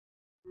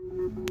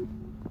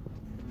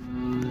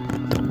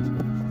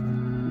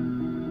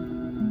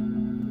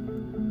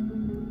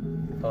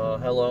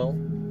Hello.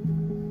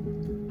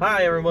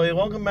 Hi, everybody.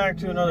 Welcome back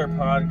to another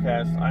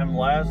podcast. I'm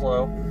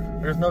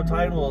Laszlo. There's no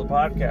title of the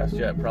podcast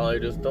yet.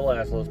 Probably just the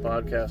Laszlo's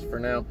Podcast for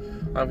now.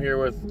 I'm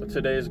here with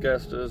today's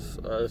guest is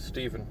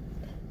Stephen.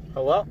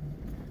 Hello.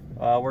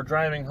 We're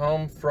driving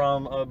home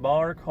from a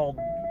bar called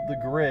The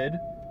Grid.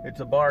 It's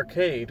a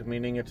barcade,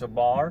 meaning it's a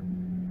bar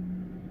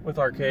with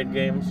arcade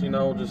games, you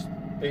know, just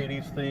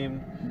 80s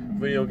themed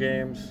video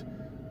games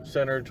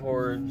centered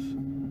towards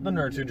the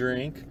nerds who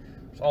drink.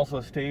 It's also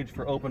a stage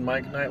for open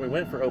mic night. We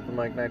went for open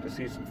mic night to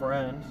see some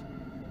friends.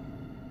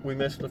 We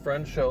missed the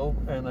friend show,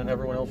 and then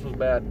everyone else was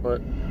bad,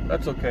 but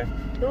that's okay.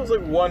 There was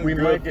like one We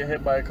might get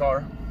hit by a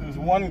car. There was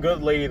one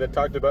good lady that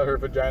talked about her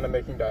vagina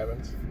making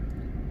diamonds.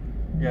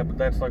 Yeah, but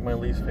that's like my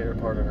least favorite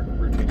part of her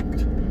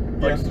routine.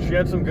 Like, Yeah. she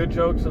had some good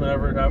jokes, and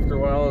after a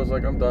while, I was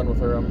like, I'm done with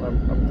her.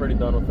 I'm pretty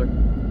done with her.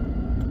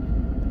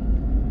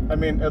 I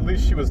mean, at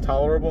least she was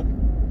tolerable.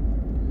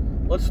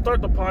 Let's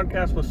start the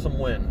podcast with some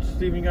wins.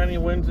 Steve, you got any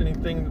wins?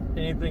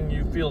 Anything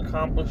you feel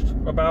accomplished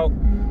about,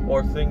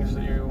 or things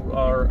that you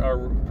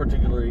are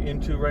particularly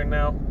into right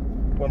now?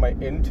 What am I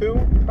into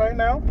right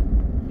now?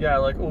 Yeah,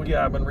 like, oh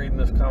yeah, I've been reading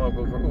this comic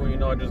book. Oh, you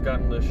know, I just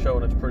got into this show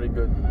and it's pretty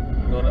good.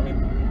 You know what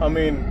I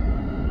mean?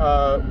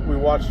 We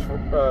watched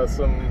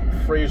some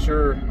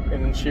Frasier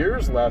and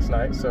Cheers last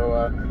night,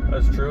 so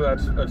That's true.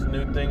 That's a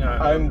new thing.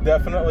 I'm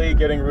definitely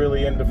getting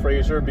really into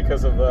Frasier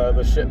because of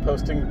the shit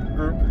posting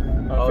group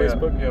on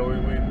Facebook. Yeah,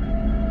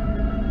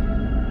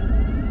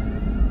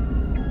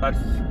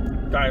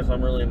 guys,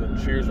 I'm really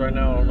into Cheers right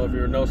now. I don't know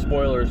if no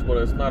spoilers, but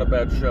it's not a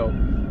bad show.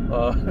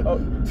 I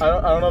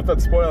don't know if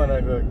that's spoiling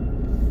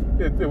anything.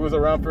 It was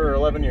around for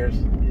 11 years.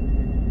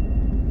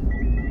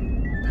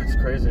 That's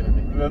crazy to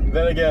me.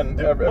 Then again,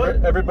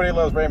 everybody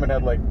loves Raymond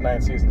had like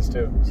 9 seasons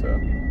too. So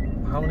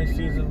how many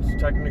seasons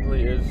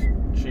technically is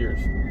Cheers?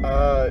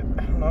 I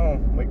don't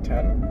know, like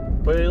 10.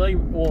 But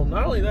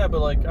not only that,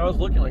 but like I was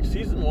looking, like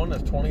season 1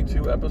 has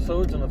 22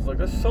 episodes, and it's like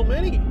that's so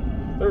many.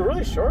 They're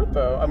really short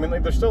though. I mean,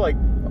 like they're still like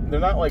they're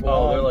not like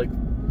long. They're like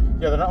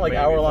they're not like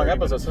hour-long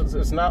episodes.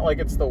 It's not like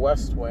it's The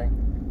West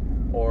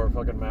Wing or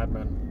fucking Mad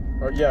Men.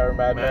 Or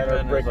Mad Men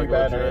or Breaking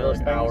Bad or any of those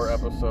things. Hour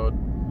episode.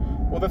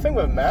 Well, the thing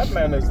with Mad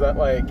Men is that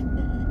like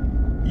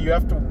you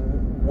have to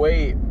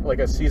wait like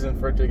a season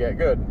for it to get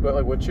good. But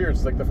like with Cheers,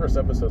 it's like the first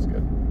episode's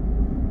good.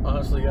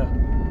 Honestly, yeah.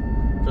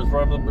 Just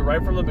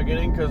right from the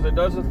beginning, because it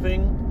does a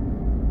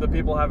thing that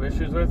people have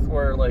issues with,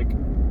 where like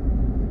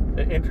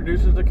it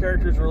introduces the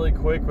characters really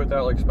quick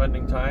without like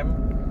spending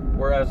time,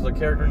 whereas the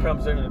character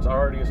comes in and it's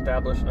already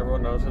established and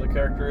everyone knows who the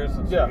character is,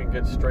 and so you can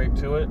get straight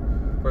to it.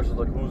 Versus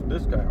like, who's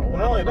this guy? Well,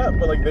 not only that,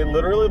 but like they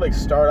literally like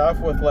start off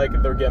with like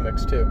their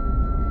gimmicks too.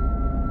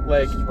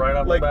 Like just right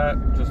off the bat,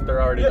 just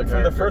they're already the character.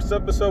 From the first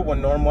episode,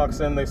 when Norm walks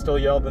in, they still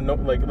yell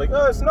like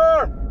oh, it's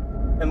Norm,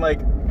 and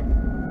like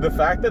the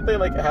fact that they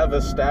like have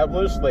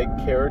established like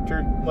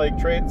character like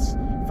traits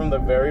from the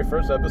very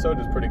first episode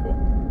is pretty cool.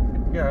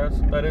 Yeah,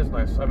 that is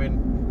nice. I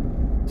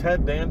mean,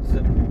 Ted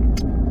Danson,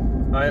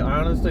 I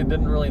honestly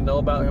didn't really know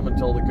about him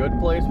until The Good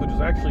Place, which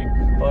is actually,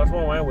 that's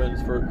one of my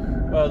wins for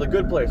The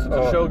Good Place. It's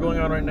a show going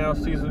on right now.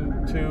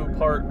 Season 2,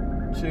 part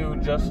 2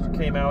 just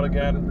came out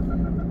again.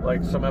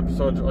 Like some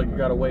episodes, like you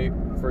gotta wait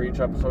for each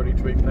episode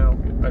each week now,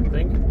 I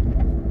think.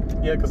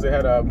 Yeah, because they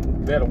had a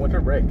winter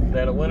break. They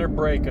had a winter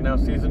break, and now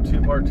season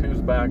 2, part 2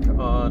 is back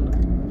on,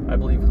 I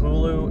believe,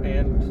 Hulu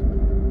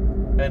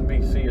and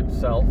NBC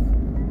itself.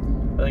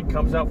 I think it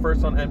comes out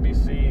first on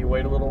NBC, you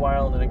wait a little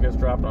while, and then it gets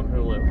dropped on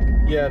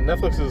Hulu. Yeah,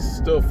 Netflix is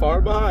still far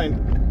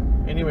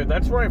behind. Anyway,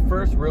 that's where I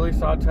first really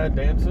saw Ted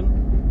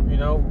Danson. You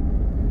know,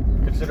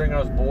 considering I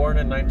was born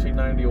in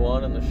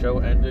 1991 and the show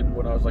ended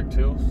when I was like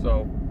 2,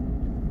 so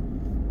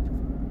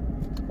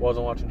I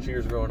wasn't watching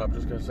Cheers growing up,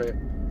 just gonna say it.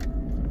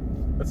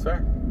 That's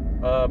fair.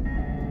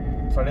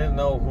 So I didn't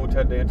know who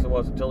Ted Danson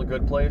was until The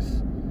Good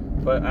Place.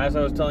 But as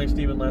I was telling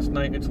Steven last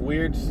night, it's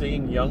weird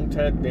seeing young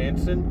Ted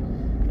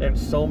Danson and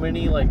so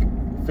many like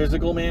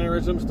physical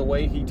mannerisms, the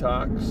way he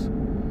talks,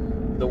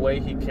 the way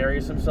he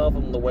carries himself,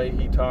 and the way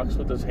he talks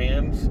with his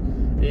hands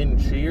in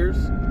Cheers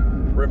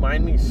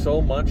remind me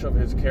so much of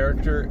his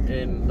character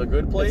in The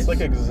Good Place. It's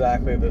like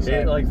exactly the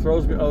same. It like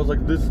throws me. I was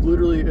like, this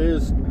literally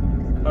is.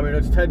 I mean,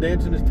 it's Ted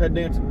Danson. It's Ted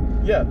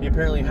Danson. Yeah, he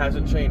apparently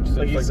hasn't changed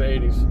since like the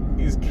 80s.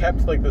 He's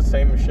kept like the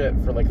same shit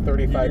for like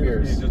 35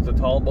 years. He's just a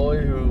tall boy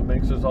who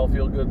makes us all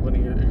feel good when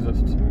he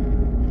exists.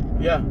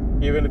 Yeah,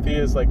 even if he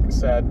is like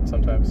sad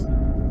sometimes.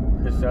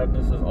 His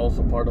sadness is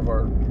also part of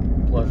our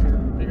pleasure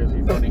because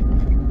he's funny.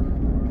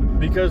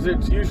 Because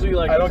it's usually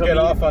like I don't get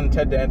off on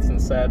Ted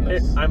Danson's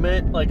sadness. I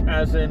meant like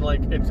as in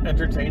like it's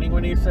entertaining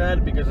when he's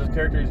sad, because his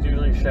character is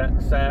usually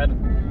sad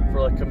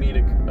for like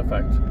comedic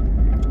effect.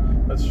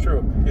 That's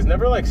true. He's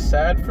never like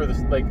sad for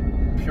this like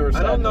pure sadness.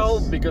 I don't know,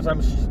 because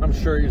I'm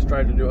sure he's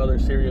tried to do other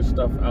serious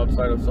stuff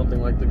outside of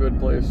something like The Good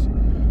Place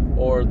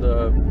or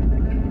the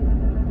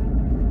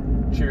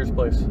Cheers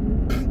place.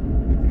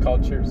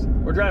 Called Cheers.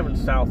 We're driving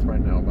south right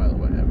now, by the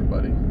way,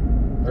 everybody.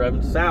 We're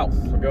driving south.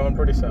 We're going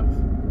pretty south.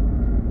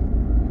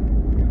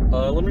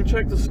 Let me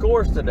check the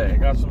scores today.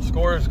 Got some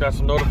scores, got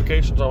some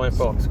notifications on my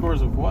phone.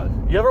 Scores of what?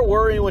 You ever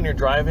worry when you're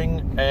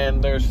driving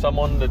and there's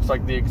someone that's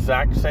like the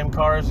exact same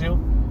car as you,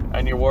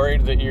 and you're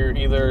worried that you're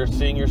either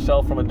seeing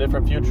yourself from a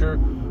different future,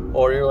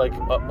 or you're like,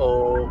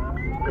 uh-oh,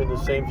 in the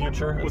same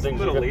future? What's the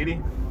little lady?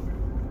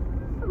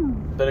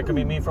 Then it could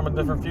be me from a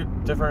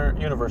different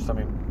universe, I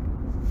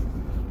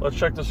mean. Let's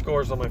check the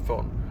scores on my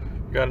phone.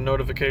 Got a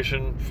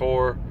notification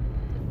for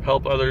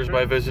help others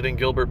by visiting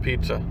Gilbert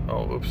Pizza.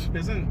 Oh, oops.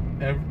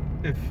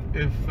 If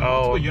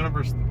multiple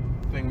universe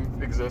thing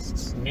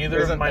exists,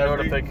 neither of my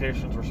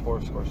notifications were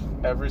sports scores.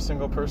 Every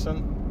single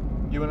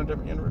person, you in a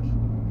different universe?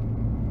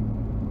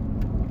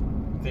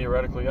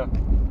 Theoretically, yeah.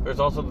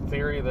 There's also the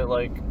theory that,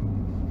 like,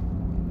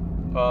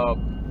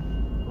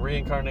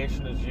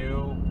 reincarnation is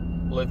you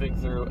living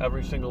through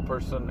every single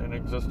person in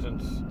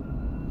existence,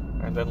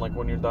 and then, like,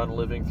 when you're done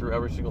living through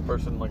every single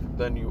person, like,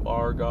 then you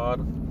are God.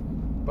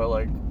 But,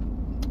 like,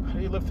 how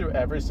do you live through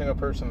every single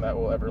person that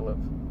will ever live?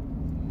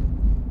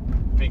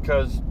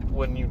 Because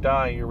when you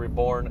die, you're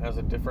reborn as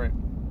a different...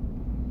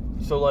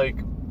 So, like,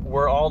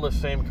 we're all the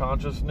same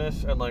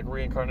consciousness, and, like,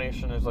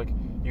 reincarnation is, like,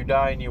 you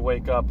die and you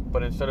wake up,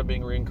 but instead of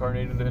being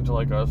reincarnated into,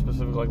 like, a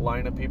specific, like,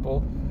 line of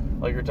people,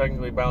 like, you're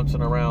technically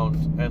bouncing around,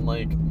 and,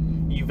 like,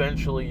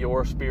 eventually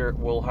your spirit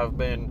will have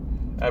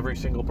been every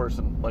single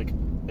person, like,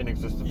 in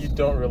existence. You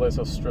don't realize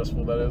how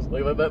stressful that is.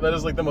 Like, that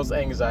is, like, the most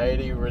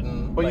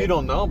anxiety-ridden... But, like, you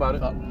don't know about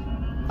it.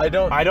 I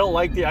don't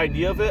like the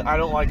idea of it. I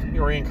don't like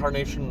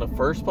reincarnation in the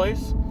first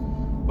place.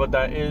 But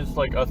that is,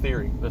 like, a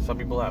theory that some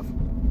people have.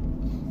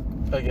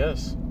 I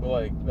guess. But,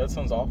 like, that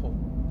sounds awful.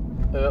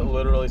 That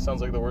literally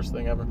sounds like the worst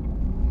thing ever.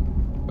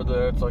 But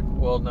then it's like,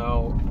 well,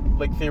 now...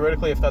 Like,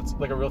 theoretically, if that's,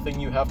 like, a real thing,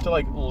 you have to,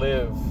 like,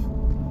 live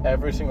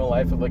every single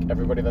life of, like,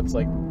 everybody that's,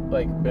 like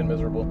been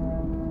miserable.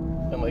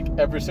 And, like,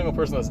 every single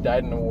person that's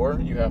died in a war,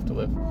 you have to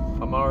live.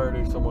 I'm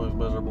already someone who's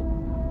miserable.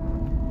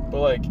 But,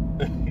 like,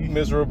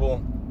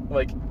 miserable,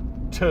 like...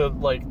 To,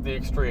 like, the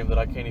extreme that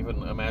I can't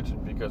even imagine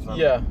because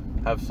I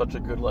have such a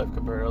good life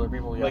compared to other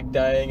people. Yeah. Like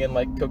dying in,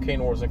 like,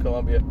 cocaine wars in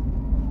Colombia.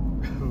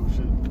 Oh,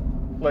 shit.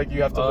 Like,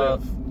 you have to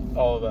live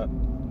all of that.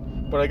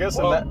 But I guess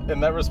in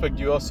that respect,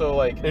 you also,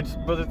 like...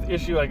 But the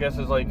issue, I guess,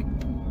 is, like,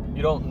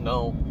 you don't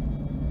know.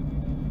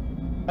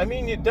 I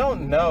mean, you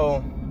don't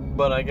know.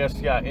 But I guess,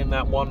 yeah, in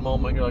that one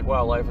moment, you're like,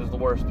 wow, life is the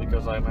worst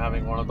because I'm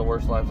having one of the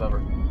worst lives ever.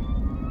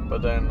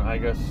 But then, I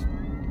guess,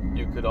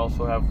 you could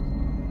also have...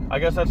 I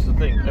guess that's the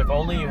thing. If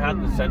only you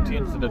had the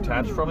sentience to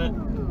detach from it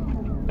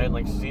and,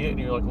 like, see it, and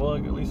you're like, well,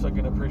 at least I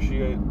can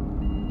appreciate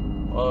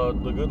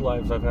the good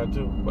lives I've had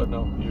too. But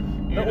no, you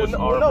just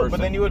are a person. But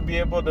then you would be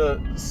able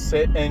to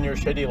sit in your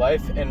shitty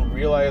life and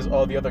realize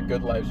all the other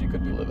good lives you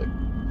could be living.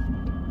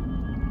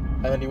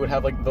 And then you would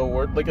have, like, the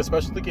word, like,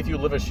 especially like if you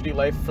live a shitty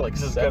life for like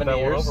just 7 get that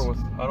years. One over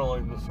with. I don't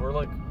like this. We're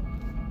like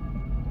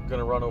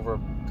gonna run over a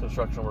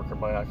construction worker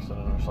by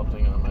accident or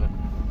something in a minute.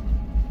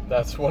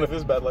 That's one of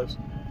his bad lives.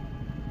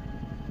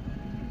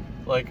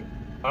 Like,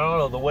 I don't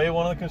know, the way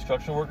one of the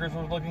construction workers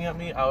was looking at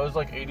me, I was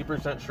like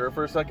 80% sure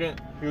for a second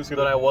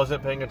that I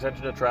wasn't paying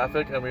attention to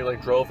traffic, and we,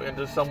 like, drove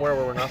into somewhere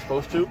where we're not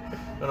supposed to,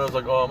 and I was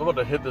like, oh, I'm about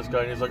to hit this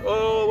guy, and he's like,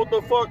 oh, what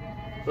the fuck?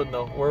 But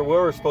no, where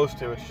we're supposed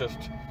to, it's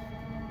just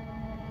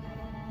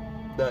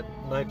that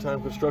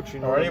nighttime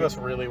construction. Are any of us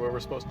really where we're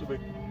supposed to be?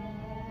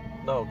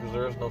 No, because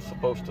there is no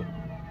supposed to.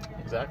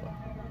 Exactly.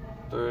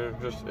 There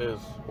just is,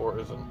 or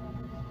isn't.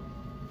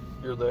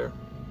 You're there.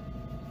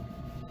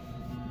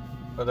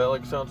 And that,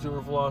 like, sounds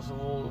super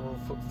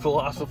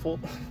philosophical.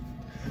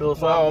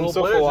 Wow, I'm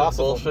so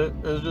philosophical. Bullshit.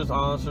 It's just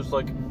honest, just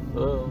like,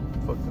 oh,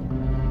 fuck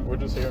them. We're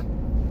just here.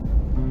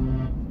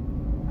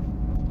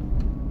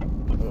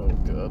 Oh,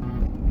 God.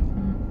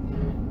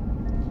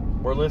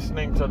 We're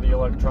listening to the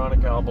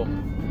electronic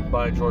album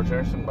by George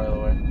Harrison, by the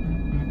way.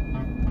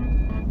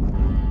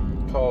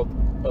 Called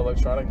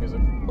Electronic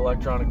Music.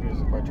 Electronic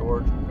Music by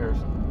George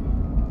Harrison.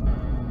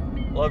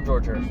 Love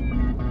George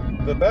Harrison.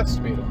 The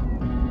best Beatle.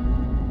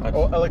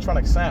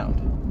 Electronic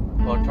Sound.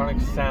 Electronic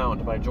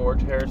Sound by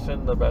George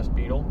Harrison, the best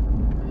Beatle.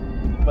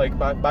 Like,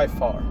 by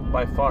far.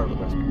 By far the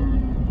best Beatle.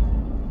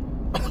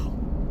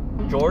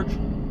 George.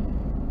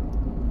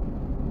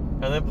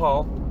 And then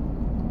Paul.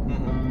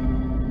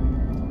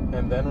 Mm-hmm.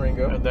 And then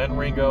Ringo. And then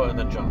Ringo, and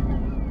then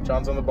John.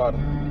 John's on the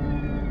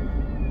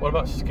bottom. What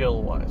about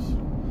skill-wise?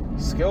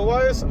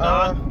 Skill-wise?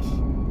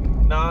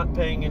 Not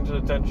paying into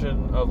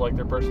attention of, like,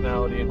 their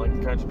personality and, like,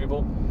 the kinds of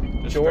people.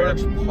 Just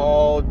George,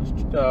 Paul,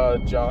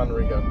 John,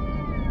 Ringo.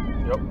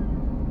 Yep.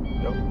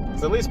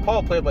 So at least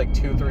Paul played like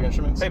 2-3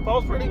 instruments. Hey,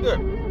 Paul's pretty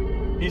good.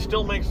 He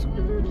still makes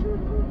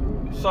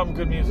some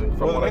good music.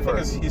 Well, the main thing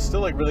is he's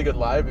still like really good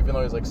live, even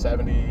though he's like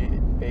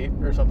 78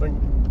 or something.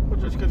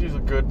 Which is because he's a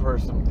good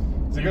person.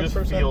 He's a you good just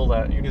person. Feel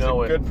that. You he's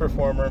know it. He's a good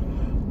performer.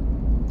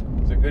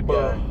 He's a good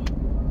guy.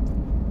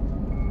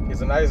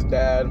 He's a nice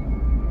dad.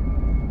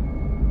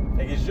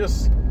 Like, he's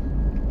just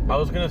I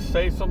was gonna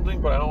say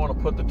something, but I don't want to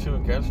put the two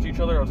against each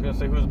other. I was gonna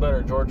say who's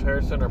better, George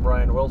Harrison or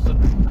Brian Wilson,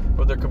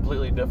 but they're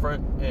completely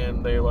different,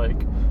 and they would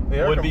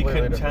be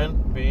content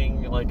different.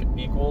 Being like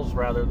equals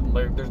rather than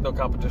like there's no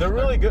competition. They're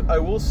really good. I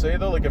will say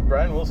though, like if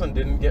Brian Wilson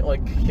didn't get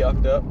like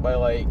yucked up by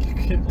like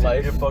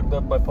life, get fucked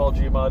up by Paul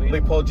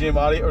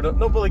Giamatti, or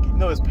but like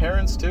his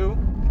parents too.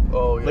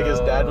 Oh yeah. Like his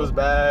dad was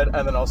bad,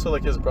 and then also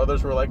like his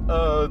brothers were like,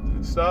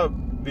 stop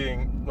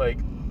being like.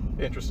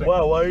 Interesting.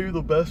 Wow, why are you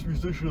the best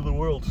musician in the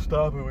world?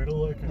 Stop it, we don't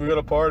like it. We got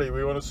a party,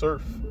 we want to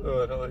surf.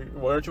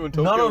 Why aren't you in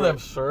Tokyo? None of them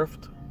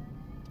surfed.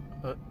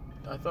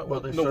 I thought,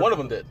 no, one of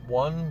them did.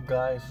 One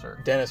guy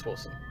surfed. Dennis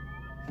Wilson.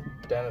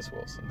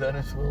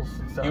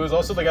 He was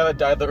also the guy that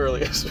died the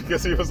earliest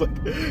because he was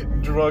like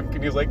drunk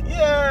and he was like,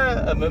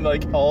 yeah, and then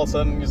like all of a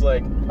sudden he's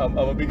like, I'm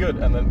gonna be good,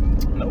 and then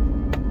nope,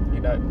 he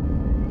died.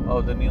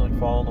 Oh, didn't he like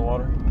fall in the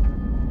water?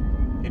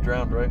 He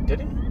drowned, right? Did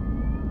he?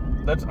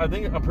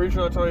 I'm pretty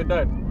sure that's how he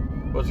died.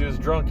 Was he was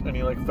drunk and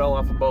he like fell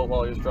off a boat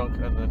while he was drunk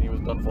and then he was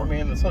done for. I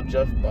mean, that's how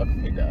Jeff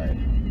Buckley died.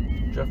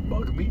 Jeff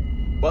Buckley?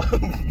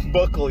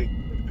 Buckley.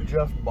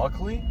 Jeff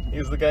Buckley? He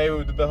was the guy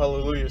who did the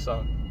Hallelujah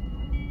song.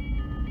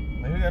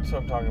 Maybe that's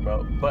what I'm talking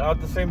about. But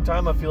at the same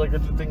time, I feel like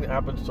it's a thing that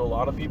happens to a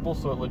lot of people,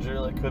 so it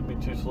legitimately could be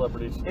two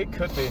celebrities. It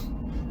could be.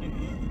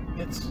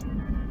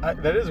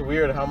 That is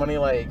weird how many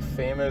like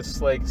famous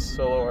like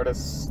solo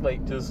artists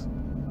like just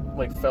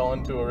like fell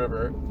into a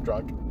river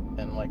drunk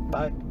and like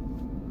died.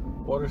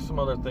 What are some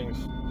other things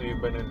that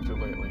you've been into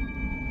lately?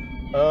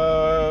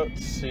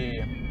 Let's see.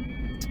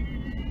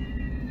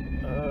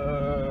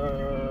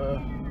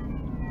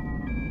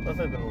 What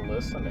have I been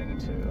listening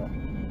to?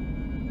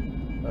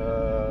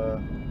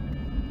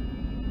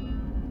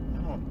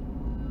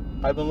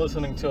 I've been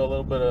listening to a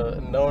little bit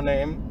of No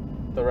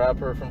Name, the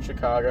rapper from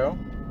Chicago.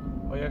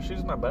 Oh yeah,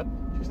 she's not bad.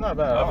 She's not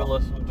bad. I've been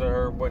listening to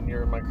her when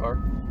you're in my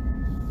car.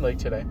 Like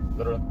today,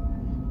 literally.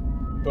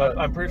 But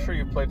I'm pretty sure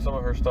you've played some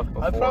of her stuff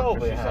before. I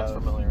probably have. She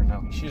sounds familiar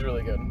now. She's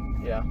really good.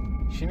 Yeah.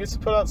 She needs to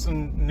put out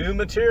some new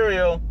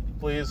material,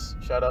 please.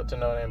 Shout out to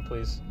No Name,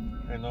 please.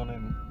 Hey, No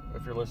Name,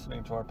 if you're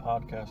listening to our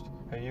podcast,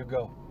 hey, you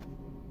go.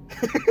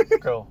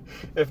 Go.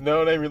 If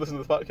No Name, you listen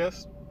to the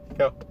podcast,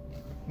 go.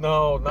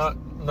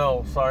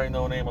 No, sorry,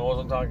 No Name. I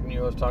wasn't talking to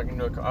you. I was talking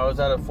to I was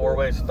at a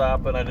four-way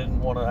stop and I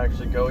didn't want to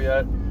actually go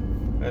yet.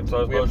 And so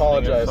I was We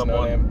apologize, someone.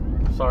 No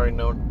Name. Sorry,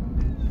 No.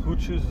 Who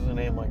chooses a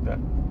name like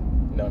that?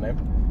 No Name.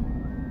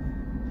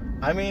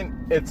 I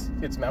mean, it's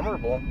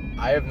memorable.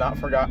 I have not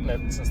forgotten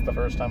it since the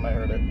first time I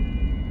heard it.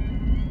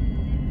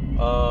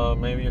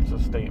 Maybe it's a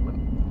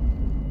statement.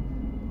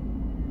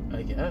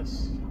 I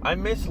guess. I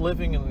miss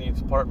living in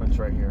these apartments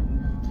right here.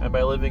 And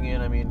by living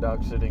in, I mean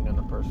dog sitting in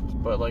a person's.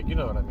 But, like, you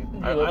know what I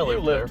mean. I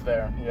lived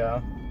there,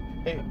 yeah.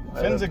 Hey,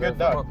 Finn's a good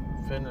dog.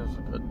 Finn is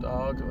a good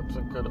dog. It's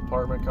a good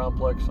apartment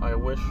complex. I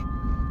wish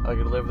I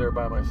could live there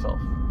by myself.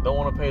 Don't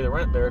want to pay the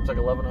rent there. It's like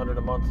 $1,100 a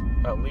month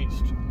at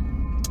least.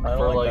 I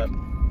don't like that.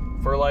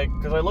 For like,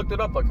 because I looked it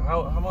up, like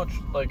how much,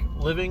 like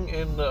living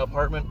in the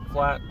apartment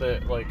flat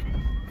that like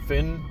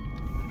Finn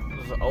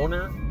is the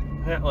owner,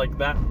 like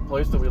that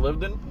place that we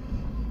lived in.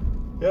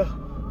 Yeah.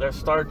 That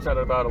starts at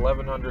about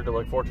 $1,100 to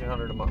like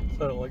 $1,400 a month.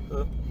 I don't like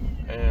that.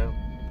 And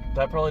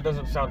that probably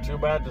doesn't sound too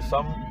bad to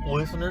some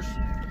listeners.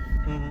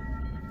 Mm-hmm.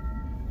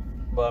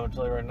 But I'm gonna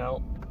tell you right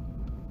now,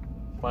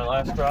 my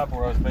last job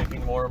where I was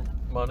making more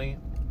money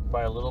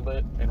by a little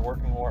bit and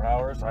working more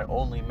hours, I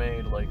only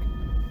made like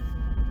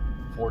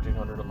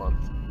 $1,400 a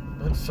month.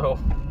 And so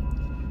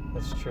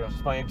that's true.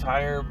 My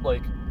entire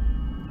like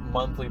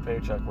monthly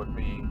paycheck would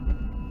be,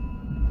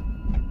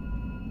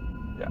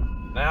 yeah.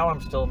 Now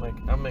I'm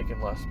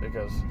making less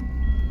because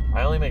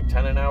I only make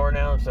 $10 an hour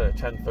now instead of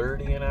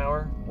 $10.30 an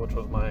hour, which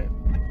was my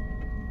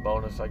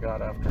bonus I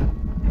got after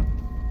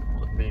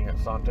being at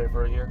Sante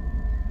for a year.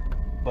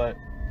 But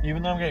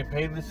even though I'm getting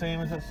paid the same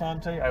as at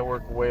Sante, I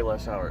work way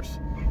less hours.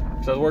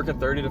 So I was working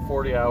 30 to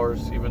 40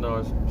 hours, even though I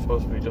was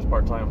supposed to be just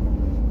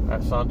part-time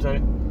at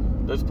Sante.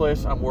 This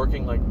place, I'm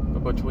working like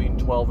between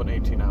 12 and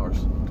 18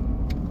 hours.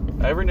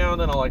 Every now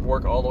and then I'll like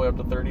work all the way up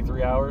to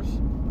 33 hours.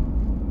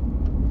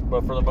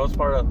 But for the most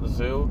part at the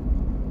zoo,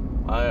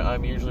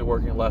 I'm usually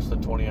working less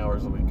than 20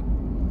 hours a week.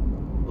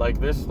 Like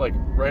this, like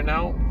right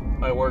now,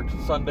 I worked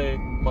Sunday,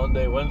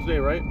 Monday, Wednesday,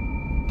 right?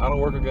 I don't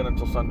work again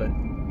until Sunday.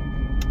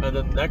 And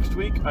then next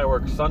week, I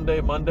work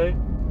Sunday, Monday,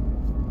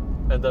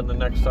 and then the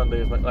next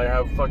Sunday is I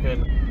have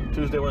fucking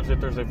Tuesday, Wednesday,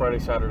 Thursday, Friday,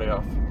 Saturday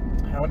off.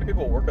 How many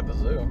people work at the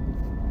zoo?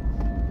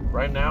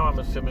 Right now, I'm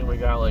assuming we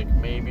got like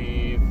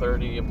maybe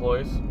 30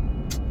 employees,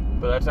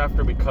 but that's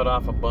after we cut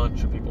off a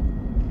bunch of people.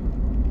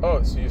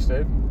 Oh, so you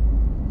stayed?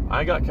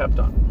 I got kept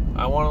on.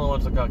 I'm one of the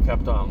ones that got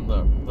kept on.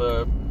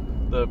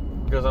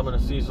 Because I'm in a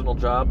seasonal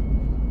job,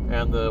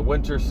 and the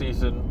winter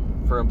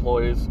season for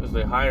employees is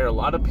they hire a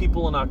lot of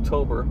people in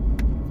October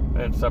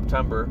and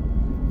September,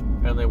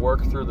 and they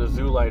work through the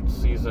zoo light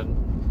season,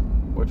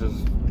 which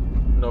is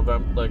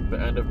November, like the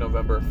end of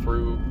November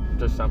through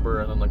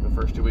December, and then like the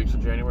first 2 weeks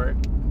of January.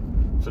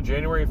 So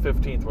January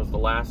 15th was the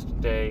last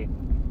day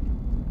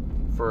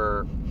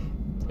for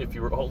if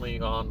you were only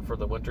on for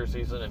the winter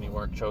season and you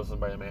weren't chosen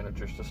by the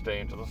managers to stay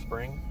into the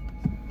spring.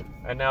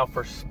 And now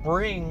for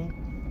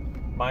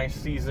spring, my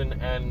season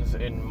ends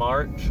in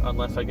March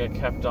unless I get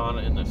kept on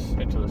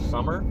into the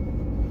summer,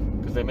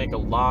 because they make a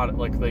lot,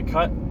 like they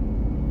cut,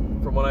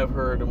 from what I've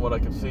heard and what I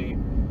can see,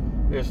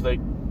 is they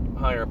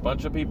hire a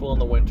bunch of people in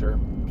the winter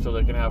so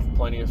they can have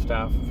plenty of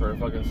staff for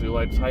fucking Zoo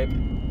Lights hype,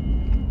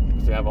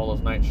 because they have all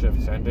those night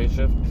shifts and day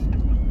shifts.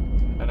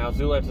 And now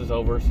Zoo Lights is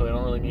over, so they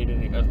don't really need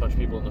as much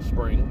people in the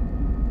spring.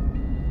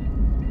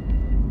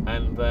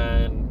 And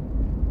then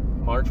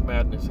March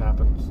Madness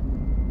happens.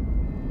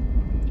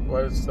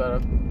 What is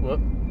that? What?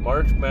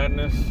 March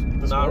Madness,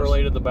 not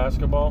related to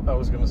basketball. I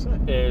was going to say.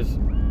 Is,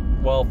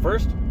 well,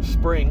 first,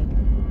 spring.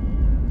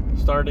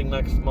 Starting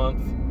next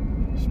month,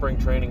 spring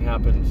training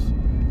happens,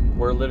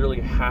 where literally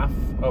half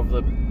of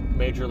the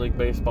Major League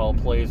Baseball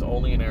plays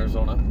only in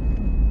Arizona.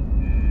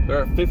 There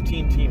are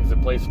 15 teams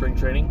that play spring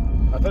training.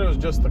 I thought it was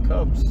just the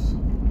Cubs.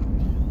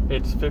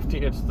 It's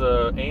 15. It's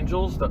the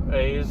Angels, the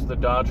A's, the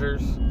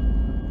Dodgers,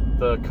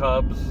 the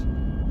Cubs,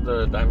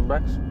 the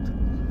Diamondbacks.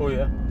 Oh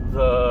yeah.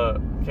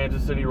 The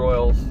Kansas City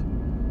Royals,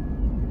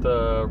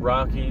 the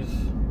Rockies,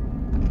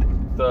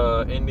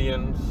 the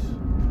Indians,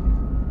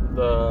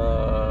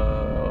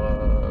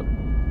 the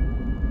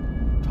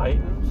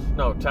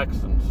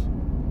Texans,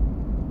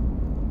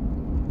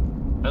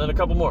 and then a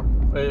couple more.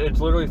 It's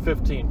literally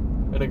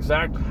 15. An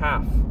exact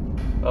half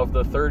of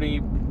the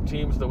 30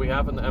 teams that we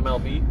have in the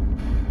MLB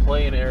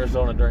play in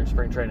Arizona during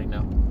spring training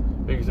now,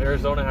 because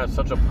Arizona has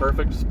such a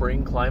perfect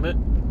spring climate,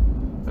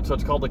 and so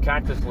it's called the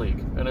Cactus League,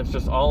 and it's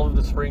just all of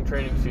the spring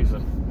training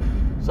season.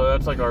 So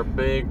that's like our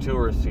big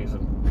tourist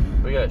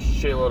season. We get a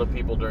shitload of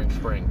people during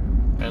spring,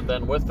 and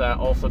then with that,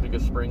 also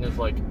because spring is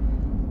like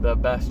the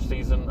best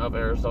season of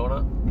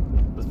Arizona,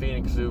 the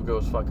Phoenix Zoo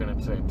goes fucking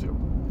insane too,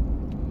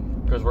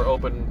 because we're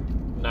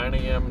open 9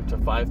 a.m. to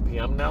 5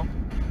 p.m. now.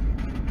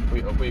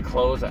 We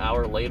close an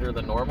hour later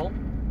than normal.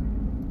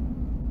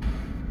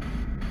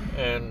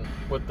 And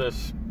with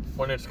this,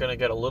 when it's going to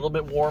get a little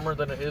bit warmer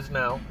than it is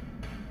now,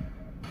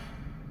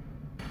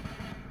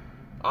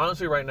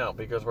 honestly right now,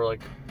 because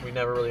we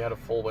never really had a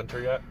full winter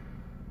yet,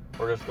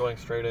 we're just going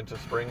straight into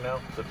spring now,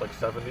 because it's like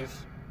 70s.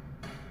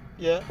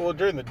 Yeah, well,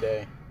 during the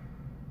day.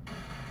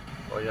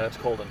 Oh yeah, it's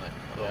cold at night.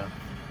 Yeah.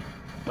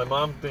 My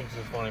mom thinks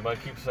it's funny, but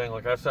I keep saying,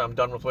 like I said, I'm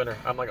done with winter.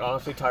 I'm like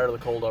honestly tired of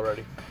the cold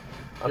already.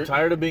 I'm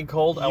tired of being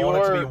cold. I want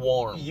it to be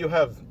warm. You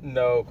have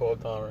no cold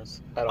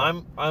tolerance at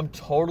all. I'm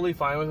totally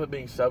fine with it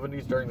being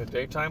 70s during the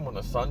daytime when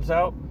the sun's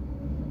out.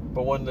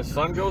 But when the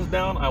sun goes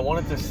down, I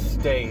want it to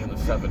stay in the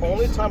 70s.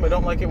 Only time I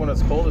don't like it when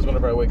it's cold is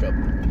whenever I wake up.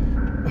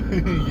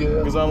 Yeah.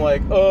 Because I'm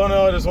like, oh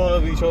no, I just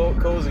want to be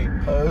cozy.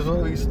 I just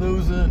want to be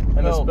snoozing.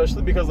 And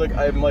especially because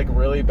I'm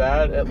really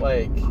bad at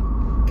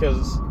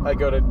because I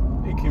go to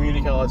a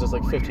community college that's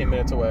 15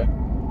 minutes away.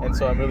 And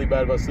so I'm really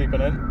bad about sleeping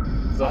in.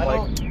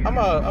 Because I'm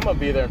gonna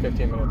be there in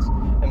 15 minutes.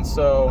 And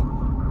so,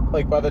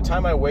 by the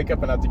time I wake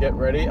up and have to get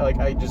ready,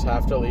 I just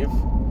have to leave.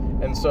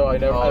 And so I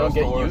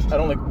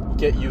don't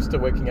get used to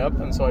waking up.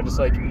 And so I just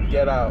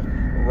get out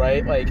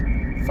right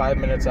 5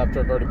 minutes after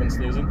I've already been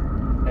snoozing.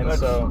 And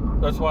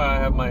that's why I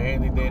have my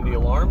handy dandy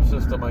alarm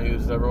system I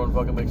use that everyone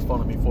fucking makes fun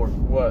of me for.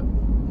 What?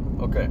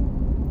 Okay.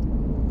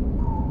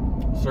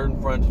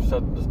 Certain friends have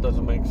said this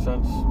doesn't make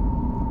sense.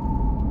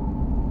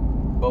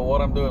 But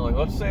what I'm doing,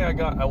 let's say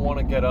I want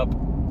to get up,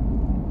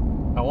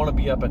 I want to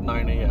be up at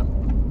 9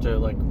 a.m.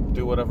 to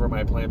do whatever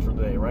my plans for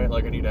the day, right?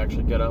 I need to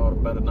actually get out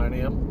of bed at 9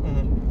 a.m.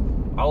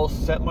 Mm-hmm. I will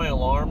set my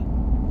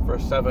alarm for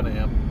 7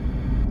 a.m.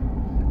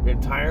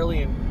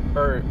 Intentionally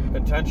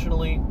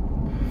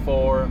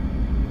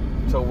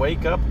to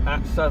wake up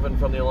at 7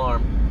 from the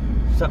alarm,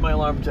 set my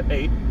alarm to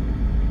 8,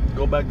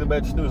 go back to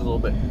bed, snooze a little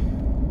bit.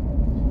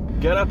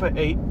 Get up at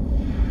 8,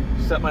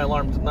 set my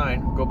alarm to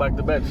 9, go back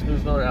to bed,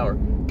 snooze another hour.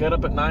 Get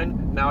up at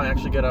 9, now I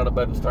actually get out of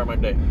bed and start my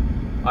day.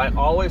 I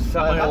always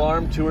set my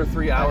alarm 2 or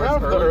 3 hours I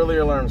have early. the early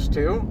alarms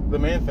too. The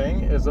main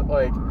thing is that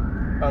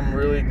I'm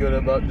really good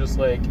about just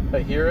I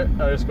hear it,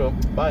 I just go,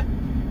 bye.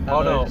 And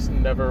I just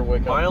never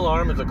wake up. My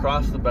alarm is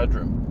across the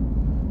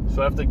bedroom.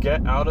 So I have to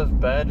get out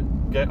of bed,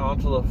 get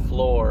onto the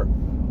floor,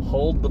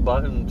 hold the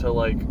button to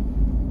I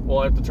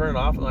have to turn it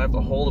off and I have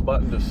to hold the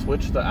button to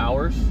switch the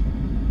hours.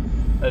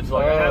 It's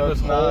I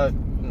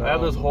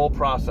have this whole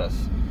process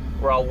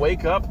where I'll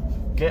wake up,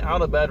 get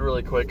out of bed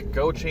really quick,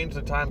 go change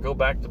the time, go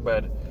back to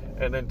bed,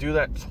 and then do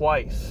that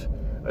twice.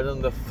 And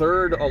then the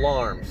third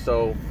alarm,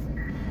 so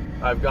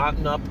I've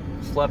gotten up,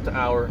 slept an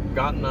hour,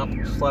 gotten up,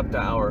 slept an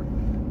hour,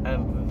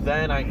 and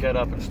then I get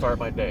up and start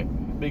my day.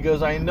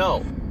 Because I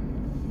know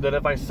that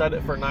if I set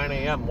it for 9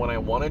 a.m. when I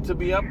wanted to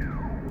be up,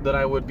 that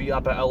I would be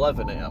up at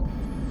 11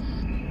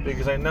 a.m.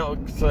 Because I know,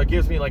 so it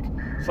gives me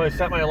so I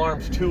set my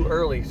alarms too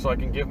early so I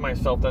can give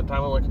myself that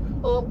time.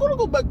 I'm I'm gonna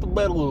go back to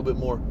bed a little bit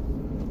more.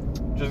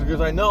 Just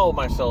because I know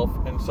myself,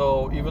 and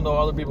so even though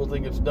other people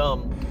think it's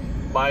dumb,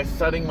 by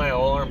setting my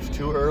alarms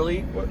too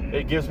early,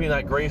 it gives me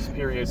that grace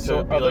period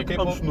to be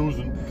I'm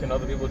snoozing. Can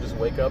other people just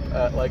wake up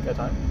at a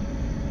time?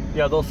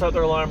 Yeah, they'll set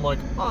their alarm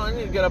I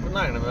need to get up at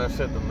 9, and then that's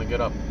it, then they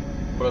get up.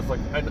 but it's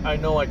like, I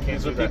know I can't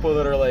These do are that. people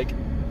that are like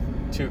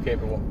too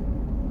capable.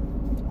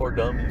 Or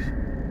dummies.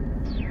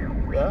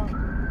 Yeah.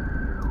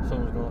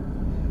 Someone's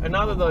going. And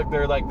not that like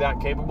they're like that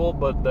capable,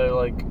 but they're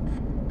like,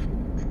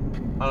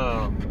 I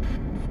don't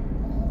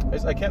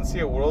know. I can't see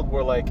a world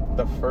where like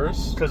the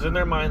first. Because in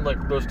their mind,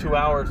 like those 2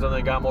 hours, then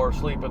they got more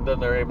sleep, and then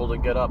they're able to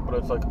get up. But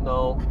it's like,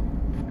 no,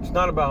 it's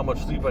not about how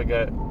much sleep I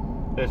get.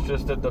 It's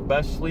just that the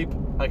best sleep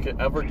I could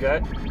ever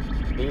get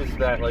is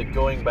that like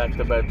going back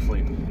to bed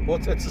sleep. Well,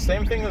 it's the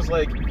same thing as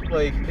like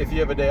if you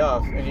have a day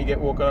off and you get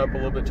woken up a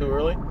little bit too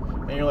early,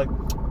 and you're like,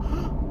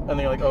 and then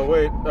you're like, oh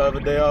wait, I have a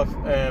day off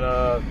and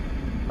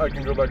I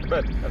can go back to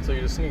bed, and so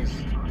you just sneeze.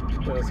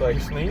 And it's like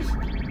You sneeze?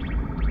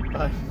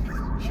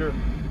 Sure.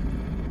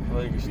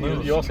 Well, you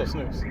snooze. You also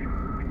snooze.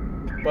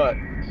 But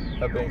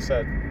that being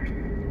said,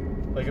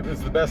 like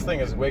it's the best thing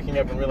is waking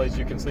up and realize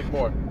you can sleep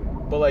more.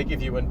 But like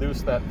if you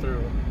induce that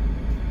through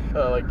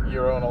like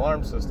your own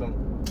alarm system,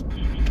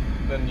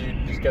 then you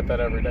just get that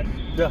every day.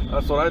 Yeah,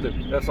 that's what I do.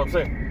 That's what I'm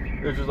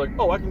saying. It's just like,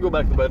 oh, I can go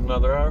back to bed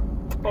another hour.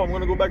 Oh, I'm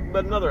going to go back to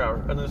bed another hour.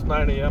 And then it's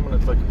 9 a.m. and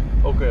it's like,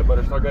 okay, I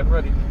better start getting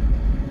ready.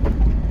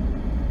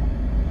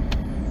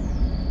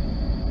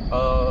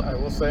 I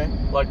will say,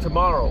 like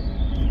tomorrow,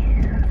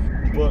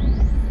 what?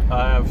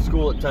 I have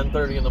school at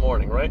 10:30 in the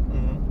morning, right?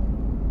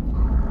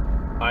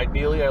 Mm-hmm.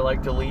 Ideally, I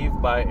like to leave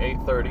by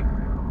 8:30,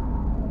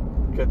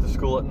 get to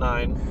school at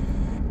 9.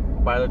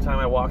 By the time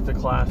I walk to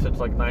class, it's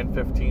like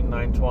 9:15,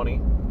 9:20,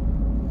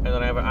 and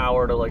then I have an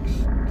hour to like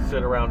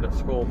sit around at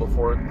school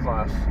before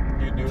class.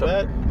 You do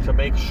that? To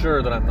make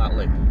sure that I'm not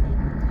late.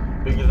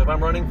 Because if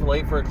I'm running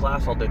late for a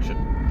class, I'll ditch it.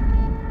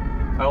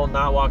 I will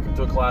not walk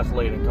into a class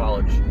late in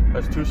college.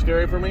 That's too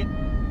scary for me.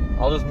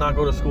 I'll just not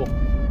go to school.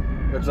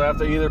 Because I have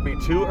to either be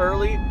too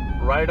early,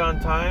 right on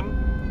time,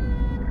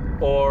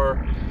 or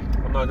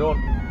I'm not going.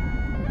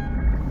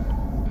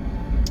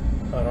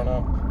 I don't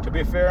know. To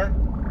be fair,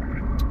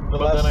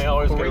 But then I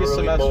always get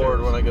really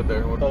bored when I get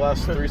there. The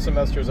last 3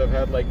 semesters I've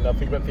had like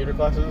nothing but theater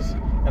classes,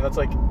 and that's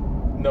like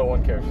no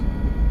one cares.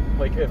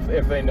 Like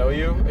if they know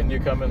you and you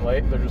come in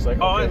late, they're just like,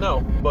 okay. Oh, I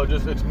know, but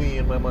just it's me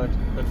in my mind.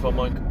 And so I'm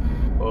like,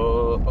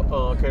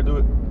 I can't do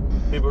it.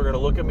 People are gonna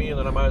look at me, and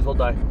then I might as well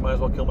die. Might as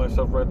well kill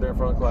myself right there in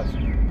front of class.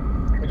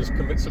 I just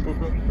commit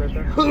seppuku right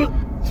there.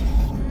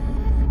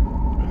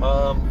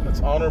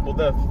 That's honorable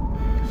death.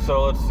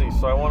 So let's see.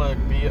 So I want to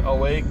be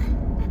awake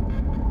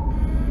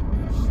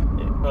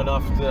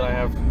enough that I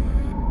have.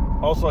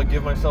 Also, I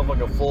give myself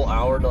like a full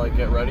hour to like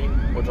get ready,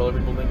 which other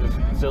people think is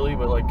silly,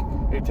 but like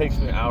it takes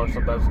me an hour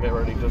sometimes to get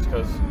ready, just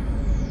because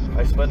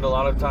I spend a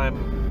lot of time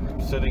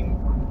sitting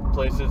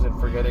places and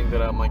forgetting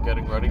that I'm like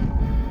getting ready.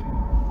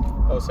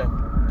 Oh, same.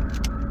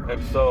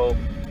 And so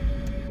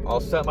I'll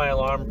set my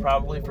alarm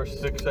probably for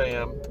 6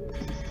 a.m.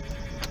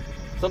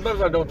 Sometimes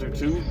I don't do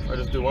 2, I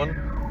just do 1.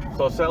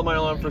 So I'll set my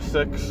alarm for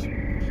 6.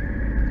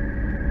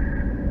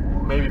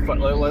 Maybe 5.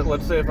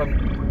 Let's say if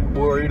I'm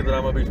worried that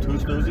I'm going to be too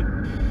snoozy,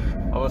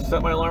 I'm going to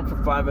set my alarm for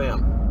 5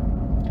 a.m.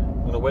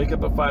 I'm going to wake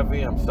up at 5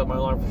 a.m., set my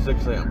alarm for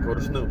 6 a.m., go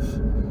to snooze.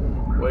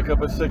 Wake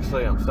up at 6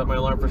 a.m., set my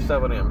alarm for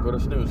 7 a.m., go to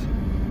snooze.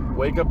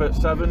 Wake up at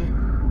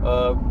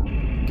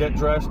 7, get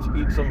dressed,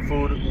 eat some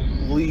food,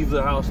 leave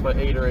the house by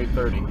 8 or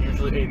 8:30.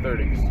 Usually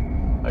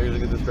 8:30. I usually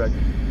get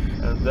distracted.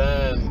 And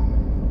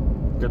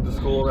then get to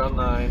school around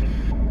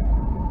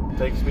 9.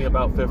 Takes me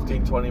about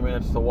 15-20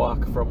 minutes to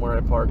walk from where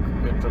I park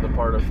into the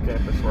part of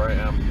campus where I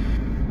am.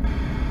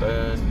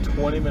 Then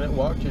 20-minute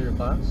walk to your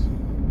class?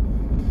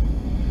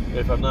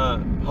 if I'm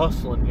not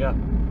hustling, yeah.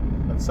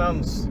 That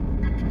sounds...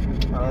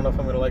 I don't know if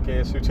I'm going to like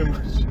ASU too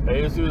much.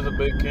 ASU is a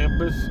big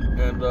campus,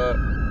 and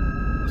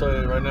I'll tell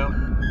you right now,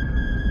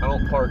 I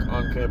don't park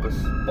on campus.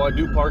 Well, I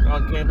do park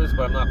on campus,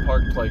 but I'm not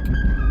parked like...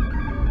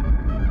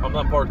 I'm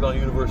not parked on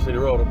University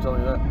Road, I'm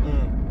telling you that.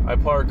 I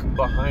park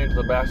behind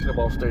the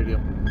basketball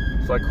stadium.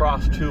 So I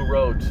cross 2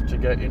 roads to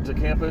get into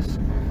campus.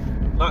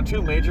 Not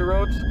 2 major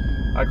roads.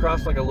 I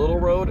cross like a little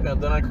road,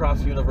 and then I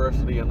cross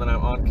University, and then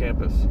I'm on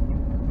campus.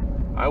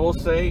 I will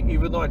say,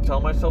 even though I tell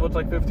myself it's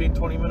like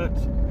 15-20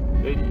 minutes,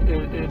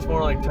 it's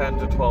more like 10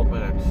 to 12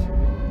 minutes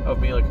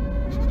of me like...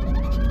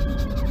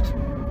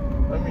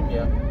 I mean,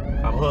 yeah.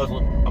 I'm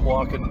hustling, I'm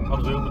walking,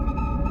 I'm zooming.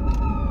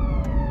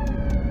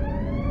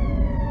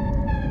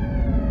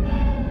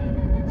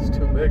 It's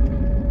too big.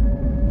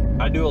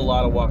 I do a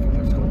lot of walking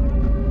at school.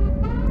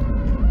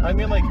 I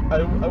mean, like,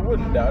 I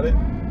wouldn't doubt it,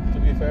 to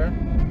be fair,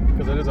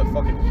 because it is a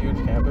fucking huge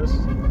campus.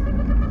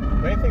 The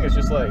main thing is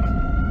just, like,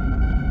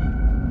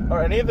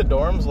 are any of the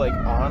dorms, like,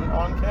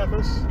 on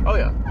campus? Oh,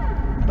 yeah.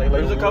 Like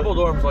There's a couple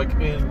dorms, like,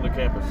 in the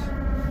campus.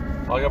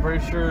 Like, I'm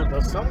pretty sure...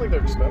 Those sound like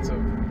they're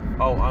expensive.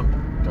 Oh,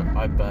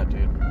 I bet,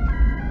 dude.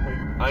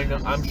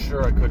 I'm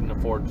sure I couldn't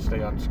afford to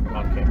stay on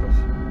campus.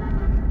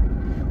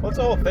 Well, that's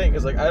the whole thing,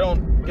 is, like, I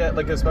don't get,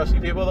 like, especially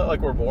people that,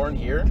 like, were born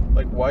here,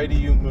 like, why do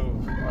you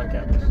move on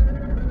campus?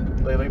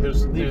 Like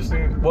there's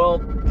well,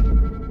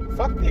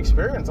 fuck the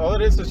experience. All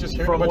it is just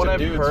hearing from a bunch what of I've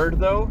dudes. heard,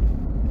 though,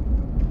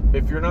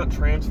 if you're not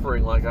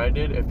transferring like I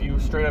did, if you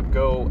straight up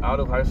go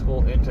out of high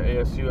school into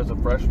ASU as a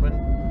freshman,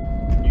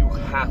 you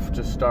have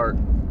to start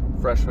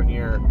freshman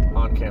year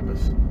on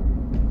campus.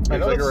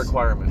 It's like a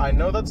requirement. I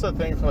know that's a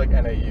thing for like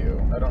NAU.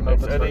 I don't know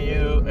if it's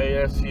NAU,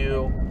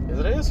 ASU. Is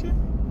it ASU?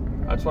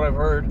 That's what I've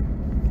heard.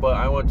 But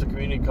I went to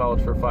community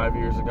college for 5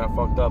 years and got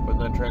fucked up and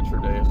then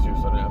transferred to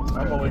ASU, so I didn't have to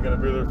stay. I'm only going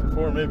to be there for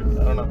 4, maybe.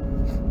 I don't know.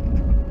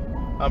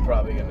 I'm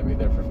probably going to be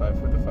there for 5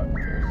 for the fucking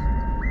years.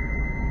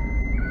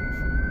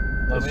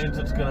 That means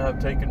it's going to have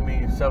taken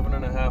me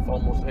 7.5,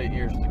 almost 8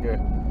 years to get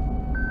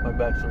my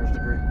bachelor's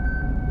degree.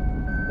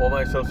 Well,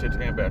 my associate's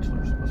and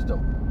bachelor's, but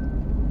still.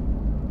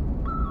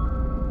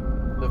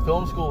 The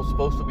film school was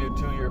supposed to be a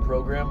 2-year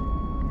program.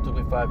 It took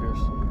me 5 years.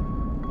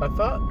 I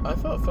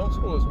thought film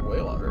school was way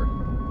longer.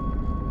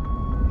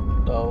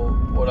 So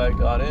what I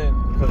got in,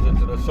 because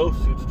it's an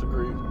associate's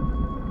degree,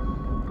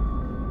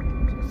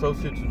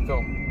 associate's in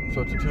film,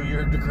 so it's a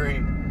 2-year degree.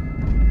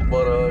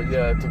 But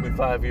yeah, it took me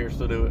 5 years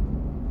to do it.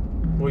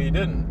 Well, you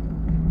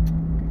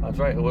didn't. That's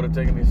right. It would have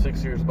taken me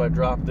 6 years, but I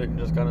dropped it and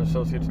just got an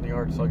associate's in the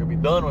arts, so I could be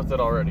done with it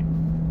already.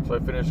 So I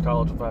finished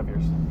college in 5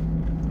 years.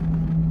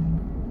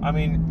 I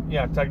mean,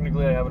 yeah,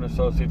 technically I have an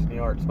associate's in the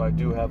arts, but I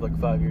do have like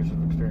 5 years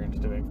of experience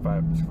doing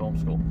film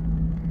school.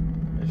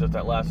 It's just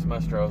that last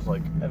semester I was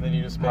like, and then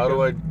you just how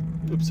do I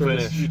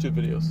finish YouTube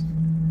videos?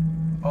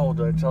 Oh,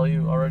 did I tell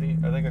you already?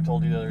 I think I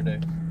told you the other day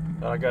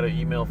that I got an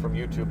email from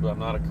YouTube that I'm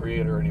not a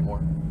creator anymore.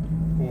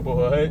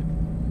 What?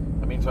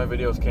 That means my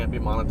videos can't be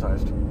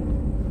monetized.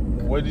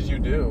 What did you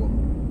do?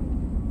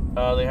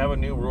 They have a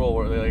new rule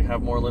where they like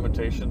have more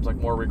limitations, like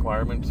more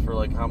requirements for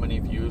like how many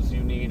views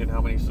you need and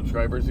how many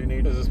subscribers you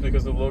need. Is this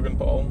because of Logan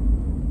Paul?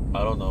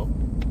 I don't know.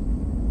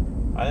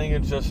 I think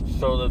it's just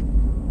so that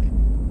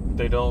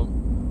they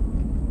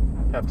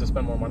don't have to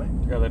spend more money.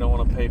 Yeah, they don't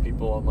want to pay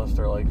people unless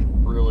they're like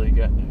really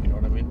getting it. You know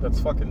what I mean? That's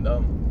fucking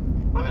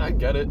dumb. I mean, I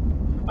get it.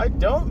 I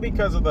don't,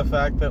 because of the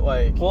fact that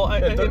like. Well,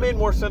 it made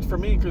more sense for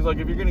me because like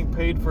if you're getting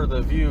paid for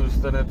the views,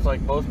 then it's like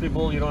most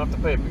people you don't have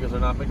to pay because they're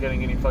not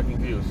getting any fucking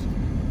views.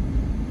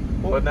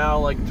 Well, but now,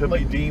 like to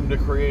be deemed a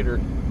creator,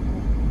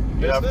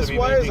 you have to be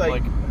making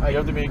you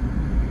have to make.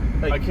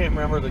 I can't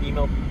remember the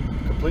email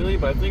completely,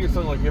 but I think it's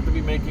something like you have to be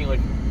making like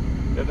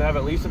you have to have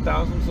at least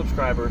 1,000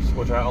 subscribers,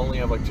 which I only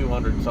have like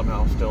 200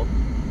 somehow still,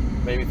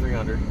 maybe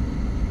 300.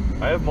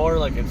 I have more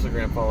like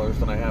Instagram followers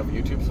than I have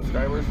YouTube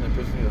subscribers, and it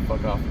pisses me the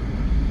fuck off.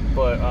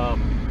 But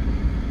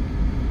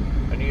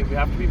and you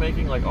have to be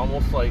making like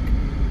almost like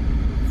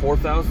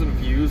 4,000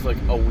 views like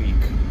a week.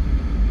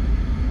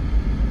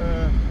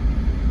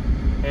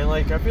 And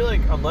like I feel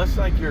like unless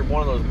like you're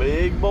one of those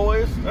big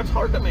boys, that's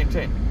hard to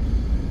maintain.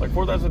 Like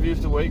 4,000 views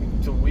to week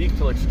to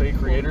like stay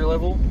creator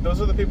level.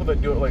 Those are the people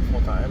that do it like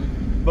full time.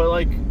 But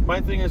like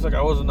my thing is like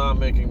I was not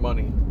making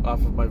money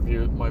off of my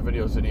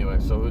videos anyway,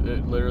 so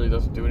it literally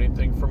doesn't do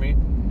anything for me,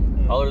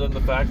 other than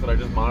the fact that I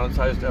just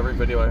monetized every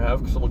video I have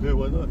because I'm like, hey,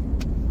 why not?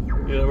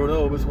 You never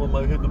know, this one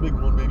might hit the big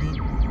one, maybe.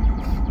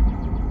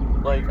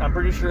 Like I'm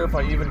pretty sure if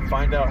I even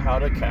find out how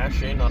to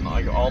cash in on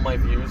like all my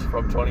views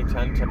from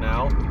 2010 to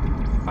now,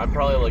 I'd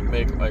probably like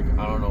make like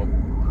I don't know,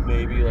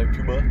 maybe like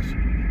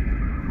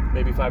 $2,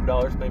 maybe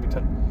 $5, maybe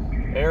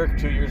 10. Eric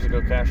 2 years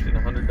ago cashed in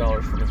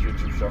 $100 from his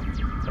YouTube show,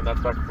 and that's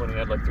back when he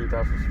had like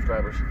 3,000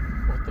 subscribers.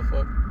 What the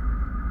fuck?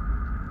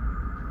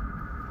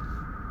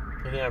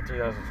 He didn't have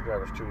 3,000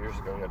 subscribers 2 years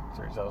ago. He had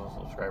 3,000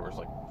 subscribers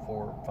like 4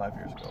 or 5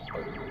 years ago.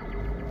 But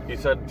he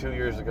said 2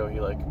 years ago he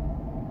like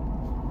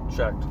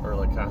checked or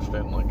like cashed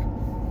in like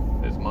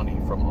his money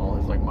from all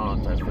his like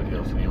monetized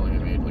videos, and he only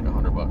made like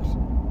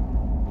 $100.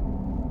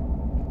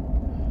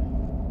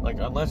 Like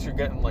unless you're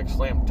getting like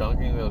slam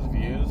dunking those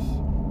views,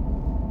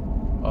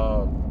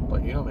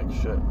 like you don't make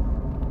shit.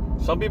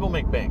 Some people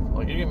make bank.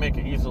 Like you can make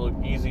an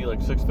easy like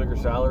 6-figure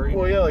salary.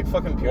 Well, yeah, like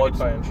fucking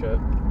PewDiePie and shit.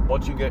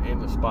 Once you get in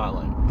the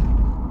spotlight.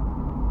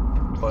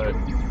 But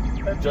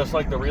just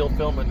like the real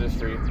film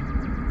industry,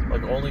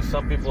 like only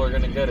some people are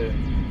gonna get it,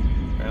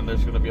 and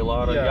there's gonna be a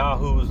lot of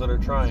yahoos that are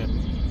trying.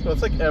 So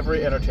it's like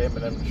every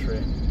entertainment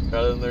industry.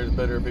 Rather than there's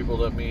bitter people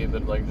that me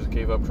that like just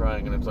gave up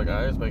trying, and it's like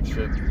I just make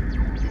shit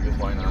because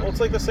why not? Well,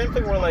 it's like the same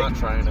thing where like I'm not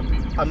trying to be.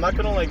 I'm not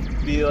gonna like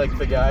be like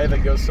the guy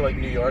that goes to like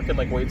New York and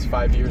like waits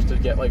 5 years to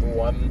get like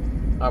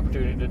one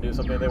opportunity to do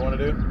something they want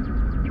to do.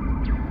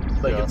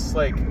 Like it's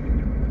like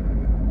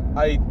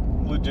I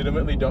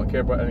legitimately don't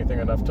care about anything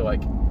enough to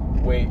like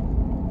wait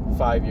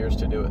 5 years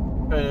to do it.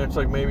 And it's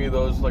like maybe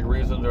those like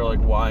reasons are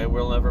like why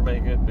we'll never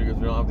make it because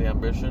we don't have the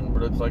ambition,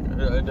 but it's like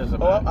it doesn't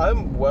matter. Oh,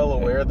 I'm well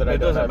aware that it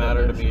doesn't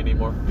matter to me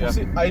anymore. Yeah.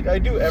 See, I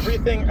do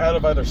everything out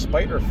of either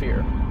spite or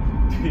fear.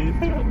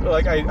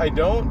 Like I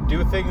don't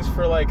do things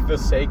for like the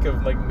sake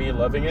of like me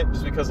loving it,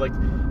 just because like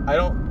I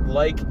don't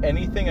like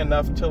anything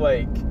enough to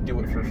like do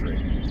it for free.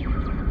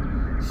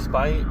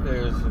 Spite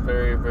is a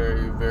very,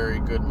 very, very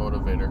good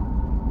motivator.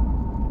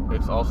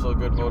 It's also a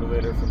good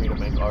motivator for me to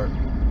make art,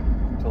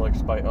 to like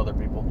spite other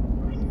people.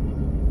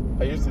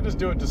 I used to just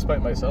do it to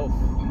spite myself.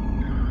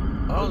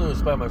 I don't do it to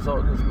spite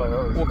myself, I do it to spite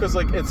others. Well, because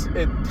like it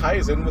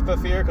ties in with the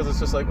fear, because it's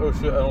just like, oh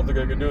shit, I don't think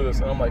I can do this,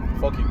 and I'm like,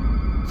 fuck you,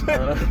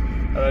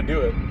 and I do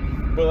it.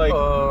 But like,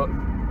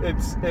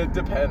 it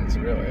depends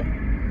really.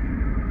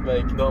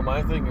 Like, no,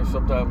 my thing is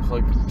sometimes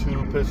like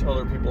to piss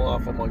other people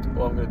off. I'm like,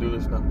 well, I'm gonna do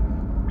this now.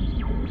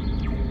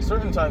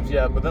 certain times,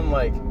 yeah, but then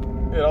like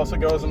it also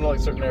goes into like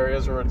certain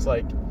areas where it's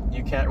like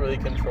you can't really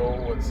control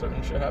what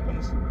certain shit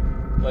happens.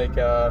 Like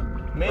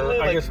mainly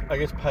or I like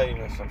guess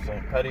pettiness. I'm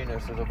saying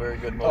pettiness is a very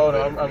good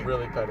motivator. oh no, I'm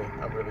really petty.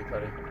 I'm really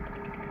petty.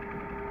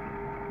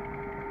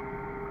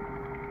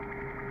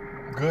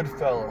 Good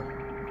fella.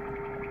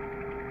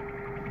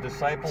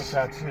 Disciple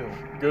tattoo.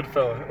 Good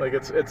fella. Like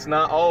it's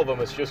not all of them.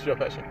 It's just Joe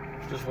Pesci.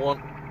 Just one.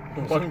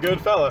 One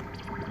good fella.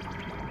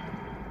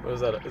 What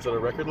is that? Is that a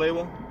record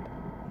label?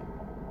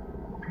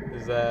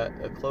 Is that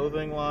a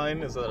clothing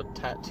line? Is that a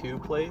tattoo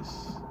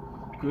place?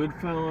 Good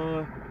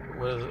fella.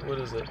 What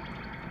is it?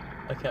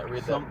 I can't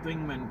read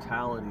Something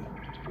mentality.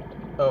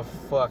 that. Oh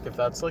fuck! If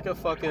that's like a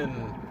fucking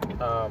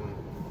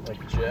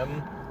like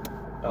gym.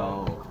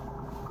 Oh.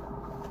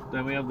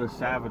 Then we have the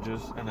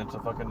Savages, and it's a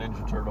fucking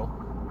Ninja Turtle.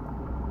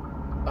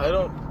 I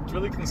don't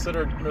really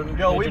consider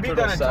Yo, we beat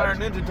that entire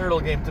Ninja Turtle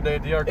game today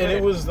at the arcade. And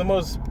it was the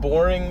most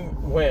boring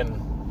win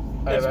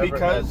It's I've ever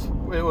because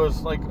had. it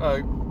was like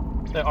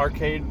an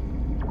arcade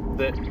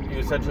that you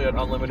essentially had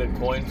unlimited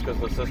coins because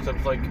the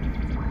system's like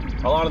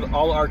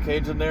all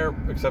arcades in there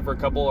except for a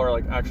couple are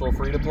like actual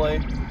free to play,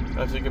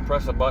 and so you can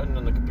press a button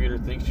and the computer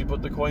thinks you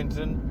put the coins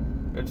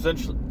in.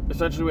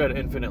 Essentially we had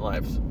infinite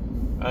lives,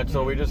 and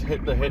so we just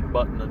hit the hit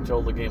button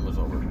until the game was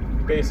over.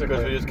 Basically,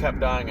 Because we just kept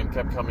dying and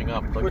kept coming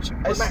up. Like, which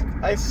I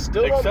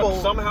still don't except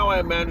believe. somehow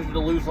I managed to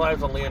lose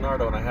lives on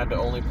Leonardo, and I had to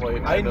only play.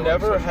 I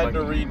never had to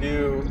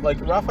redo like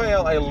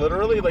Raphael. I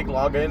literally like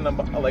log in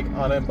like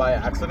on him by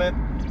accident,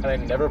 and I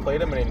never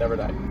played him, and he never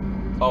died.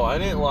 Oh, I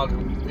didn't log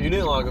him. You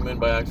didn't log him in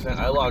by accident.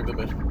 I logged him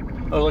in.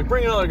 I was like,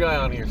 bring another guy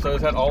on here. So I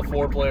just had all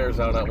 4 players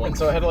out at once. And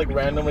so I had to like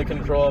randomly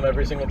control him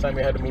every single time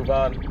we had to move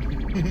on.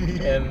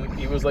 And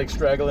he was like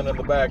straggling in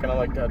the back, and I'm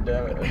like, God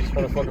damn it! I just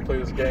want to fucking play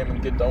this game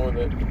and get done with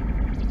it.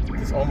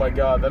 Because, oh my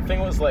God, that thing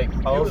was like.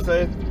 I will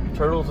say,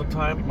 Turtles in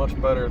Time much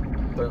better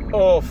than.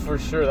 Oh, for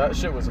sure, that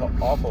shit was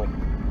awful.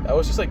 That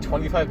was just like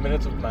 25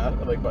 minutes of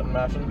like button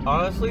mashing.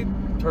 Honestly,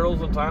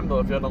 Turtles in Time though,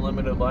 if you had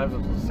unlimited lives,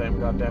 it's the same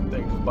goddamn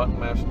thing. Just button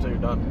mash until you're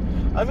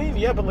done. I mean,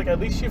 yeah, but like at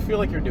least you feel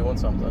like you're doing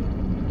something.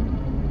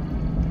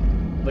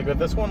 Like with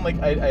this one, like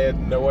I had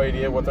no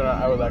idea whether or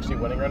not I was actually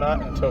winning or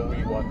not until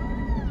we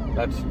won.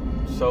 That's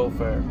so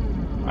fair.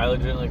 I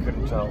legitimately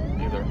couldn't tell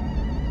either.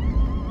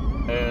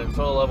 And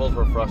some of the levels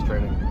were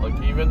frustrating. Like,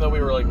 even though we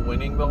were, like,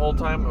 winning the whole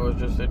time,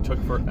 it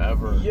took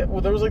forever. Yeah,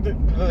 well, there was, like,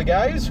 the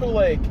guys who,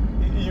 like,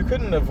 you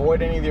couldn't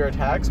avoid any of their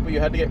attacks, but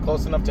you had to get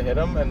close enough to hit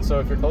them, and so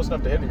if you're close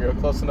enough to hit them, you're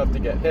close enough to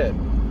get hit.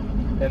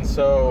 And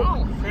so...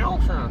 Oh,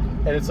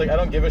 and it's, like, I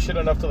don't give a shit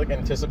enough to, like,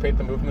 anticipate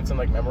the movements and,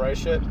 like, memorize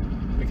shit,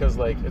 because,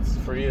 like, it's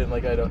free and,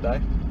 like, I don't die.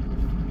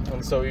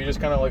 And so you just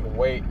kind of, like,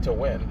 wait to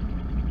win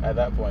at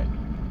that point.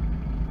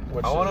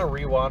 Which I want to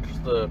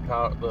rewatch the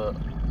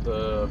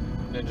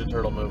Ninja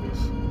Turtle movies.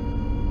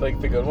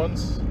 Like the good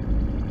ones?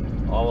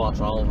 I'll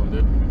watch all of them,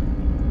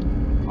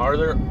 dude. Are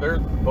they're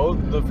both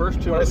the first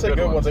 2 When are I say the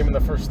good ones, I mean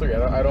the first 3.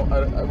 I don't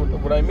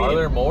what I mean. Are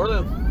there more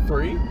than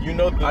 3? You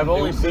know, I've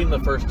only seen the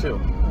first 2.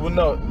 Well,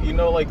 no, you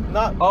know, like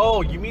not.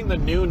 Oh, you mean the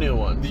new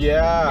ones?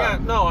 Yeah. Yeah,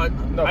 no,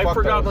 I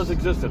forgot those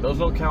existed. Those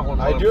don't count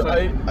when I do.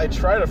 I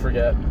try to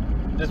forget,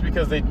 just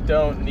because they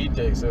don't need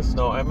to exist.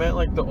 No, I meant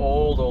like the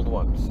old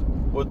ones.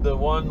 With the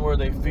one where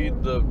they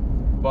feed the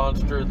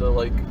monster the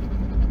like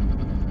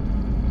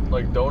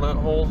donut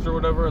holes or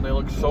whatever, and they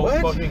look so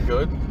fucking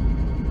good.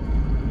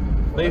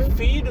 What? They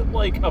feed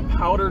like a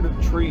powdered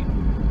treat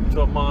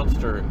to a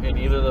monster in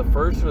either the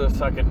first or the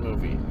second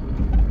movie,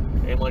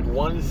 in like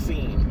one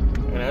scene.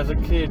 And as a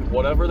kid,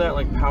 whatever that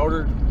like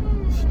powdered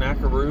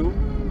snackaroo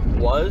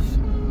was,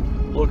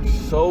 looked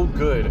so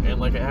good, and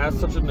like it has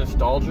such a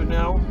nostalgia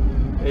now.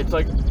 It's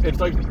like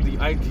the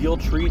ideal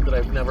treat that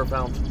I've never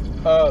found.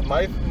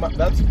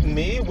 That's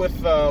me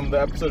with the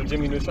episode of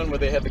Jimmy Neutron where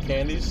they had the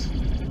candies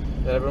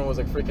that everyone was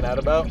like freaking out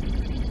about.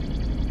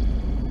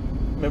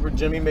 Remember,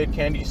 Jimmy made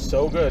candy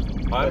so good.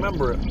 I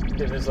remember it.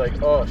 It was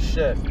like, oh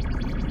shit.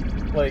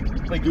 Like,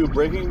 dude,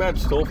 Breaking Bad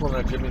stole from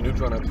that Jimmy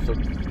Neutron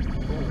episode.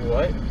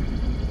 What?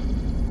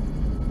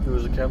 There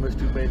was a chemist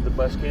who made the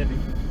best candy.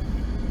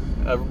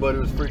 Everybody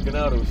was freaking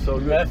out. It was so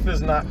good. Meth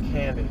is not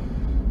candy.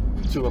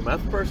 To a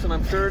meth person,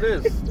 I'm sure it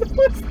is.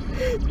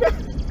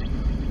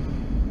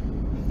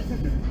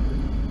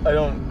 I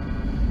don't.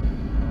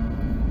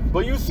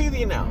 But you see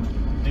the analogy.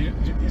 Do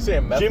you say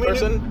a meth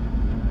person?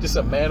 Just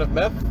a man of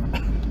meth?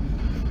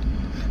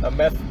 A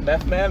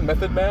meth man?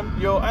 Method man?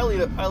 Yo, I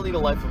lead a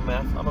life of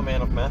meth. I'm a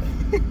man of meth.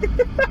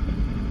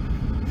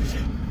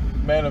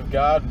 Man of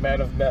God, man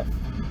of meth.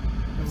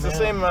 It's the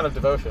same amount of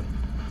devotion.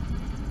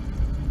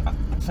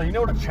 So you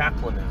know what a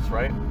chaplain is,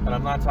 right? And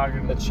I'm not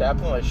talking... A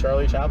chaplain? Like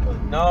Charlie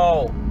Chaplin?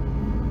 No.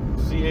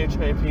 Chaplain.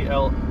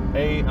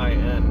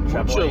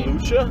 Lucha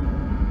Lucha?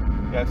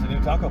 Yeah, it's a new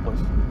taco place.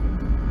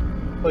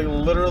 Like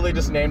literally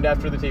just named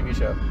after the TV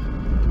show.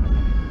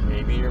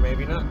 Maybe or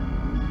maybe not.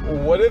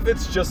 What if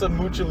it's just a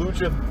Mucha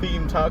Lucha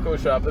themed taco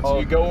shop that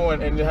you go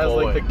in and it has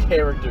like the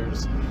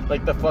characters,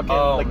 like the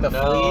fucking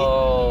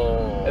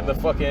flea and the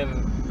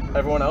fucking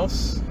everyone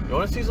else. You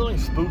want to see something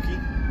spooky?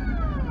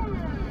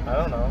 I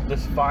don't know.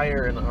 This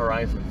fire in the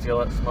horizon. See all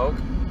that smoke?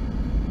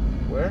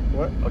 Where?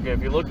 What? Okay,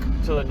 if you look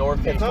to the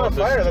northeast... It's not a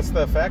fire, that's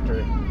the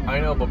factory. I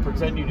know, but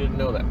pretend you didn't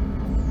know that.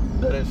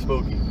 That is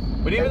spooky.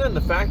 But even then,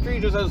 the factory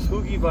just has a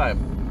spooky vibe.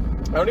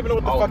 I don't even know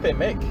what the fuck they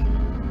make.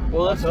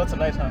 Well, that's a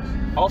nice house.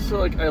 Also,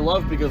 like, I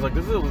love, because, like,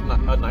 this is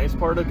a nice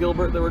part of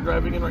Gilbert that we're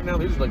driving in right now.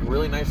 These are, like,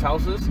 really nice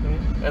houses.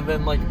 Mm-hmm. And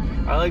then, like,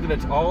 I like that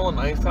it's all the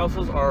nice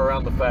houses are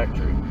around the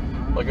factory.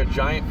 Like a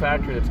giant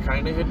factory that's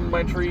kind of hidden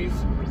by trees.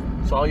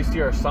 So all you see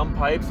are some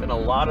pipes and a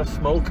lot of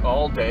smoke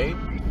all day.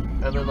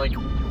 And then, like,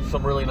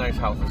 some really nice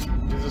houses.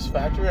 This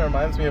factory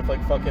reminds me of,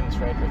 like, fucking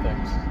Stranger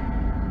Things.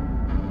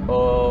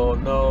 Oh,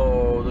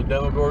 no. The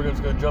Demogorgon's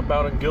gonna jump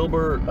out in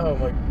Gilbert. Oh,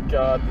 my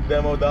God. The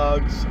demo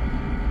dogs.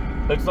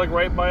 It's, like,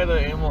 right by the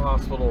animal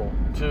hospital,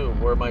 too,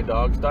 where my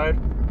dogs died.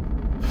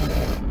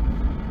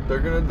 They're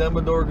gonna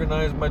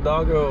Demogorgonize my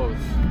doggos.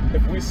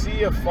 If we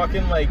see a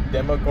fucking, like,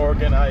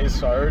 Demogorgonized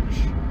Sarge...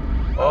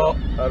 Oh,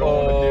 I don't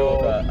want to deal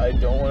with that. I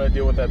don't want to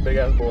deal with that big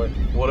ass boy.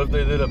 What if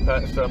they did a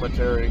pet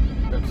cemetery?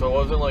 And so it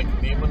wasn't like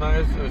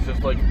demonized, it was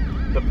just like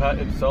the pet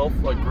itself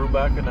like grew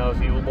back and now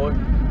it's evil boy?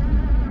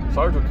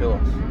 Sarge would kill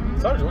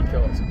us. Sarge would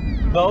kill us.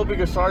 No,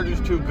 because Sarge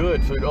is too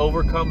good, so he'd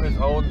overcome his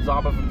own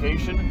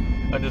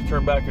zombification and just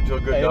turn back into a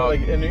good dog.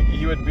 Like, and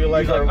he would be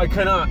like, he's like, I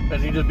cannot,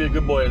 and he'd just be a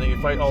good boy, and then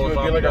he'd fight all the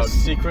zombies. He would be like a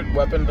secret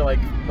weapon to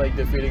like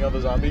defeating all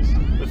the zombies.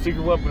 The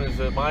secret weapon is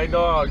that my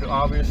dog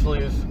obviously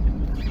is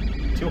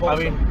too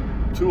wholesome.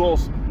 Too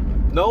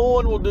wholesome. No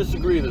one will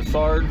disagree that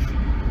Sarge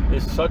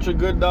is such a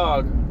good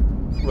dog,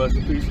 rest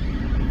in peace,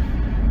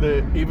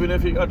 that even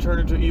if he got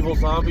turned into an evil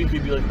zombie,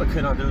 he'd be like, I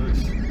cannot do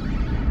this.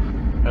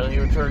 And then he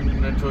would turn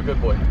into a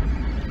good boy.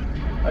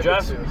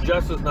 Jess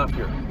is not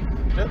here.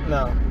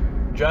 No.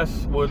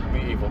 Jess would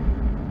be evil.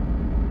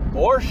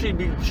 Or she'd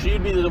be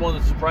the one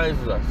that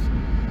surprises us.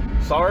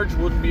 Sarge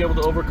wouldn't be able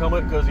to overcome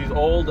it because he's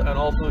old and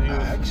also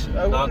he's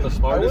not the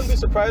smartest. I wouldn't be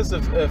surprised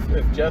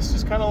if Jess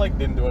just kind of like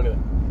didn't do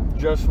anything.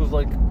 Jess was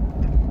like,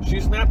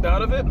 she snapped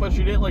out of it, but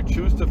she didn't like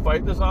choose to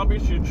fight the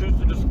zombies. She choose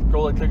to just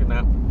go like take a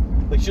nap.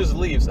 Like she just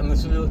leaves, and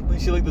then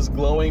she like this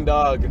glowing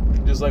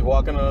dog, just like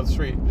walking on the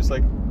street, just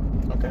like,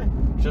 okay.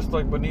 Just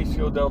like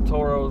Benicio del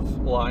Toro's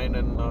line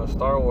in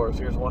Star Wars.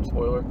 Here's one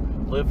spoiler: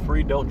 live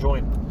free, don't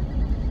join.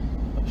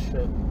 Oh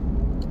shit.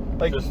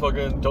 Like just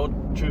fucking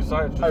don't choose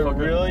sides. Just I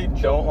really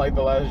don't like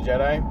The Last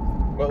Jedi,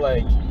 but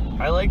like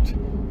I liked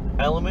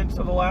elements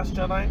of The Last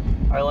Jedi.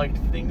 I liked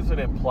things that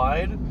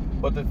implied.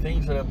 But the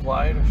things that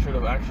implied should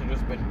have actually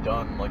just been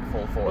done, like,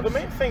 full force. Well, the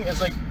main thing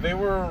is, like, they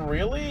were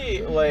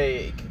really,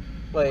 like,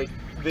 they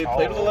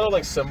played with a lot of,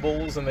 like,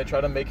 symbols, and they try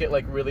to make it,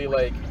 like, really,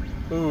 like,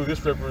 ooh,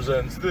 this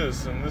represents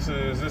this, and this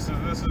is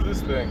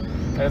this thing.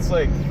 And it's,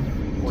 like,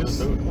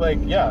 just, like,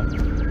 yeah.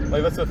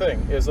 Like, that's the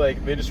thing, is,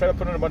 like, they just try to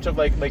put in a bunch of,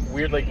 like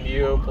weird, like,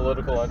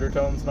 neo-political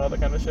undertones and all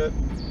that kind of shit.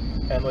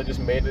 And they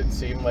just made it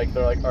seem like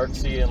they're, like,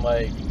 artsy and,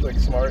 like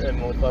smart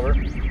and clever.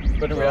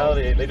 But in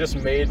reality, they just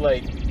made,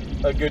 like,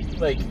 a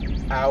good, like,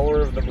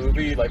 hour of the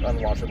movie, like,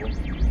 unwatchable.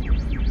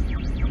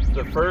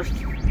 The first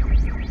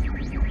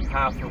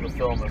half of the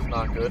film is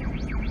not good.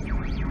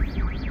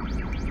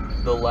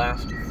 The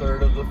last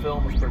third of the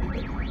film is pretty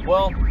good.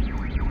 Well,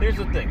 here's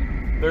the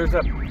thing. There's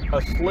a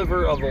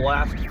sliver of the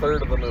last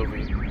third of the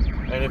movie,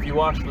 and if you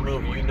watch the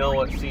movie, you know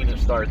what scene it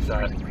starts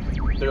at.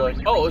 They're like,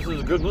 oh, this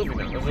is a good movie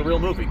now. This is a real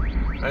movie.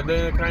 And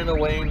then it kind of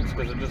wanes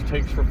because it just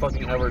takes for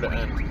fucking ever to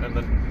end. And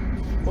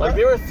then, like,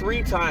 there were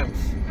 3 times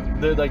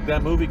that, like,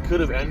 that movie could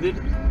have ended,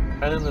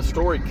 and then the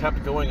story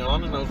kept going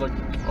on, and I was like,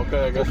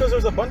 okay, I guess. Because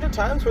there's a bunch of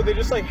times where they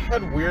just, like,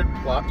 had weird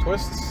plot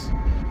twists,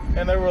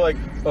 and they were like,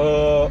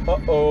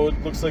 uh-oh,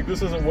 it looks like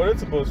this isn't what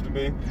it's supposed to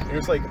be. And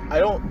it's like,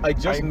 I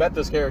just met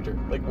this character.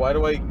 Like, why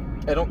do I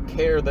don't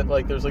care that,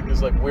 like, there's, like,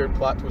 this, like, weird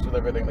plot twist with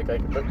everything. Like,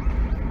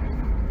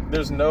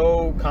 there's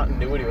no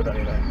continuity with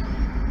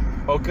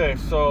anything. Okay,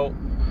 so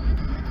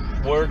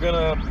we're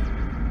gonna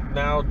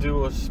now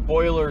do a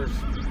spoilers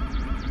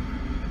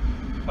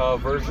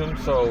version,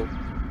 so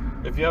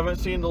if you haven't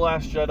seen The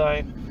Last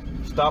Jedi,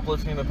 stop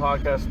listening to the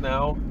podcast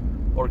now,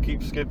 or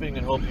keep skipping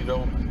and hope you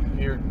don't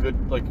hear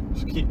good, like,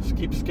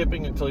 keep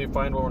skipping until you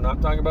find where we're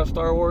not talking about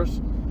Star Wars,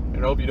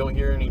 and hope you don't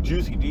hear any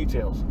juicy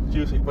details.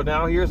 But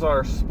now here's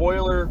our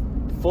spoiler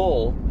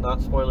full,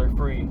 not spoiler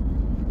free,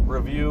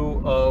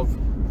 review of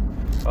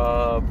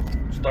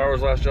Star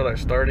Wars Last Jedi,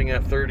 starting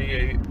at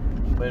 38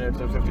 minutes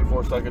and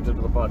 54 seconds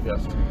into the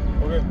podcast.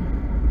 Okay.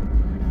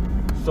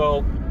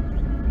 So,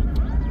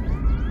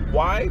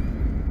 why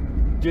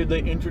did they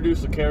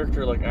introduce a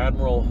character like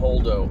Admiral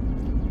Holdo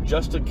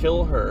just to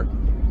kill her,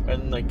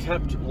 and they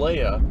kept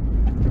Leia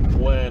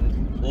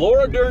when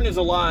Laura Dern is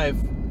alive,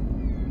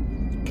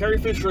 Carrie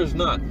Fisher is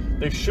not?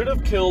 They should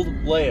have killed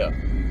Leia.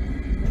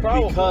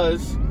 Probably.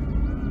 Because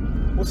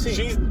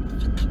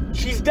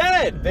she's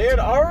dead. They had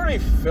already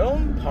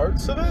filmed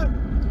parts of it,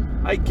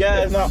 I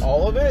guess. If not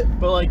all of it.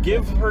 But, like,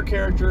 give her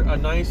character a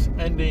nice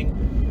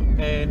ending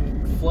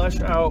and flesh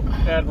out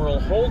Admiral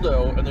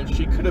Holdo, and then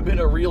she could have been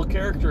a real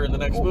character in the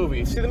next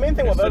movie. See, the main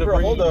thing with Admiral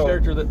Holdo,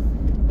 character that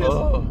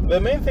The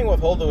main thing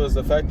with Holdo is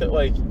the fact that,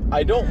 like,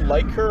 I don't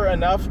like her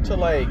enough to,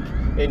 like,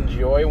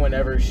 enjoy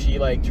whenever she,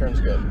 like, turns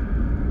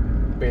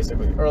good.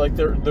 Basically. Or, like,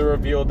 the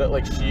reveal that,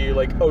 like, she,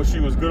 like, oh, she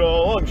was good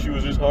all along. She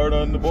was just hard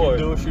on the boy.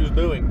 She knew what she was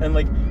doing. And,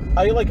 like,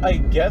 I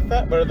get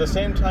that, but at the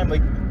same time,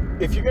 like,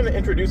 if you're going to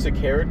introduce a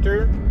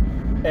character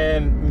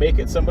and make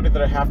it somebody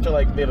that I have to,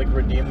 like, they, like,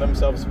 redeem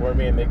themselves for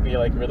me and make me,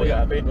 like, really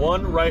happy.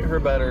 One, write her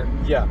better.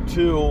 Yeah.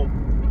 Two,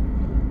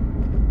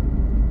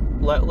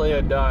 let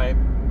Leia die.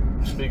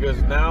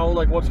 Because now,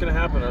 like, what's going to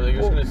happen? Are they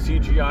just going to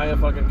CGI a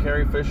fucking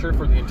Carrie Fisher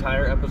for the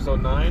entire episode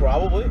 9?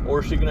 Probably. Or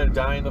is she going to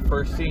die in the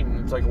first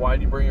scene? It's like, why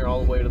do you bring her all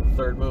the way to the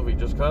third movie?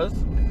 Just because?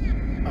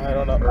 I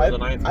don't know.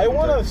 I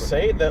want to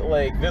say that,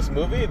 like, this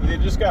movie, they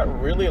just got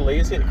really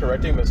lazy at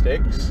correcting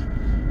mistakes.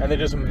 And they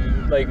just,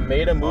 like,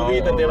 made a movie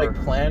that they, like,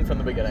 planned from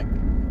the beginning.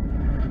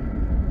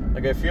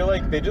 Like, I feel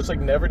like they just, like,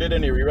 never did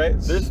any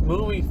rewrites. This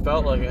movie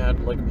felt like it had,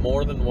 like,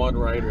 more than one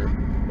writer.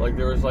 Like,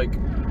 there was, like...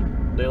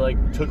 They,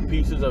 like, took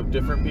pieces of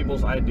different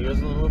people's ideas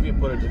in the movie and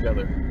put it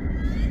together.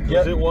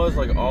 Because it was,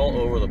 like, all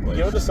over the place. You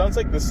know what this sounds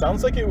like? This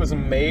sounds like it was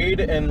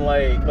made in,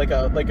 like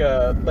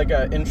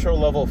a intro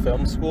level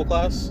film school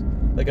class.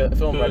 Like a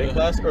film writing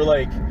class. Or,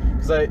 like,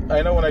 because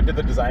I know when I did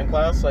the design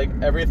class, like,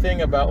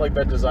 everything about, like,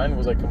 that design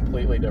was, like,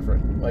 completely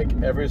different. Like,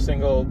 every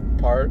single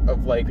part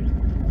of, like,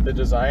 the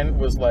design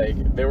was,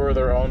 like, they were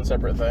their own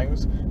separate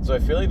things. So I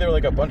feel like there were,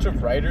 like, a bunch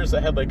of writers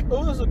that had, like,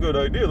 oh, this is a good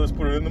idea, let's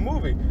put it in the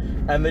movie.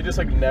 And they just,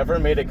 like, never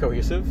made it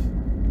cohesive.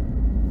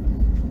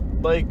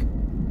 Like,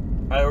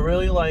 I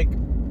really like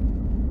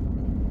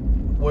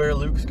where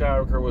Luke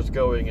Skywalker was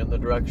going in the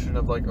direction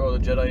of, like, oh,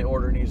 the Jedi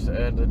Order needs to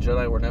end, the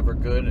Jedi were never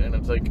good, and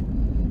it's, like,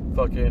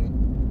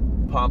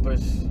 fucking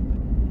pompous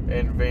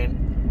and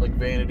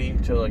vanity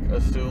to, like,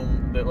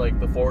 assume that, like,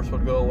 the Force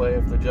would go away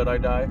if the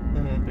Jedi die.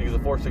 Mm-hmm. Because the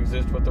Force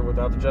exists with or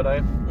without the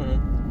Jedi.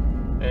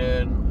 Mm-hmm.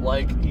 And,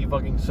 like, he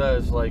fucking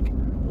says, like,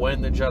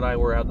 when the Jedi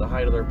were at the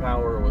height of their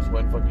power was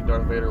when fucking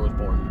Darth Vader was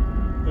born.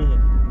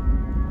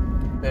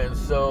 Mm-hmm. And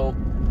so,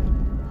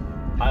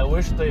 I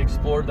wish they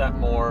explored that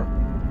more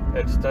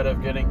instead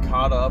of getting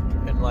caught up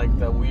in, like,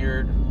 the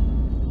weird...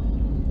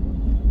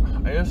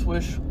 I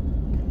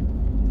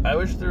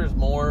wish there was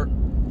more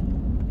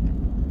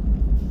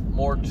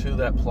to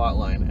that plot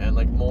line and,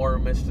 like, more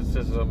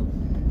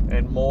mysticism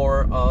and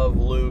more of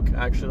Luke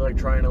actually, like,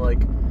 trying to,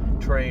 like,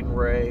 train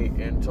Rey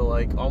into,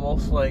 like,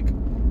 almost like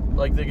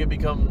they could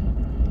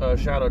become a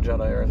Shadow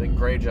Jedi, or I think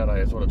Grey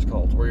Jedi is what it's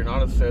called, where you're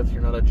not a Sith,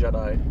 you're not a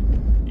Jedi,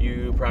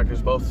 you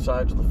practice both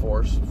sides of the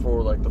Force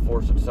for, like, the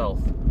Force itself.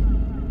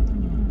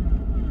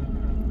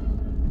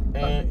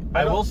 And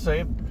I will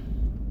say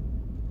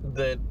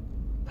that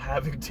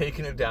having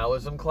taken a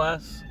Taoism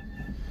class,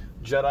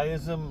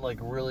 Jediism, like,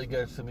 really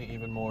gets to me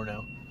even more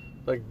now.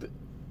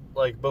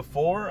 Like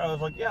before, I was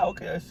like, yeah,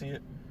 okay, I see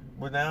it.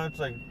 But now it's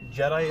like,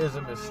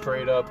 Jediism is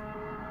straight up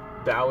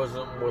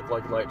Taoism with,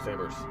 like,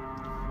 lightsabers.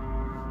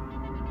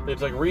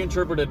 It's like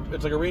reinterpreted,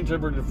 it's like a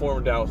reinterpreted form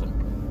of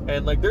Taoism.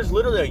 And, like, there's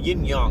literally a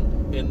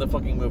yin-yang in the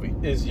fucking movie.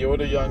 Is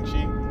Yoda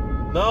Yang-Chi?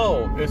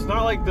 No, it's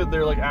not like that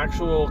they're, like,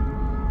 actual,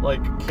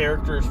 like,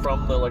 characters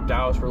from the, like,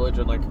 Taoist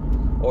religion, like,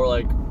 or,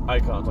 like,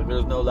 icons. Like,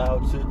 there's no Lao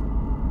Tzu.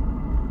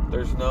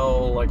 There's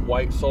no, like,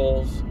 white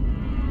souls.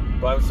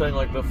 But I'm saying,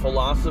 like, the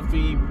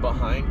philosophy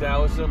behind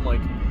Taoism,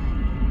 like,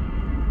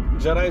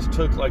 Jedis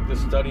took, like, the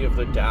study of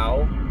the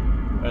Tao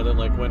and then,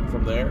 like, went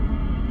from there.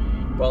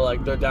 But,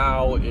 like, the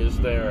Tao is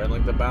there, and,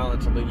 like, the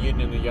balance and the yin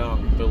and the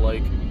yang, the,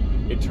 like,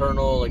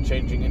 eternal, like,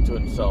 changing into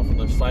itself, and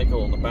the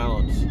cycle and the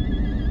balance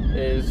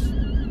is,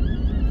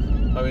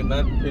 I mean,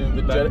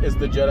 is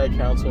the Jedi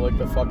Council, like,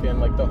 the fucking,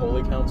 like, the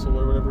Holy Council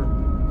or whatever?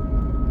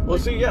 Well,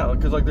 see, yeah,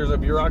 because, like, there's a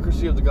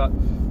bureaucracy of the God.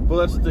 Well,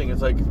 that's the thing.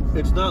 It's, like,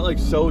 it's not, like,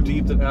 so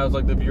deep that it has,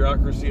 like, the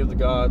bureaucracy of the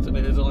gods, and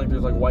it isn't like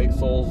there's, like, white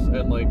souls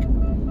and, like,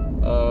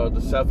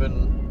 the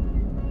 7...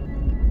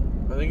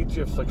 I think it's,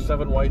 you have, like,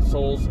 7 white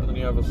souls, and then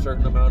you have a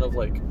certain amount of,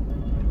 like,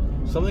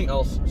 something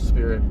else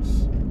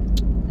spirits.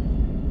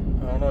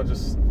 I don't know,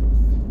 just...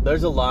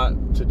 There's a lot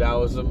to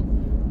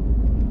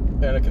Taoism.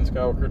 Anakin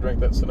Skywalker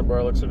drank that cinnabar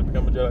elixir to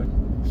become a Jedi.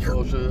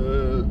 Oh,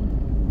 shit.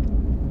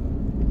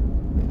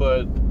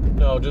 But,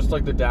 no, just,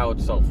 like, the Tao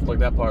itself. Like,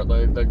 that part.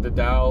 Like the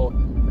Tao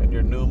and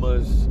your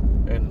Numas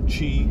and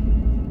Chi.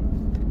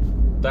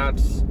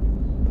 That's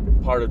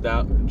part of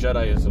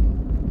Jediism.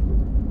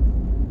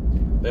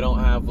 They don't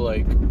have,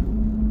 like...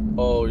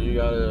 oh, you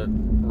gotta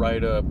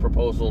write a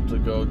proposal to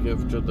go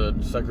give to the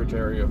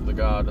secretary of the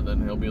god, and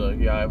then he'll be like,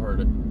 yeah, I've heard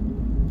it.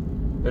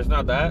 There's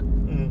not that.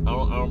 Mm-hmm.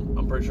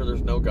 I'm pretty sure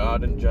there's no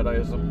god in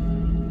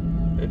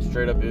Jediism. It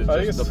straight up is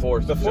just the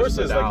Force. The Force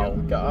is like a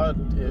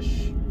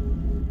god-ish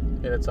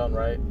in its own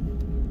right.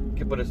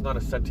 Yeah, but it's not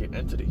a sentient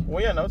entity.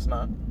 Well, yeah, no, it's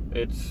not.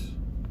 It's...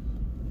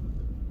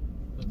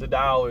 the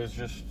Tao is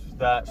just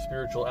that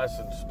spiritual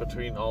essence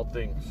between all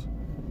things.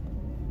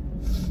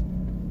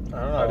 I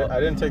don't know. I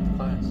didn't take the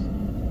class.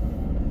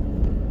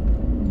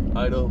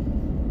 I know.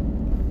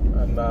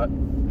 I'm not.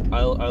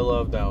 I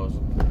love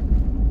Taoism.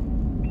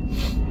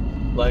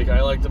 Like,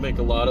 I like to make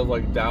a lot of,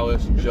 like,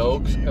 Taoist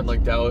jokes and,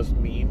 like, Taoist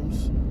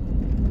memes.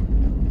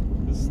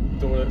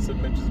 door that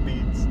said Mitch's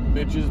Beads.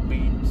 Mitch's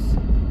Beats.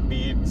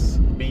 Beads.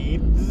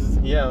 Beads?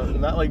 Yeah,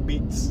 not like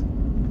beats.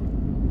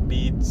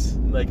 Beads,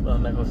 like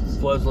on necklaces.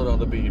 Fleslet on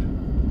the bead.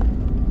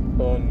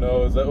 Oh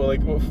no, is that what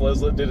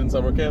Fleslet did in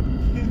summer camp?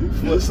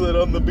 Fleslet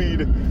on the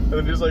bead. And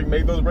then just like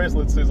make those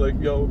bracelets. He's like,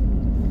 yo,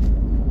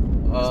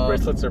 these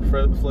bracelets are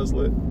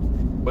Fleslet.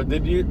 But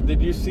did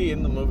you see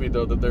in the movie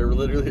though that there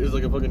literally is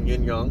like a fucking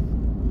yin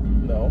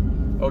yang? No.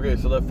 Okay,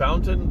 so the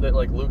fountain that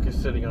like Luke is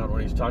sitting on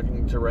when he's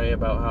talking to Rey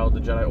about how the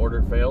Jedi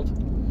Order failed,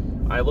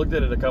 I looked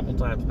at it a couple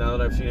times now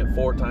that I've seen it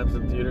 4 times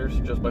in theaters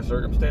just by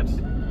circumstance.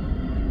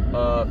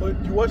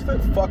 You watched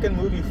that fucking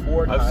movie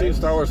 4 times? I've seen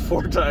Star Wars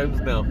 4 times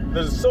now.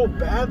 That's so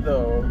bad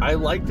though. I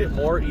liked it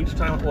more each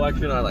time. Well,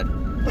 actually, no,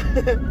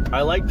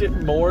 I liked it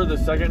more the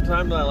second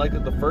time than I liked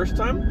it the first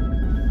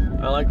time.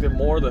 I liked it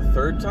more the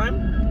third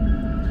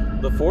time.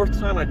 The 4th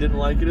time I didn't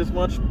like it as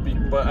much,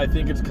 but I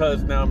think it's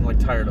because now I'm like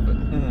tired of it.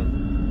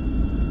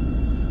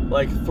 Mm-hmm.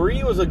 Like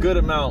 3 was a good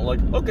amount. Like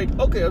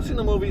okay, I've seen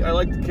the movie. I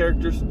like the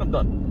characters. I'm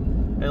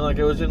done. And like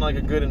it was in like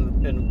a good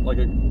and like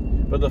a.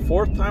 But the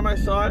 4th time I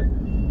saw it,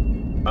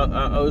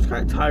 I was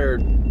kind of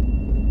tired.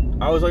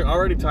 I was like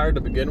already tired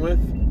to begin with,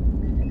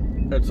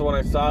 and so when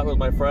I saw it with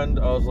my friend,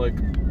 I was like,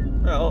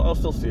 yeah, I'll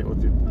still see it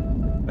with you.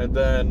 And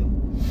then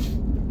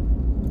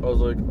I was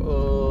like,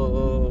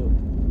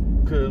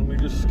 can we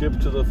just skip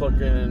to the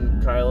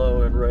fucking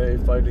Kylo and Rey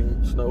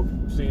fighting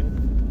Snoke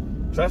scene?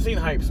 Because that scene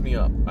hypes me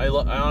up. I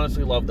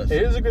honestly love that scene.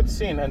 It is a good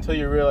scene until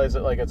you realize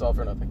that like it's all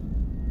for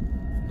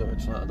nothing. No,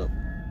 it's not though.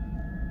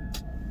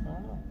 I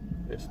don't know.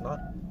 It's not.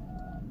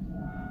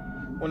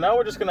 Well, now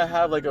we're just gonna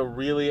have like a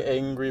really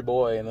angry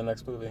boy in the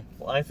next movie.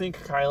 Well, I think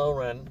Kylo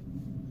Ren,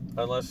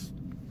 unless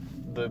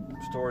the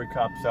story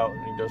cops out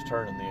and he does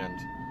turn in the end,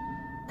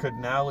 could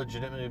now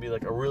legitimately be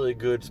like a really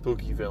good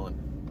spooky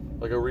villain.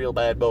 Like a real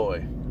bad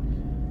boy.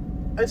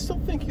 I still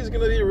think he's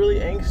gonna be really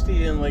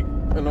angsty and like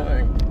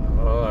annoying.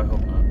 Oh, I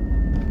hope not.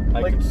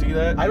 I can see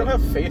that. I don't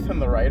have faith in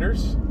the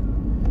writers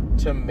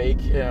to make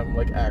him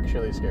like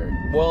actually scary.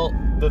 Well,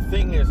 the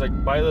thing is,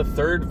 like, by the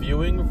 3rd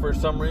viewing, for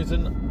some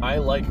reason, I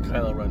like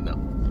Kylo Ren now.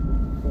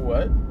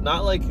 What?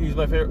 Not like he's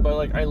my favorite, but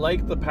like I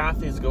like the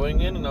path he's going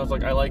in, and I was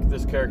like, I like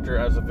this character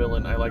as a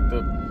villain. I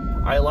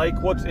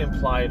like what's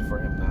implied for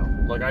him now.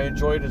 Like I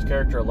enjoyed his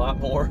character a lot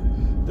more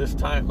this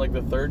time, like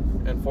the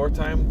 3rd and 4th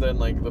time, than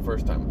like the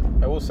 1st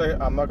time. I will say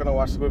I'm not gonna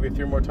watch the movie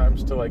 3 more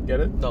times to like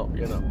get it. No,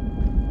 you know.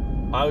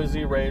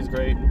 Obviously, Rey's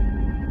great.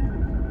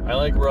 I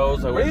like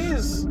Rose.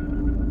 Rey's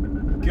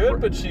good,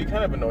 but she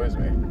kind of annoys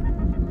me.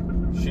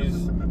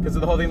 She's because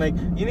of the whole thing, like,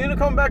 you need to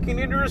come back, you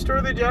need to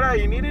restore the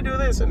Jedi, you need to do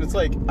this, and it's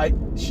like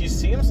she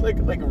seems like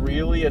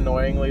really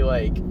annoyingly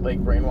like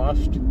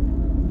brainwashed.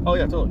 Oh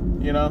yeah,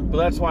 totally. You know? But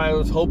that's why I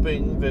was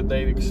hoping that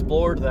they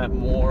explored that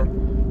more,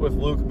 with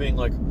Luke being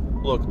like,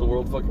 look, the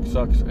world fucking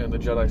sucks and the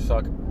Jedi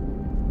suck.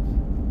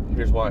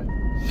 Here's why.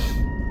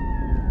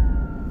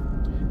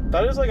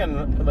 That is like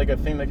a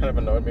thing that kind of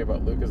annoyed me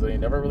about Luke, is that he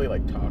never really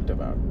like talked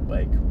about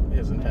like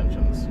his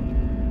intentions.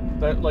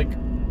 That like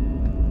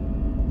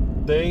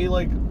they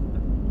like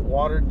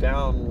watered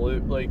down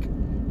Luke, like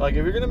if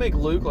you're gonna make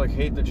Luke like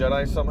hate the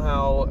Jedi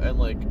somehow and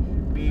like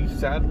be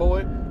sad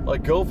boy,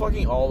 like go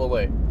fucking all the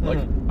way. Like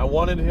I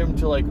wanted him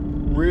to like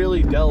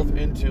really delve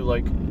into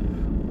like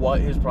what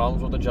his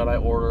problems with the Jedi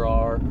Order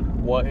are,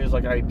 what his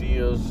like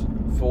ideas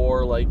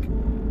for like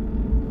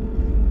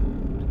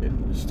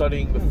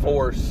studying the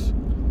Force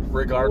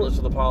regardless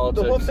of the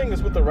politics. The whole thing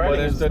is with the writing.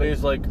 But instead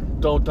he's like,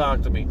 don't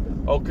talk to me.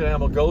 Okay,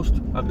 I'm a ghost,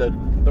 I'm dead.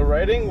 The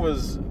writing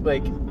was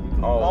like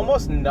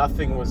almost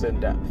nothing was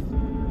in depth.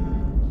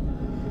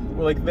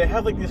 Well, like they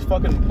have like these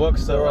fucking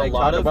books that like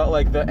talk about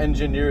like the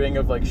engineering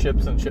of like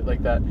ships and shit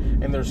like that,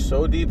 and they're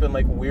so deep and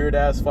like weird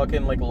ass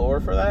fucking like lore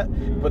for that,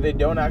 but they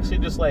don't actually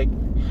just like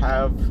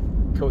have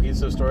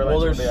cohesive storylines. Well,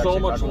 there's so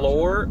much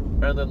lore,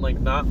 and then like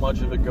not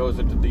much of it goes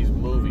into these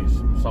movies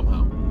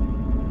somehow.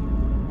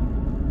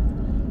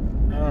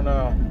 I don't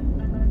know.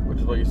 Which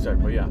is what you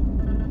said, but yeah.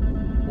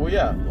 Well,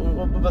 yeah.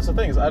 Well, that's the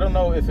thing, is I don't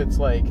know if it's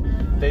like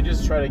they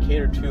just try to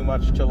cater too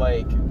much to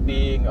like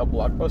being a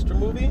blockbuster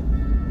movie.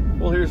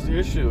 Well, here's the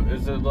issue,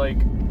 is that like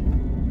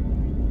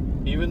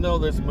even though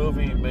this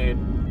movie made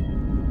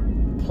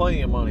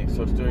plenty of money,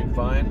 so it's doing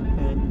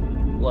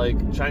fine,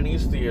 like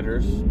Chinese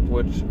theaters,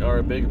 which are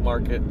a big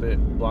market that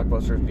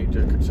blockbusters need to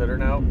consider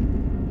now,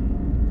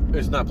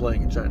 it's not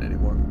playing in China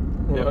anymore.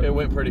 It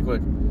went pretty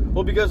quick.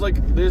 Well, because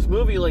like this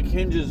movie like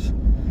hinges,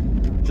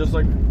 just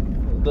like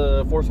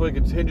The Force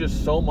Awakens hinges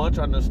so much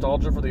on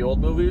nostalgia for the old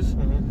movies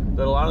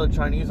that a lot of the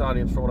Chinese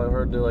audience, from what I've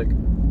heard, they're like,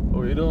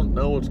 oh, you don't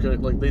know what's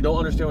going, like they don't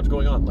understand what's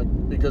going on, like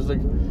because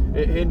like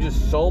it hinges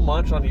so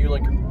much on you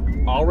like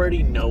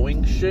already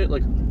knowing shit,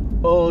 like,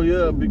 oh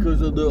yeah,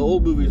 because of the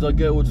old movies I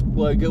get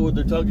what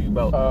they're talking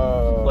about.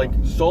 Like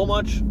so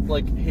much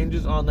like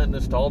hinges on that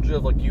nostalgia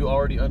of like you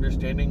already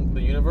understanding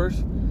the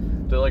universe.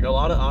 That like a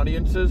lot of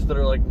audiences that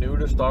are like new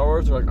to Star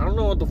Wars are like, I don't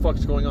know what the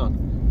fuck's going on,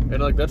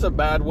 and like that's a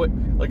bad way.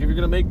 Like if you're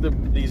gonna make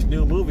these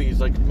new movies,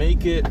 like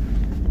make it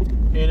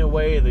in a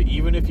way that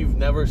even if you've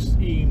never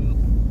seen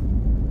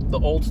the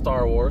old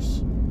Star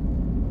Wars,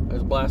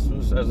 as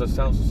blasphemous as it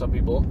sounds to some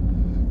people,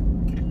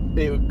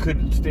 it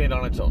could stand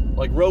on its own.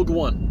 Like Rogue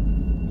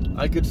One.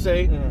 I could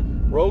say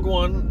Rogue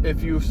One,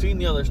 if you've seen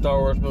the other Star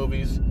Wars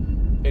movies,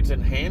 it's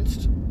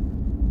enhanced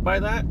by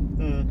that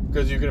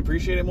because you can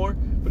appreciate it more.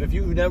 But if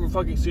you've never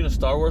fucking seen a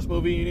Star Wars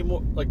movie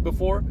anymore, like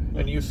before,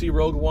 and you see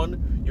Rogue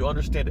One, you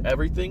understand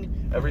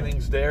everything.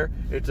 Everything's there.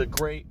 It's a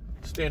great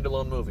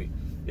standalone movie.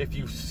 If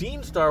you've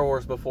seen Star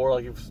Wars before,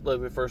 like you've like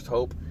The First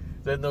Hope,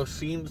 then those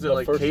scenes that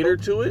like cater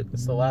to it.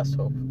 It's The Last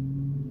Hope,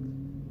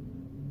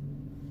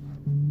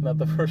 not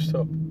The First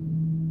Hope.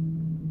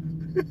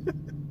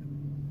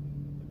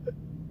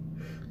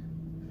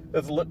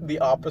 That's the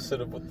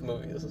opposite of what the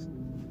movie is.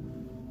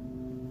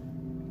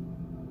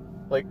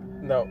 Like,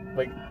 no,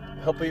 like,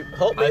 help me,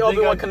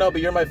 Obi-Wan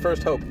Kenobi, you're my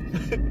first hope.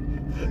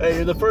 Hey,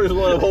 you're the first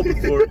one I'm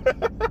hoping for.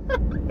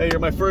 Hey, you're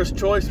my first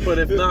choice, but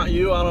if not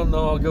you, I don't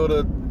know, I'll go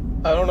to...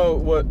 I don't know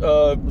what,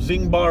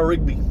 Zingbar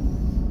Rigby.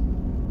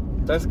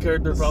 That's the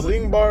character, probably.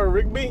 Zingbar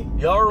Rigby?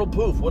 Jarl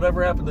Poof,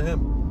 whatever happened to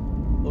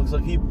him? Looks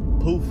like he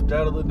poofed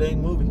out of the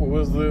dang movie. What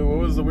was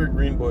the weird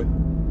green boy?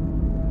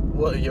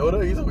 What,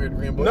 Yoda? He's a weird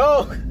green boy.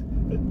 No!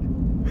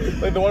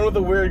 Like the one with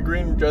the weird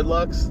green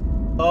dreadlocks?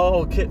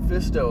 Oh, Kit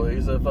Fisto.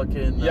 He's a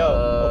fucking... Yeah,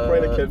 I'll pray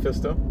to Kit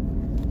Fisto.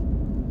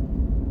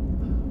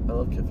 I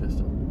love Kit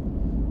Fisto.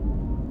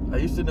 I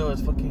used to know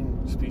his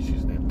fucking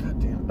species name. God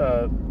damn.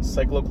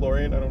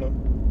 Cyclochlorine? I don't know.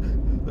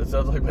 That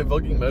sounds like my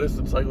fucking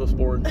medicine,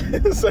 cyclosporin.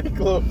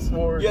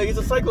 Cyclosporin. Yeah, he's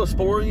a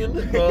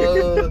cyclosporian,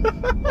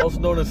 also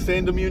known as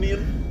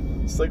Sandemunian.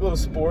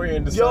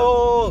 Cyclosporian.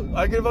 Yo,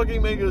 I can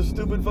fucking make a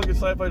stupid fucking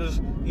sci-fi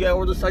just... Yeah,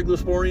 we're the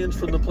cyclosporians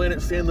from the planet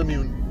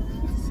Sandamune.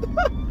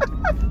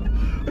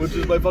 Which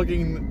is my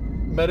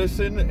fucking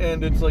medicine,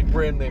 and it's like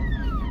brand name.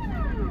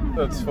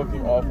 That's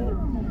fucking awful.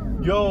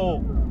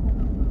 Yo,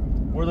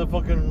 we're the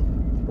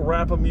fucking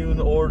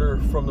Rapamune order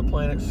from the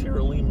planet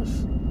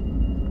Sierralemus.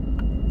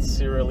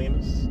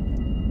 Sierralemus?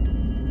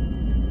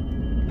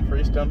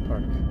 Freestone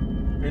Park.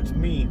 It's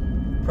me,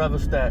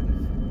 Pravastatin.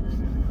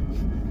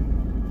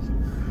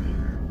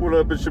 What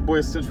up, it's your boy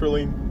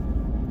Citrulline.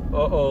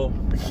 Uh-oh,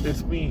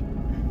 it's me,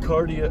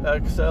 Cardia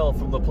XL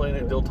from the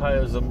planet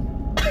Diltiazum.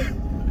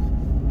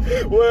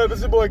 What up,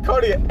 it's your boy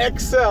Cardia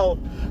XL.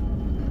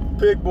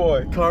 Big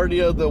boy.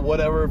 Cardia, the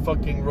whatever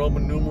fucking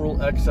Roman numeral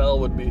XL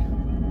would be.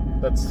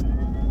 That's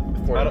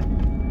 40.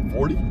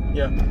 40?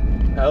 Yeah.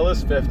 L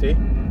is 50.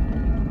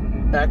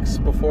 X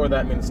before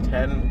that means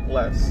 10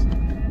 less.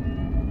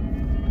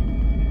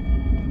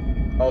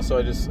 Also,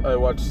 I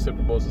watched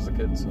Super Bowls as a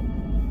kid, so.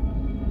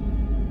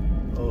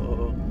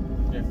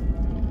 Yeah.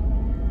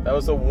 That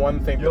was the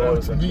one thing that I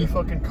was into. Yo, it's me,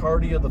 fucking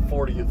Cardia the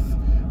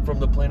 40th from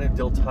the planet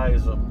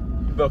Diltiazum.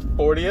 The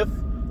 40th?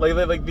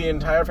 Like the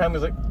entire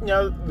family's like,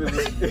 yeah,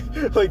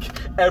 like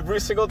every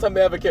single time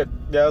they have a kid.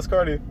 Yeah, it's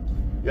Cardia.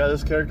 Yeah,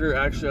 this character,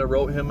 actually, I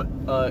wrote him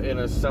in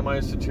a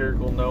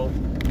semi-satirical note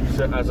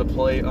as a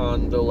play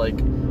on the, like,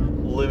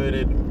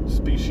 limited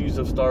species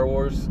of Star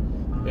Wars,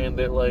 and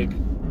that, like,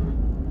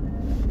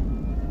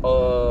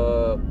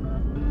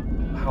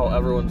 how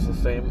everyone's the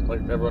same,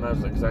 like, everyone has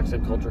the exact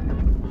same culture.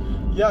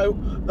 Yeah,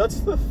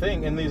 that's the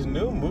thing. In these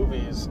new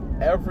movies,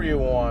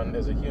 everyone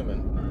is a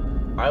human.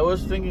 I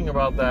was thinking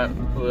about that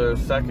the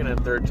second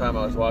and third time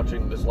I was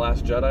watching this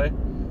Last Jedi,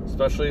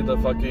 especially the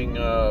fucking,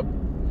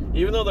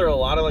 even though there are a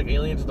lot of, like,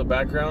 aliens in the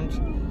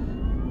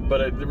background,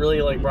 but it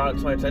really, like, brought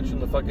to my attention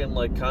the fucking,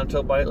 like,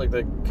 Canto Bight, like,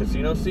 the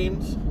casino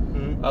scenes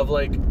of,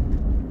 like,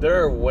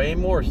 there are way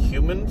more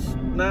humans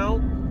now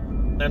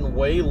and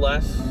way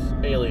less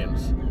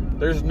aliens.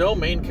 There's no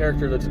main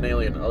character that's an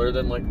alien other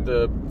than, like,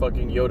 the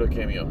fucking Yoda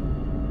cameo.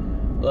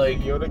 Like,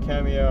 Yoda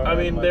cameo. I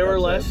mean, there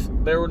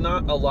were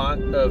not a lot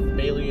of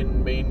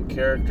alien main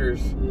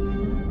characters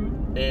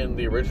in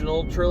the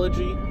original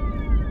trilogy,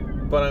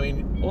 but I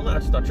mean, well,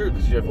 that's not true,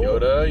 because you have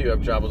Yoda, you have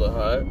Jabba the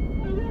Hutt.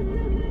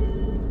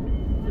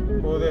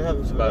 Well, they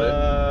have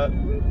that.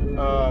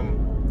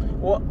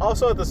 Well,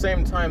 also at the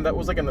same time, that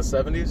was like in the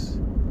 70s,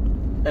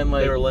 and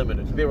like they were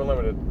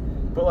limited.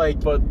 But like,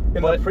 in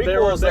the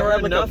prequels, there were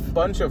like a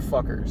bunch of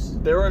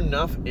fuckers. There were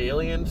enough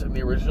aliens in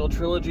the original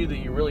trilogy that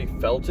you really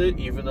felt it,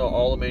 even though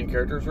all the main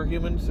characters were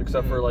humans,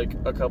 except for like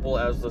a couple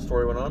as the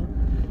story went on.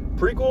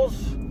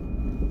 Prequels,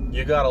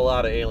 you got a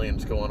lot of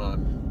aliens going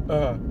on.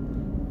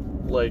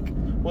 Like,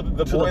 well,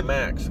 to the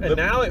max. And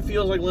now it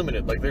feels like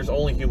limited. Like, there's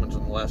only humans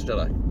in The Last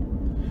Jedi.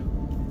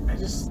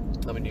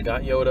 I mean, you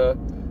got Yoda.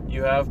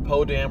 You have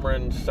Poe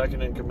Dameron's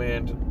second in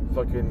command,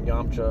 fucking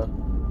Yamcha.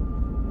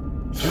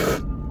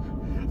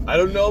 I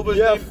don't know, but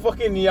yeah,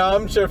 fucking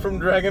Yamcha from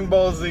Dragon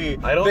Ball Z.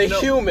 I don't know. The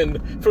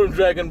human from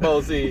Dragon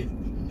Ball Z.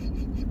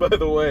 By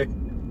the way,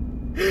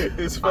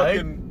 is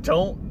fucking. I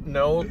don't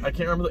know. I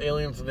can't remember the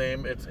alien's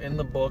name. It's in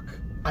the book.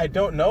 I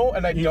don't know,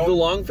 and He's the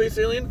long-faced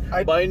alien.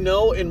 But I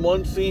know in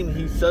one scene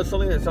he says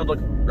something that sounds like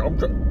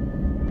Yamcha,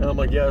 and I'm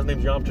like, yeah, his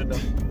name's Yamcha now,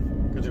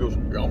 because he goes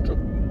Yamcha.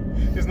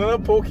 He's not a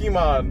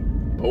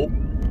Pokemon. Nope.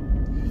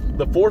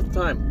 The fourth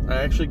time, I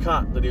actually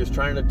caught that he was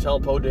trying to tell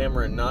Poe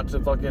Dameron not to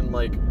fucking,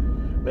 like,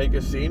 make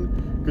a scene,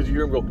 because you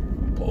hear him go,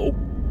 Poe.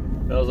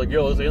 And I was like,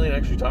 yo, this alien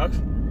actually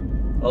talks?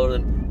 Other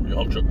than,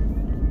 I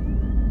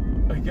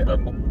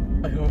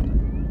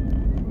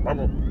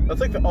don't.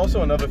 That's like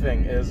also another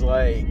thing is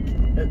like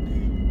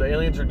the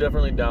aliens are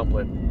definitely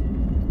downplayed.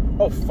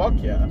 Oh fuck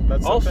yeah!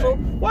 That's also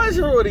why is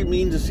everybody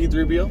mean to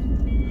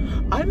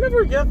C-3PO? I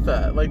never get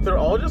that. Like they're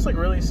all just like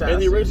really sassy. In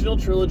the original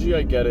trilogy,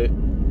 I get it.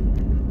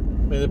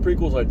 In the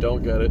prequels, I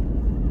don't get it.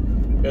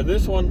 In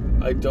this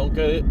one, I don't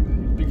get it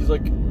because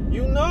like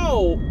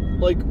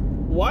like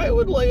why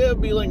would Leia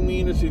be like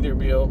mean to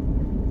C-3PO?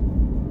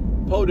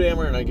 Poe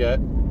Dameron, I get.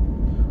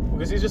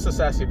 Because he's just a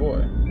sassy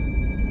boy.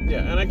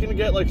 Yeah, and I can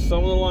get like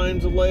some of the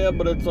lines of Leia,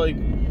 but it's like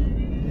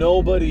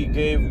nobody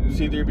gave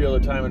C-3PO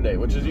the time of day,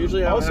 which is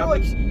usually how also,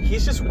 it happens. Like,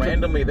 he's just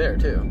randomly there,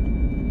 too.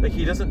 Like,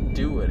 he doesn't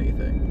do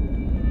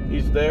anything.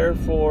 He's there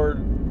for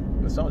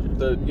nostalgia.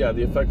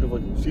 The effect of,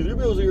 like,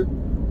 C-3PO's here.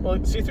 Well,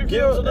 like,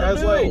 C-3PO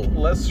has, like,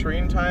 less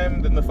screen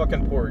time than the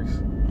fucking porgs.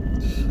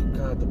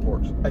 God, the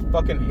porgs. I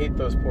fucking hate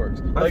those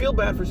porgs. I feel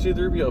bad for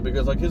C-3PO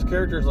because, like, his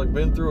character's, like,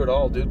 been through it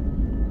all, dude.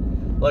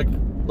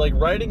 Like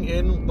writing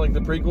in like the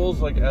prequels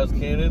like as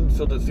canon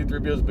so that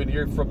C-3PO's been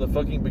here from the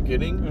fucking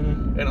beginning,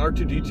 and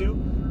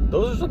R2-D2,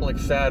 those are some like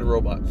sad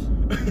robots.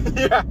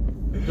 Yeah.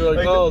 They're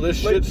like, oh, this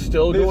shit's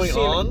still going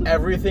on.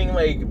 Everything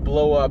like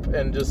blow up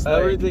and just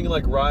everything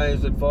like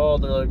rise and fall.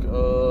 And they're like,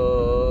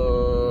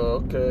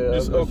 okay,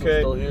 just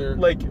okay. Still here.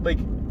 Like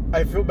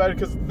I feel bad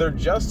because they're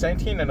just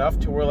sentient enough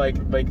to where like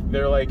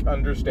they're like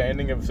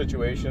understanding of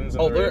situations.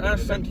 And they're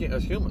as sentient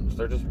as humans.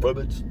 They're just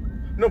robots.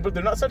 No, but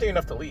they're not sentient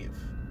enough to leave.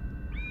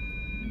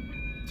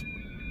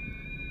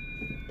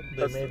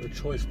 They made the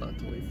choice not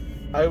to leave.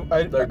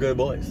 They're good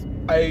boys.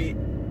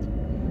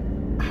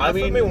 Half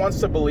of me wants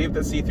to believe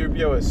that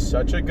C-3PO is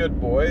such a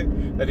good boy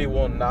that he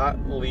will not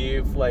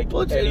leave like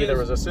any of the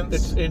resistance.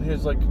 It's in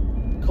his like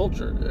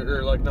culture,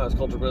 or like not his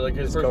culture, but like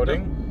his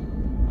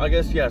coding. I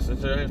guess yes,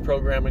 it's in his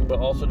programming, but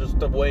also just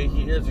the way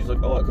he is. He's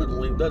like, oh, I couldn't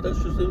leave that.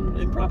 That's just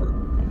improper.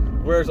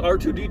 Whereas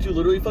R2-D2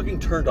 literally fucking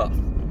turned off,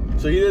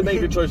 so he didn't make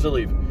the choice to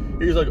leave.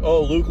 He was like,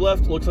 oh, Luke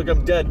left. Looks like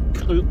I'm dead.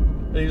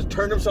 And he just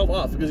turned himself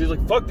off because he's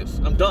like, fuck this,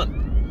 I'm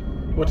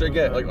done. Which I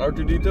get. Like,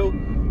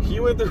 R2-D2, he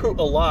went through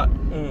a lot.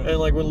 And,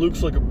 like, when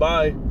Luke's like,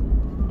 bye,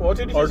 well,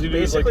 R2-D2's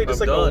basically like,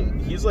 just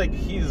done. He's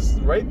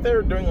right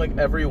there doing, like,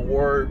 every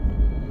war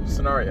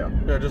scenario.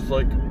 Yeah, just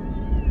like,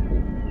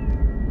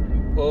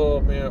 oh,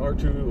 man,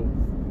 R2.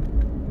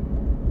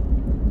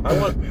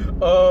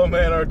 Oh,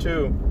 man,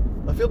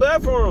 R2. I feel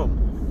bad for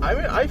him. I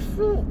mean, I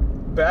feel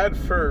bad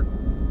for,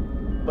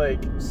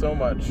 like, so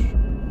much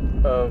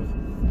of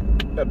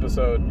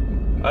episode 9.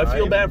 I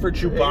feel bad for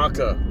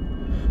Chewbacca.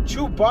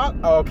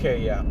 Chewbacca? Okay,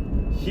 yeah.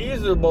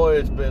 He's the boy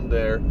that's been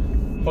there.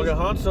 Fucking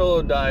Han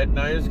Solo died.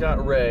 Now he's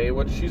got Rey,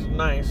 which she's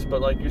nice, but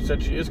like you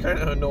said, she is kind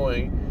of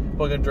annoying.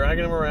 Fucking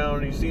dragging him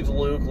around. He sees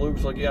Luke.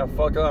 Luke's like, yeah,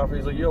 fuck off.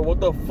 He's like, yo, what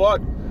the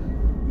fuck?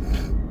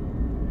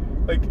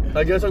 Like,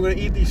 I guess I'm gonna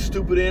eat these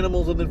stupid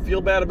animals and then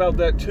feel bad about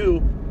that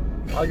too.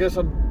 I guess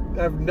I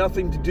have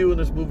nothing to do in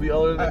this movie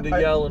other than to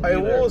yell and be there.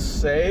 I will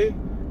say,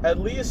 at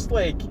least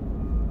like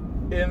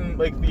in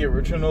like the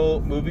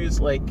original movies,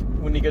 like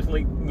when you get to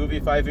like movie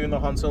 5, even though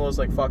Han Solo's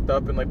like fucked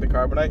up in like the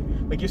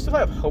carbonite, like you still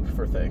have hope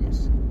for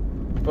things.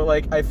 But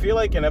like I feel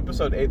like in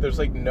episode 8 there's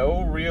like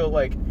no real,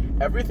 like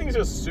everything's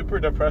just super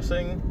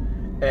depressing,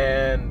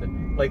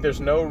 and like there's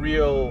no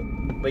real,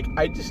 like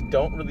I just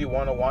don't really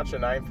want to watch a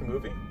 9th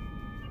movie.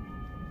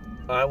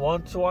 I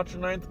want to watch a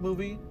 9th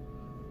movie,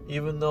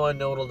 even though I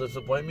know it'll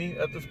disappoint me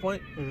at this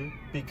point,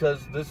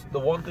 because the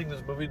one thing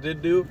this movie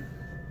did do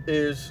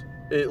is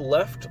it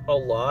left a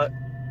lot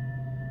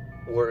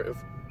where, if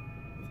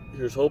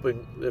here's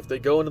hoping, if they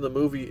go into the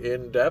movie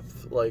in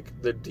depth, like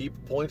the deep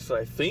points that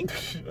I think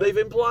they've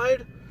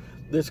implied,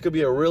 this could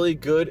be a really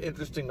good,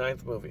 interesting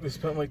 9th movie. We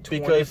spent like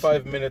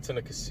 25 minutes in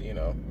a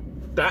casino.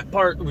 That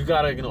part we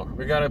gotta ignore.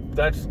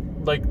 That's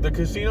like the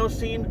casino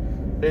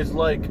scene is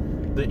like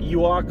the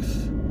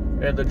Ewoks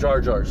and the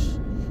Jar Jars.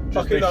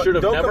 Okay, don't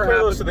compare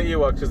those to the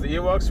Ewoks, because the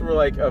Ewoks were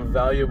like a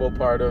valuable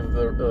part of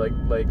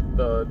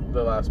the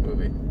the last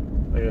movie.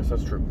 I guess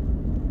that's true.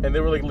 And they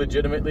were like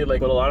legitimately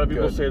like. But a lot of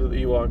people say that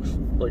the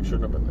Ewoks like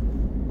shouldn't have been there.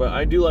 But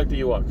I do like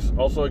the Ewoks.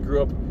 Also, I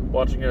grew up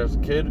watching it as a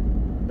kid,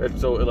 and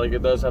so like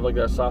it does have like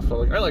that soft spot.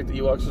 Like I like the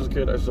Ewoks as a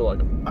kid. I still like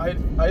them. I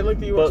like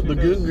the Ewoks. But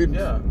because, the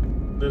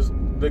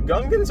Gungans, the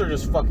Gungans are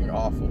just fucking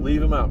awful. Leave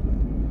them out.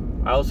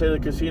 I'll say the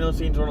casino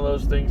scene's one of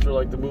those things where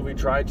like the movie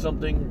tried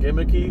something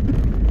gimmicky,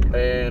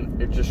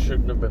 and it just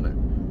shouldn't have been there.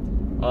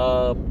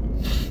 So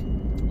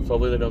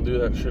hopefully they don't do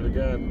that shit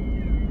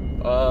again.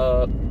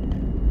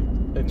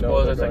 They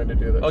know they're going to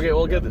do that. Okay,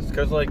 we'll get this,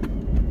 because like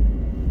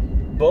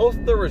both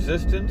the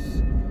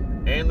Resistance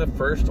and the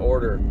First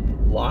Order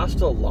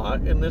lost a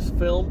lot in this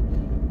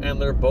film, and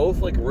they're both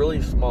like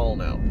really small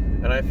now.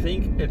 And I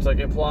think it's like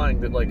implying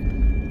that like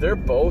they're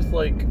both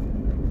like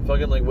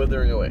fucking like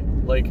withering away.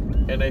 Like,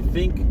 and I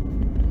think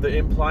the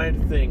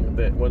implied thing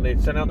that when they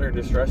sent out their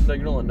distress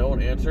signal and no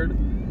one answered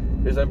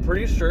is I'm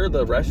pretty sure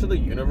the rest of the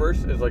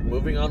universe is like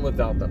moving on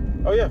without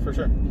them. Oh yeah, for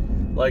sure.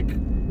 Like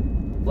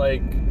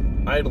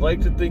I'd like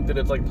to think that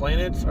it's like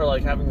planets are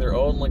like having their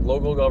own like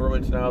local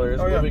governments now. They're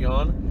just moving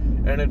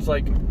on, and it's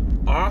like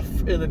off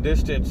in the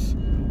distance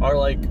are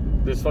like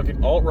this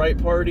fucking alt-right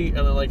party and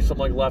then like some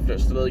like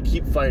leftists. So they like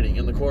keep fighting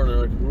in the corner.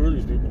 They're like, who are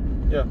these people?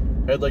 Yeah.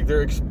 And like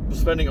they're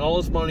spending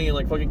all this money and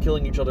like fucking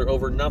killing each other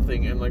over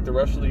nothing, and like the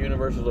rest of the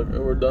universe is like,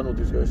 oh, we're done with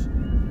these guys.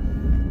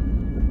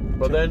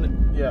 But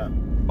then, yeah.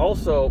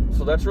 Also,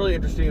 so that's really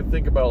interesting to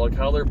think about, like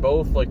how they're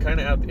both like kind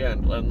of at the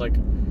end, and like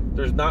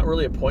there's not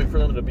really a point for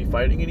them to be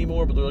fighting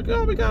anymore, but they're like,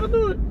 oh, we gotta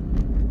do it.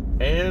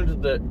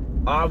 And the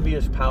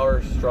obvious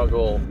power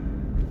struggle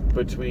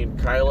between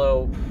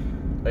Kylo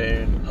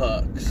and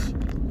Hux,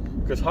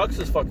 because Hux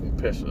is fucking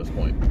pissed at this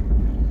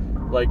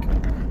point. Like,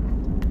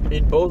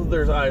 in both of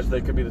their eyes,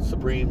 they could be the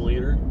supreme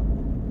leader.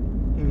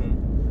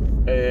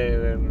 Mm-hmm.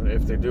 And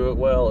if they do it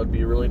well, it'd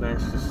be really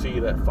nice to see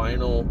that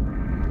final.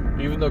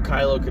 Even though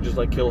Kylo could just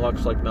like kill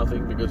Hux like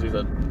nothing because he's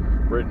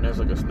written as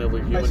like a snivelly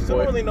human boy. I still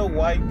don't really know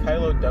why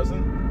Kylo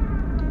doesn't.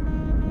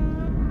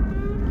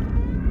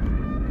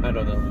 I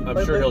don't know.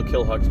 I'm sure he'll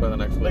kill Hux by the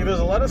next movie. Like, there's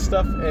a lot of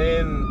stuff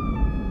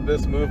in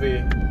this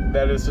movie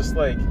that is just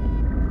like,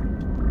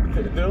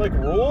 they're like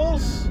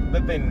rules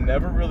that they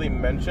never really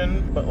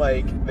mention, but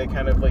like they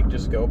kind of like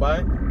just go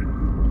by.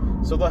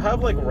 So they'll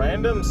have like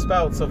random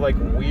spouts of like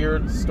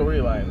weird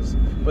storylines,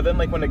 but then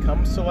like when it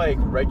comes to like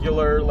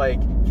regular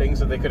like things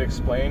that they could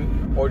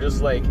explain, or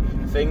just like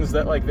things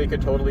that like they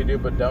could totally do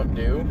but don't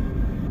do,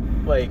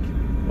 like,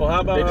 well, how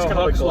about they just kind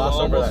of like gloss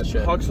over that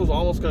shit. Hux was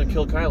almost gonna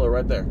kill Kylo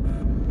right there.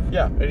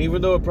 Yeah. And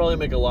even though it probably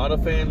make a lot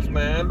of fans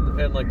mad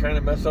and like kind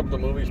of mess up the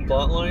movie's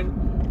plot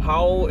line,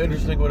 how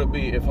interesting would it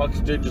be if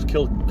Hux did just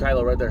kill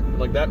Kylo right there?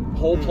 Like that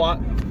whole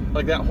plot,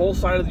 like that whole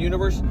side of the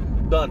universe,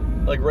 done.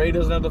 Like Rey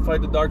doesn't have to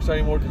fight the dark side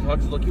anymore because Hux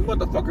is like, you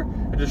motherfucker,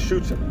 and just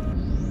shoots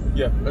him.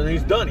 Yeah. And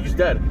he's done. He's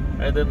dead.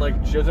 And then like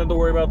she doesn't have to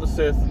worry about the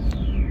Sith.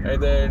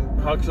 And then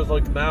Hux is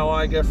like, now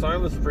I guess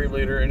I'm the supreme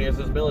leader, and he has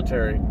his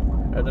military.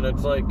 And then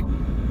it's like,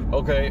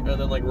 okay. And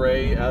then like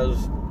Rey, as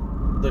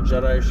the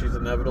Jedi she's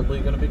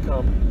inevitably going to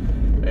become,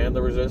 and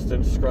the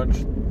Resistance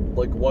scrunch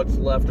like what's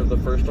left of the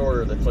First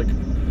Order that's like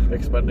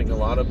expending a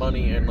lot of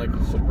money and like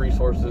some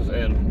resources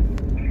and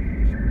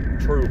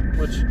troops,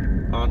 which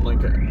on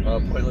like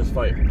a pointless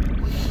fight.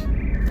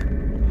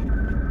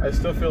 I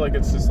still feel like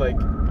it's just like,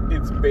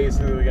 it's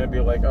basically gonna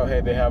be like, oh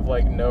hey, they have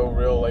like no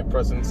real like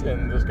presence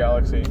in this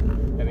galaxy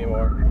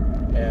anymore,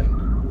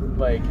 and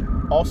like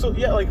also,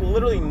 yeah, like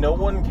literally no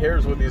one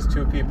cares what these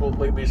two people,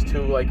 like these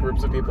two like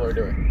groups of people are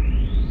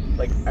doing,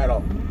 like at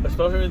all.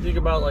 Especially when you think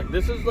about like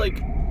this is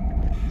like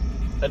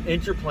an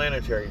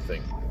interplanetary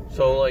thing.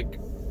 So like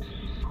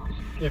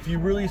if you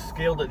really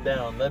scaled it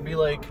down, that'd be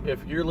like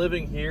if you're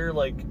living here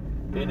like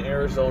in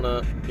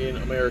Arizona in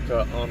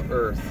America on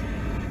Earth,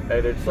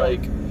 and it's like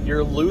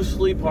you're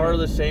loosely part of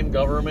the same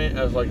government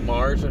as like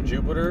Mars and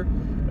Jupiter,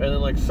 and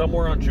then like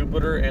somewhere on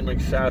Jupiter and like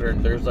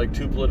Saturn there's like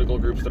two political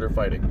groups that are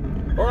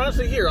fighting. Or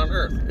honestly here on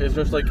Earth, it's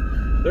just like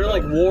there are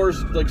like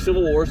wars, like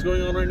civil wars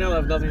going on right now that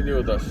have nothing to do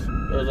with us.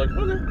 It was like,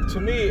 okay. To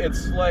me,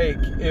 it's like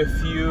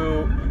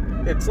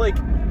it's like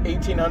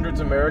 1800s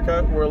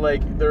America, where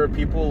like there are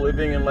people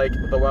living in like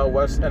the Wild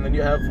West, and then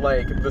you have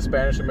like the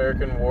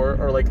Spanish-American War,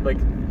 or like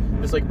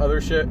this like other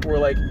shit where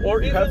like,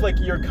 or you have like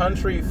your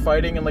country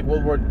fighting in like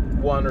World War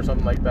I or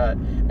something like that,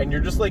 and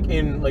you're just like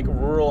in like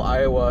rural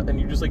Iowa,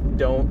 and you just like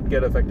don't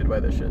get affected by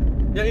this shit.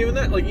 Yeah, even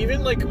that, like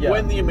even like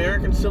when the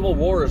American Civil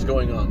War is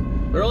going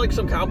on, there are like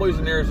some cowboys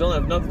in Arizona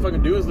that have nothing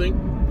fucking to do with it.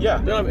 Yeah.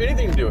 They don't have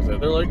anything to do with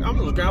it. They're like, I'm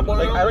just a cowboy.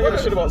 Like, I don't give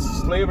a shit about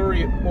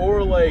slavery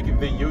or like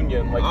the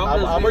Union. Like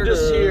I'm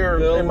just here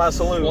in my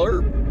saloon.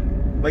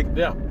 Slurp. Like,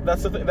 yeah,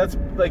 that's the thing. That's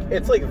like,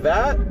 it's like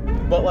that,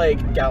 but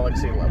like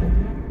galaxy level.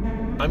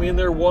 I mean,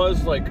 there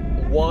was like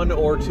 1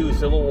 or 2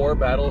 Civil War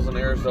battles in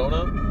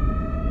Arizona,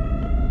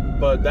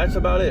 but that's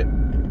about it.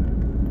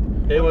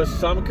 It was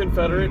some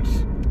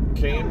Confederates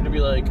came to be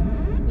like,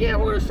 yeah,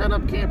 we're gonna set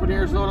up camp in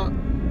Arizona,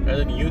 and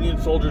then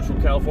Union soldiers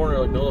from California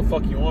are like, no, the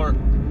fuck you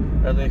aren't.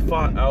 And they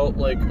fought out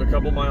like a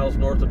couple miles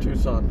north of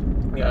Tucson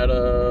at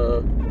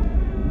it's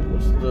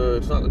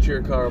not the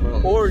Chiricahua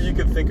Mountains. Or you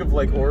could think of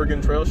like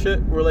Oregon Trail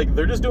shit, where like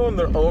they're just doing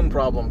their own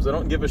problems. They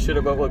don't give a shit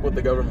about like what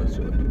the government's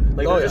doing.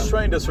 Like they're just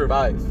trying to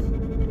survive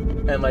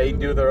and like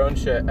do their own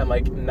shit and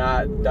like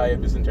not die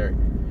of dysentery.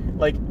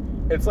 Like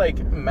it's like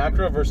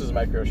macro versus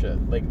micro shit.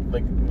 Like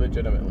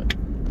legitimately.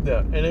 Yeah,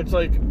 and it's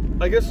like,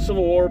 I guess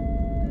Civil War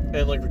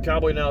and like the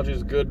cowboy analogy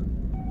is good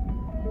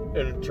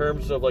in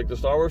terms of like the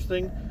Star Wars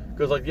thing.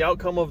 Because like the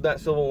outcome of that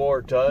Civil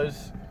War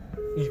does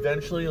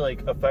eventually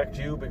like affect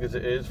you, because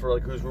it is for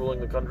like who's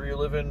ruling the country you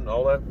live in and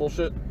all that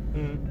bullshit.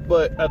 Mm-hmm.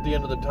 But at the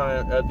end of the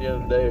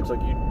day, it's like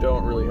you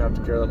don't really have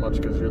to care that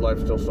much, because your life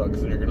still sucks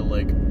and you're gonna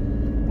like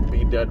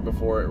be dead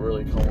before it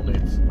really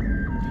culminates.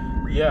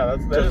 Yeah,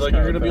 that's because like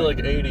you're gonna be like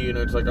 80 and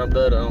it's like, I'm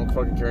dead, I don't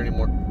fucking care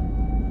anymore.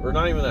 Or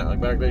not even that.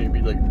 Like back then you'd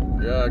be like,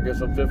 yeah, I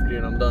guess I'm 50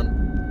 and I'm done.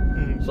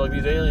 Mm-hmm. So like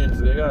these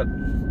aliens, they got.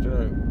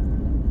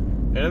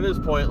 And at this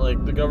point,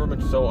 like, the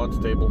government's so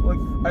unstable. Like,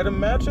 I'd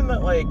imagine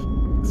that, like,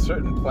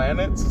 certain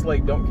planets,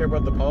 like, don't care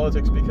about the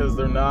politics because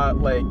they're not,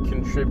 like,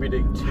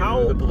 contributing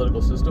to the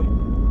political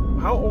system.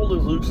 How old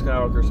is Luke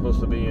Skywalker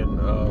supposed to be in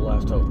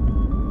Last Hope?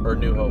 Or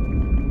New Hope?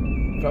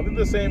 Probably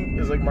the same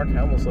as like Mark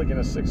Hamill's like in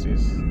his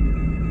 60s.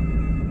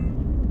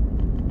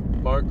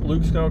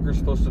 Luke Skywalker's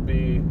supposed to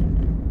be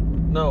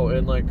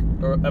in like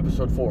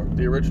episode 4,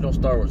 the original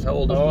Star Wars. How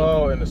old is Luke?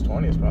 Oh, in his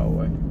 20s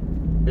probably.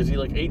 Is he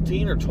like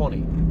 18 or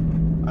 20?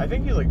 I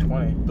think he's like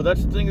 20. But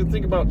that's the thing to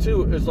think about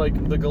too, is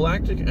like the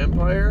Galactic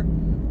Empire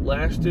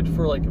lasted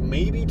for like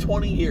maybe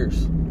 20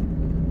 years.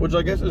 Which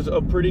I guess is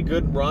a pretty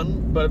good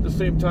run, but at the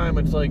same time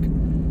it's like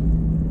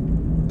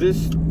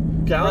this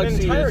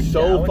galaxy is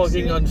so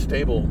fucking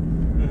unstable.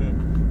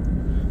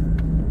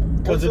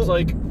 Because it's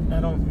like,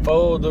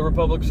 the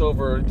Republic's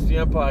over, it's the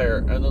Empire,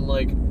 and then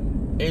like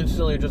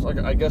instantly just like,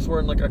 I guess we're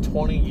in like a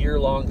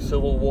 20-year-long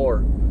civil war,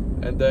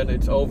 and then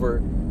it's over,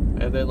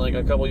 and then like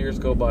a couple years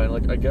go by, and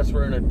like I guess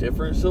we're in a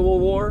different civil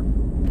war.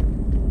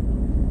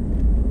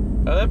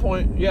 At that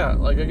point, yeah,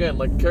 like again,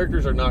 like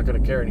characters are not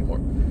going to care anymore.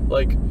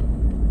 Like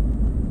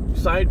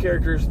side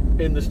characters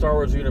in the Star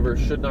Wars universe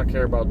should not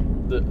care about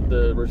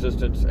the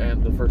Resistance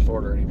and the First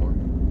Order anymore.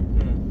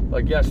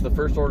 Like yes, the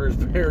First Order is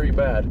very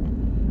bad,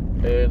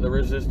 and the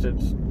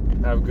Resistance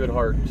have good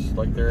hearts.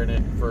 Like they're in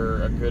it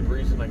for a good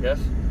reason, I guess,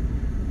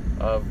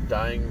 of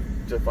dying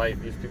to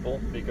fight these people,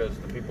 because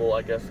the people,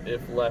 I guess,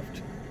 if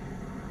left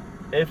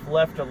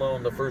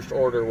alone, the First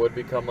Order would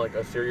become like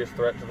a serious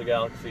threat to the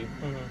galaxy.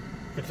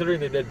 Considering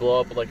they did blow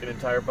up like an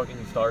entire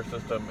fucking star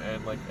system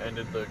and like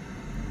ended the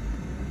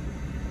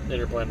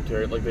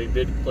interplanetary, like they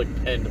did like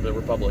end the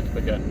Republic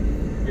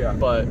again. Yeah.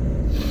 But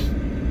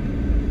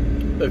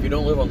if you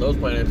don't live on those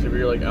planets, if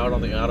you're like out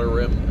on the outer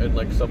rim in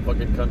like some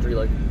fucking country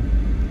like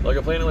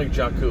a planet like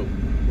Jakku,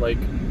 like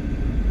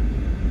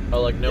a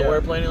like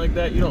nowhere planet like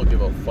that, you don't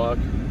give a fuck.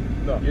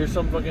 No. You're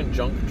some fucking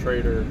junk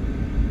trader.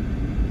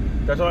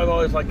 That's why I've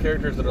always liked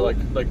characters that are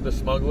like the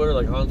smuggler,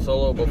 like Han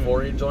Solo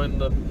before he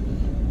joined the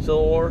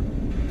Civil War.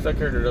 That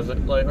character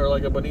doesn't like, or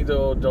like a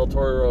Benicio del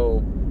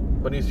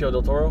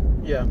Toro.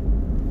 Yeah.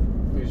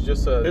 He's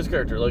just his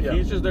character, like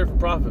he's just there for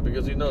profit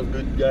because he knows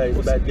good guys,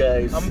 bad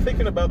guys. I'm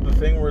thinking about the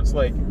thing where it's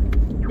like,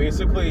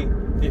 basically,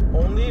 the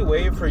only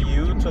way for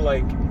you to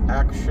like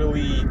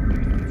actually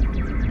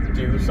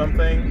do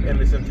something in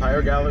this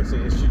entire galaxy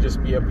is to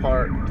just be a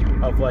part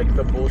of like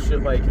the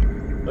bullshit like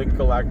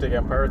Galactic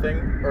Empire thing,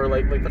 or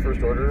like the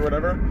First Order or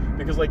whatever.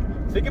 Because like,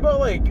 think about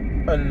like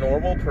a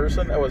normal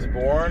person that was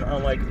born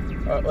on like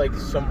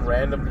some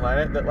random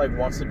planet that like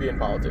wants to be in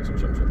politics or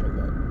some shit like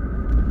that.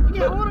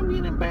 Yeah, I want to be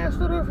an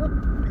ambassador for...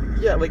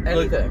 Yeah, like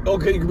anything. Like,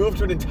 okay, you can move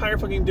to an entire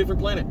fucking different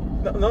planet.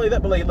 Not only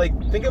that, but like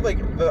think of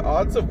like the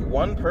odds of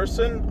one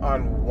person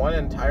on one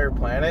entire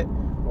planet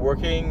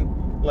working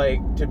like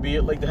to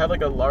have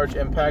like a large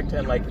impact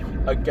in like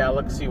a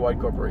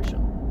galaxy-wide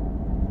corporation.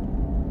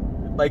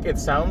 Like it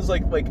sounds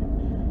like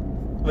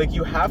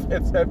you have.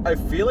 I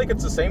feel like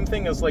it's the same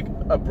thing as like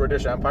a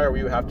British Empire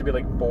where you have to be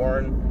like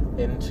born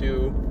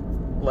into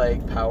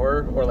like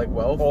power or like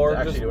wealth or to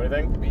actually do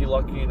anything. Be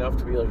lucky enough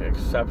to be like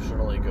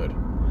exceptionally good.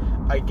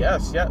 I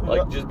guess, yeah.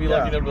 Like just be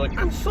lucky enough to be like,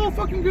 I'm so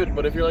fucking good.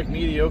 But if you're like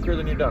mediocre,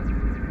 then you're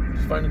done.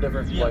 Just find a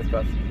different life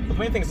path. The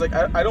main thing is like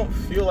I don't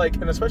feel like,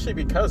 and especially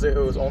because it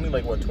was only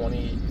like what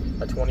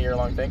 20-year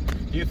long thing.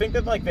 Do you think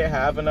that like they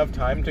have enough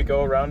time to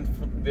go around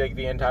like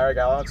the entire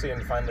galaxy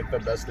and find like the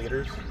best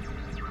leaders?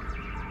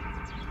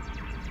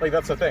 Like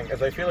that's the thing,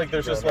 is I feel like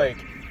there's just like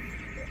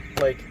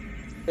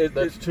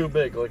that's too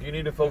big. Like you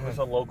need to focus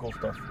on local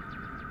stuff.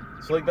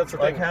 So like that's the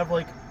like thing. Have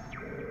like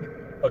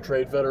a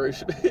trade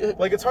federation.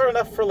 Like it's hard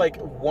enough for like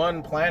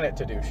one planet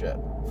to do shit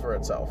for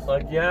itself.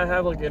 Like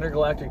have like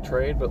intergalactic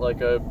trade, but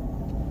like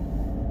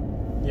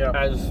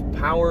as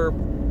power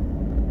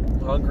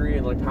hungry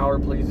and like power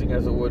pleasing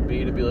as it would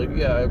be to be like,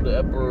 I'm the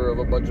emperor of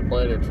a bunch of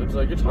planets. It's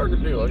like it's hard to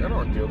do. Like I don't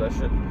want to deal with that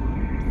shit.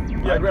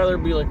 Yeah. I'd rather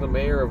be like the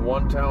mayor of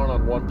one town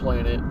on one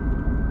planet.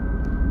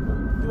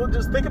 Well,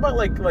 just think about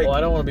like well, I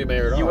don't want to be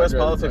mayor at all. U.S.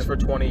 politics for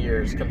 20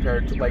 years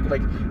compared to like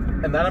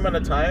in that amount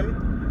of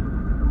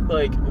time,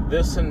 like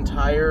this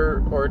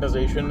entire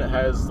organization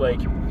has like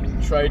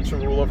tried to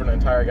rule over an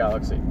entire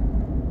galaxy.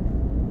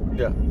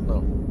 Yeah,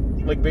 no.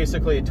 Like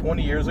basically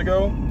 20 years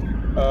ago,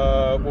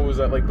 what was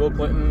that? Like Bill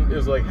Clinton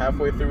is like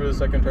halfway through his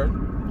second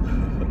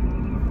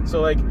term. So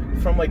like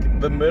from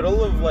like the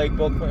middle of like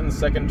Bill Clinton's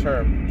second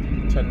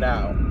term to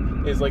now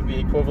is like the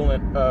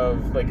equivalent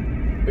of like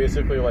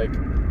basically like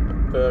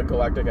the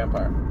Galactic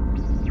Empire.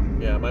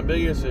 Yeah, my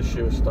biggest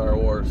issue with Star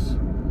Wars,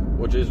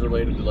 which is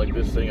related to like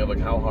this thing of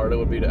like how hard it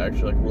would be to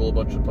actually like rule a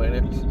bunch of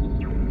planets,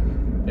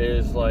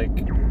 is like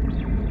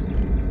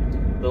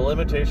the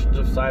limitations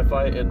of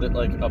sci-fi in that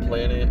like a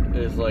planet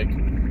is like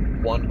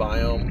one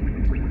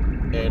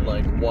biome and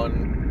like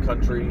one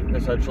country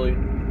essentially.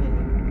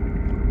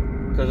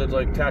 Because it's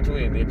like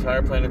Tatooine, the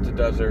entire planet's a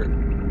desert,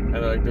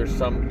 and like there's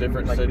some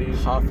different like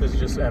cities. Half is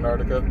just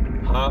Antarctica.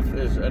 Half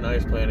is an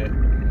ice planet.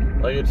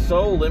 Like it's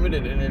so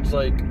limited, and it's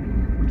like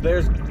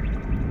there's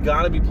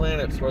gotta be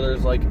planets where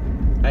there's like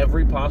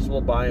every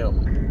possible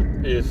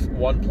biome is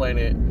one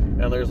planet,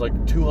 and there's like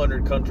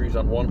 200 countries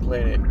on one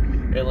planet,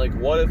 and like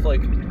what if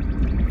like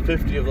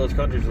 50 of those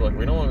countries are like,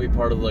 we don't want to be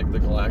part of like the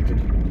Galactic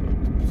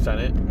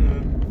Senate?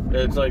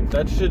 It's like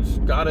that shit's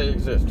gotta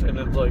exist, and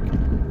it's like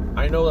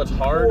I know that's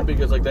hard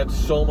because like that's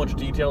so much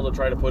detail to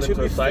try to put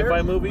into a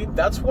sci-fi movie.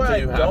 That's why so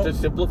you have to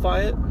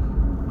simplify it.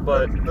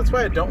 But that's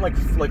why I don't like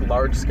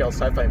large scale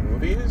sci-fi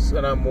movies,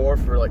 and I'm more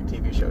for like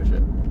TV show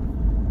shit.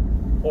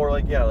 Or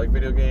like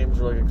video games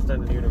or like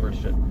extended universe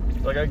shit.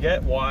 Like I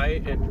get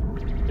why it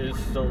is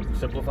so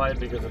simplified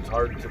because it's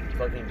hard to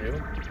fucking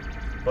do.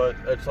 But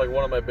it's like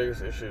one of my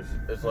biggest issues.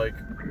 It's like,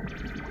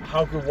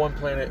 how could one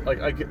planet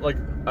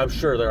I'm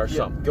sure there are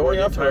some going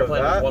the off entire of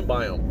planet that, is one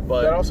biome.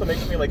 But that also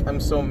makes me like I'm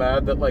so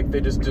mad that like they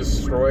just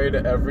destroyed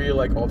every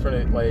like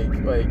alternate like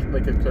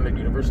extended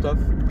universe stuff.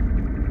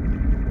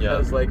 Yeah,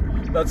 it's like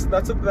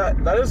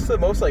that is the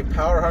most like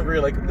power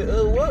hungry like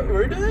what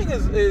we're doing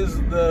is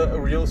the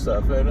real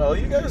stuff, and all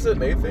you guys that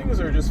made things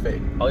are just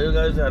fake. All you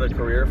guys had a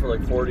career for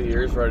like 40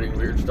 years writing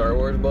weird Star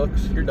Wars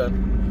books. You're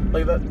done.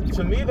 Like that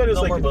to me, that is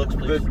no like books,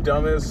 the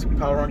dumbest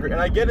power hungry.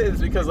 And I get it,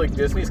 it's because like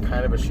Disney's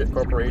kind of a shit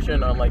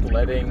corporation on like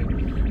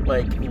letting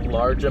like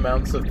large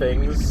amounts of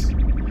things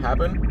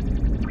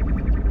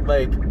happen.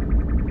 Like,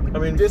 I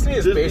mean,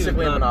 Disney's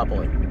basically a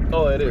monopoly.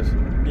 Oh, it is.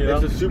 You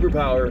know? It's a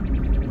superpower,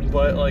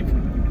 but like,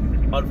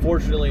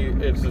 unfortunately,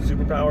 it's a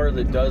superpower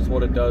that does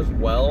what it does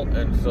well,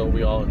 and so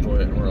we all enjoy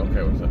it and we're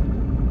okay with it.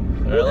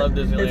 I love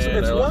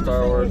Disneyland, I love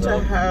Star Wars.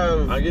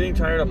 I'm getting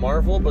tired of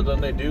Marvel, but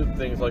then they do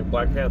things like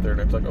Black Panther,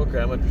 and it's like, okay,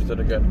 I'm interested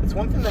again. It's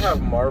one thing to have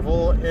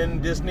Marvel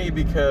in Disney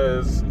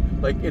because,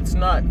 like, it's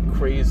not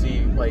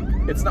crazy, like,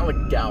 it's not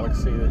like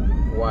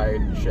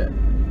galaxy-wide shit,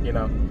 you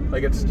know?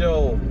 Like, it's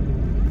still,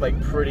 like,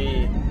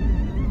 pretty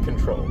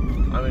controlled.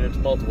 I mean, it's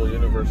multiple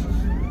universes,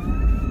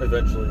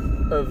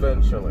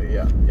 Eventually,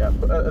 yeah.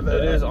 But,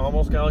 it is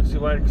almost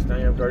galaxy-wide, because now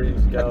you have Guardians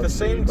of the Galaxy. At the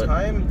same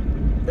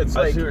time, it's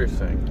like... I see what you're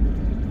saying.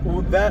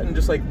 Well, that and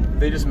just like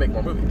they just make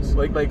more movies.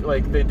 Like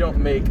they don't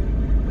make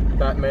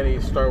that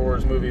many Star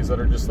Wars movies that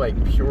are just like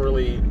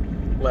purely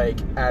like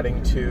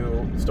adding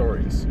to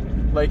stories.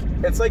 Like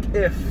it's like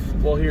if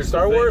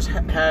Star Wars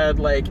had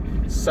like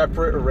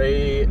separate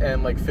Rey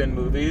and like Finn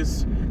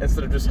movies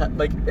instead of just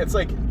like it's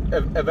like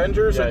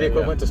Avengers are the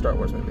equivalent to Star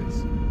Wars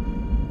movies,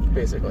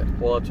 basically.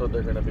 Well, that's what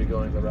they're going to be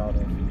going the route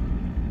of.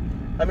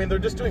 I mean, they're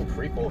just doing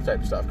prequel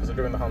type stuff because they're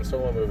doing the Han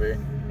Solo movie.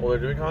 Well, they're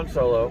doing Han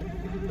Solo.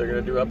 They're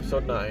going to do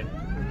Episode 9.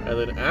 And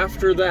then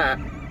after that,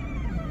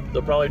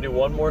 they'll probably do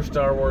one more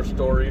Star Wars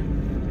story.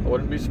 I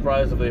wouldn't be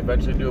surprised if they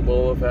eventually do a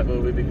Boba Fett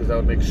movie because that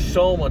would make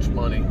so much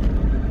money.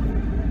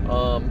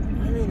 I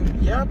mean,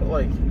 yeah, but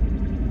like,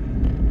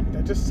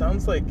 that just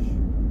sounds like...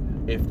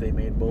 If they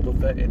made Boba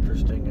Fett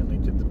interesting and they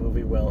did the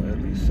movie well, it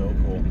would be so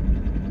cool.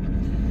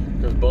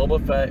 Because Boba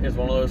Fett is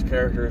one of those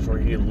characters where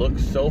he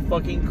looks so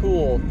fucking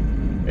cool.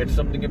 It's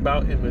something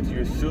about him that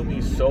you assume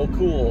he's so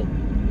cool.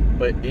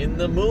 But in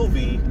the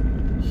movie...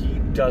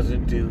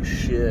 doesn't do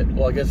shit.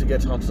 Well, I guess he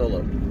gets Han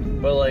Solo,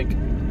 but like,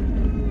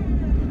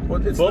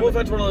 Boba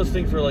Fett's one of those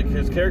things where like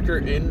his character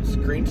in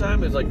screen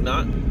time is like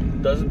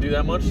doesn't do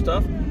that much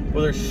stuff,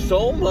 but there's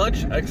so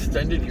much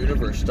extended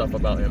universe stuff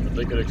about him that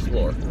they could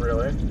explore.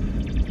 Really?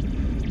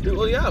 Dude,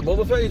 well, yeah,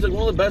 Boba Fett, he's like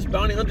one of the best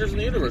bounty hunters in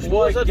the universe.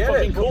 Well, that's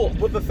fucking cool.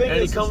 But the thing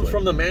and is, he comes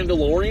from the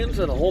Mandalorians,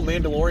 and the whole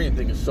Mandalorian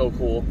thing is so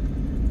cool.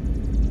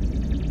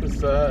 Is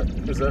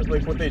that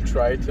like what they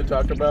tried to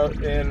talk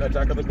about in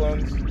Attack of the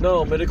Clones?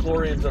 No,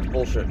 midichlorians, that's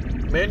bullshit.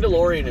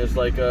 Mandalorian is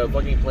like a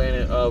fucking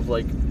planet of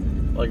like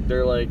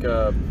they're like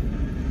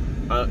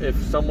if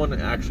someone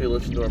actually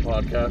listened to our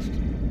podcast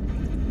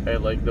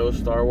and like knows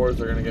Star Wars,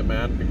 they're gonna get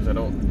mad because I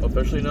don't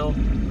officially know,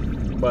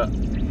 but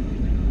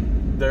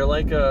they're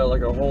like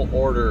a whole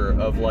order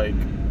of like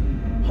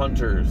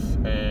hunters,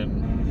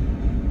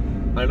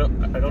 and I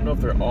don't know if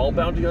they're all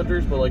bounty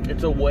hunters, but like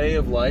it's a way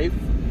of life,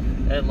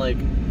 and like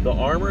the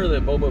armor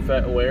that Boba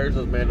Fett wears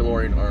is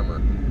Mandalorian armor.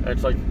 And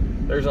it's like,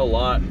 there's a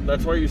lot.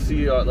 That's why you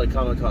see, like,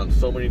 Comic-Con,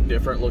 so many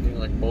different looking,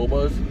 like,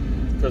 Bobas.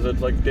 Because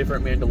it's, like,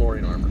 different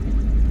Mandalorian armor.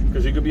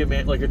 Because you could be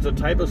it's a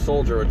type of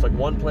soldier. It's, like,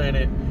 one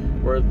planet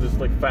where this,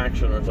 like,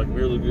 faction, where it's, like,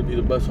 we're going to be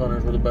the best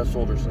hunters, we're the best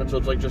soldiers. And so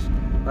it's, like, just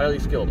highly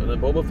skilled. And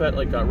then Boba Fett,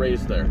 like, got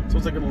raised there. So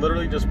it's, like,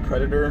 literally just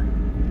Predator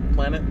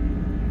planet?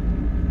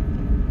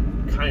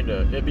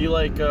 Kinda. It'd be,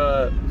 like,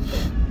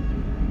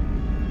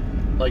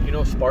 you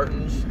know,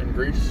 Spartans in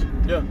Greece?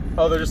 Yeah.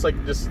 Oh, they're just like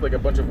a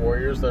bunch of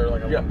warriors that are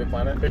like on one big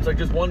planet? It's like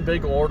just one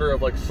big order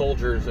of like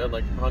soldiers and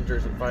like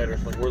hunters and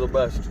fighters. Like, we're the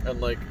best. And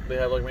like, they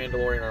have like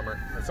Mandalorian armor.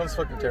 That sounds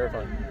fucking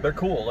terrifying. They're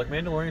cool. Like,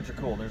 Mandalorians are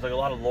cool. There's like a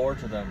lot of lore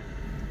to them.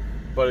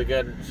 But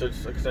again,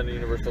 since Extended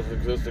Universe doesn't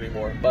exist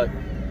anymore. But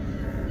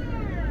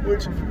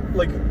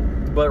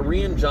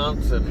Rian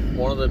Johnson,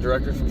 one of the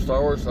directors from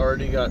Star Wars,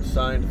 already got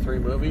signed 3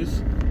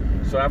 movies.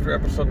 So after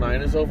Episode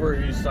 9 is over,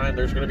 he's signed,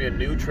 there's going to be a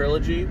new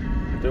trilogy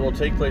that will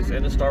take place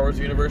in the Star Wars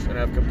universe and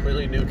have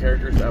completely new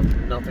characters that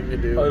have nothing to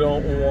do. I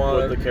don't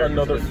want with the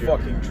another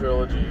fucking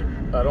trilogy.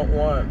 I don't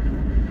want...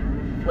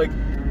 Like,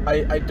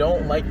 I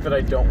don't like that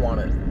I don't want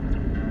it.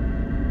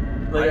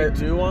 Like, I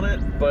do want it,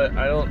 but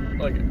I don't...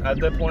 Like, at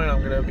that point, I'm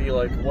going to be,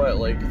 like, what,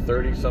 like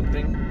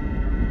 30-something?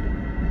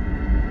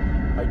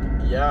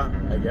 Yeah,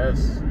 I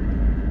guess.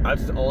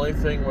 That's the only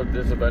thing with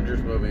this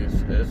Avengers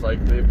movies is,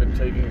 like, they've been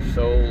taking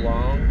so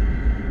long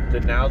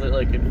that now that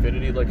like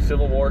Infinity, like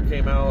Civil War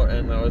came out,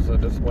 and that was a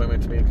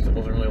disappointment to me because I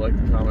wasn't really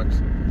like the comics.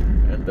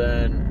 And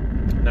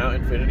then now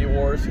Infinity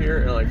War is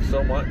here, and like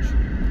so much,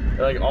 and,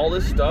 like all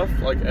this stuff.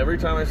 Like every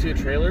time I see a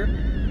trailer,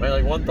 my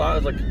like one thought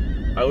is like,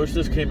 I wish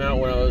this came out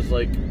when I was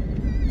like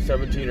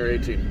 17 or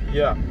 18.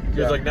 Yeah.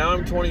 Because like now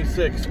I'm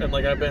 26, and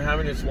like I've been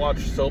having to watch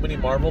so many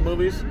Marvel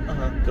movies.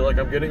 That like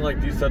I'm getting like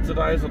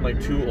desensitized and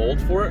like too old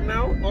for it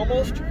now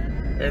almost.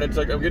 And it's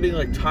like I'm getting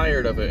like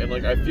tired of it, and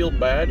like I feel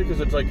bad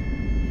because it's like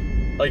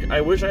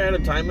I wish I had a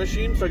time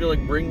machine so I could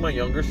like bring my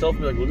younger self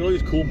and be like, look at all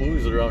these cool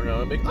movies that are out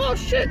now. And I'm like, oh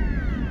shit.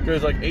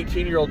 Because like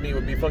 18-year-old me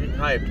would be fucking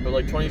hyped, but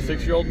like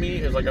 26-year-old me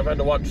is like, I've had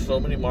to watch so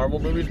many Marvel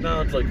movies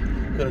now. It's like,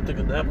 could I take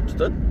a nap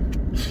instead?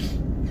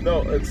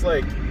 No, it's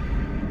like,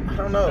 I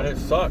don't know. And it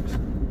sucks,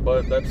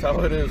 but that's how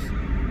it is.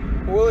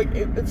 Well, like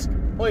it's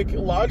like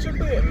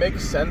logically it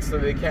makes sense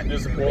that they can't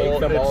just make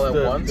them all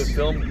at once.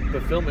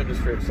 The film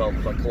industry itself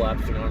is like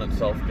collapsing on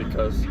itself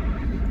because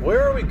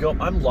where are we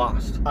going? I'm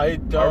lost. I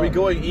don't. Are we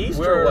going east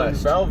or west? We're in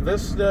Val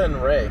Vista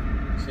and Ray,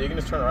 so you can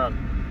just turn around.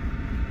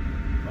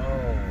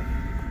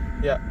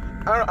 Oh. Yeah.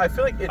 I don't know. I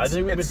feel like it's. I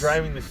think we've been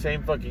driving the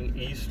same fucking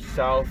east,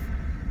 south,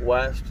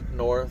 west,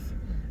 north,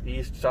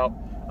 east, south.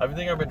 I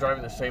think I've been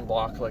driving the same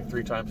block like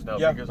 3 times now.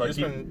 Yeah, because I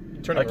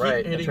keep turning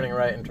right and turning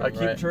right and turning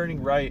right. I keep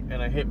turning right,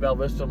 and I hit Val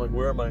Vista. I'm like,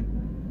 where am I?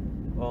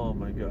 Oh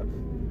my god.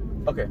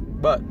 Okay,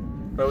 but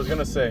what I was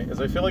gonna say is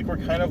I feel like we're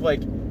kind of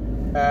like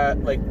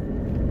at like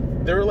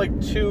there are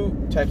like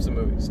 2 types of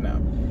movies now.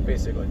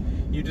 Basically,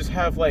 you just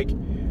have like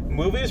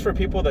movies for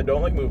people that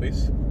don't like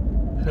movies,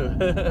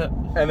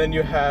 and then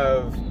you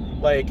have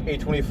like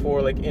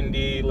A24 like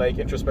indie like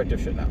introspective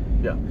shit now.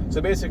 Yeah.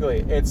 So basically,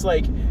 it's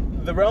like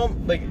the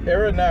realm like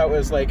era now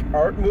is like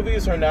art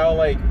movies are now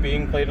like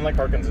being played in like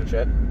Harkins and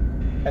shit,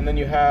 and then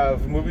you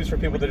have movies for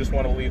people that just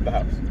want to leave the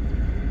house.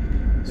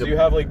 So you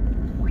have like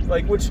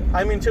which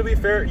I mean to be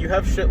fair, you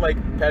have shit like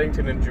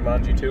Paddington and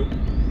Jumanji 2,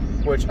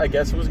 which I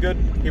guess was good.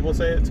 People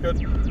say it's good.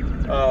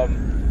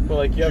 But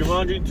like you have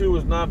Jumanji 2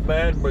 was not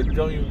bad, but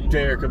don't you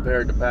dare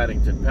compare it to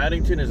Paddington.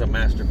 Paddington is a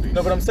masterpiece.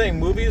 No, but I'm saying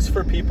movies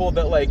for people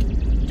that like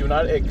do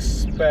not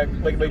expect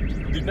like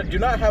do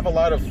not have a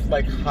lot of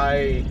like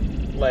high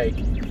like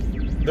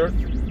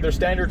their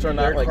standards are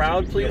not they're like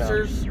crowd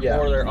pleasers, you know, yeah.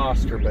 Or they're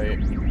Oscar bait,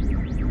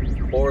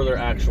 or they're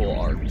actual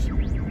art.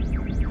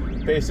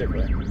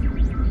 Basically,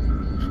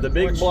 the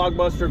big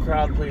blockbuster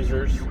crowd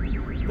pleasers.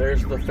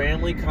 There's the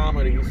family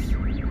comedies.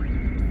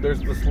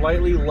 There's the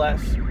slightly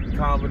less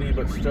comedy,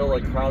 but still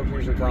like crowd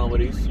pleaser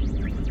comedies.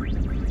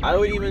 I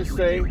would even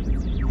say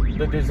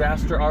the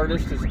disaster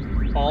artist is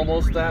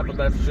almost that, but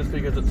that's just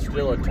because it's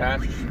still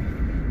attached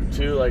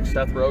to like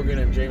Seth Rogen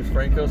and James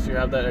Franco, so you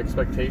have that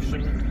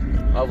expectation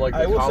of like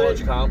the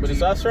college comedy.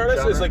 Disaster Artist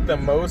genre. is like the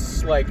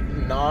most like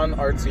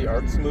non-artsy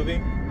arts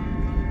movie.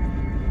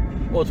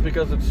 Well, it's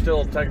because it's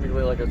still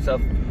technically like a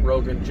Seth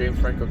Rogen, James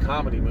Franco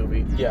comedy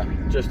movie. Yeah.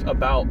 Just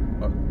about,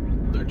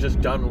 they're just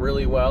done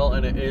really well,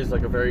 and it is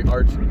like a very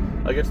arts,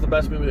 like it's the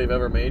best movie they've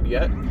ever made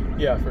yet.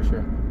 Yeah, for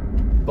sure.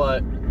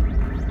 But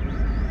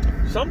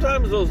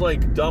sometimes those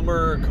like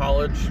dumber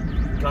college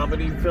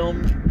comedy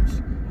films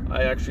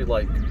I actually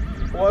like.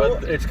 Well,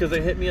 but it's because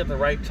they hit me at the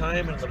right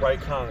time and the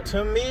right con.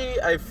 To me,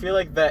 I feel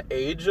like that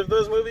age of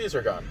those movies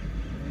are gone.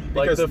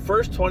 Like the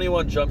first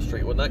 21 Jump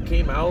Street, when that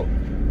came out,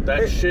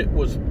 that shit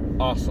was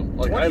awesome.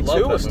 Like 22 I love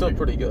that was still movie.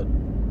 Pretty good.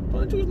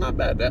 22 was not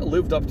bad. That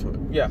lived up to it.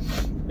 Yeah,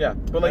 yeah.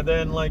 But like, and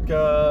then like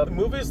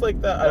movies like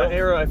that, that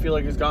era, I feel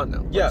like is gone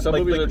now. Like, yeah, some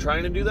movies are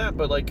trying to do that,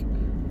 but like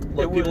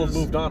people have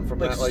moved on from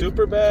like that. Like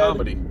Superbad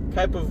comedy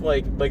type of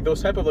like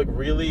those type of like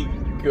really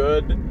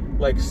good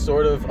like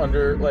sort of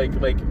under like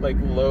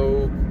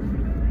low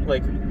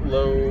like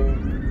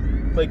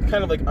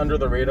kind of like under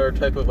the radar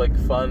type of like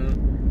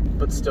fun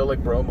but still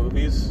like bro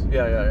movies.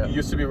 Yeah.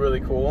 Used to be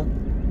really cool.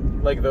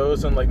 Like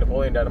those and like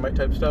Napoleon Dynamite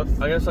type stuff.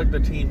 I guess like the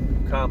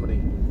teen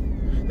comedy.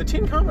 The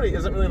teen comedy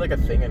isn't really like a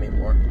thing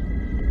anymore.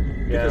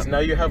 Because now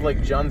you have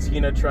like John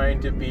Cena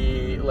trying to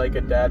be like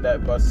a dad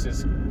that busts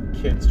his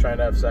kids trying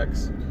to have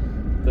sex.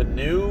 The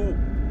new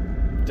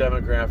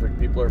demographic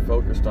people are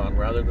focused on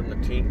rather than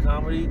the teen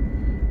comedy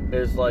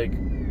is like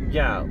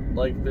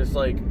this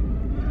like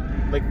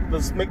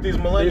let's make these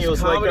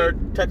millennials like our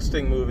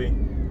texting movie.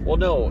 Well,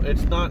 no,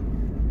 it's not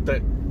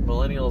that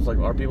millennials like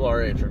our people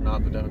our age are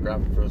not the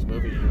demographic for this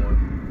movie anymore.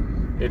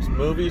 It's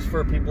movies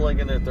for people like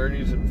in their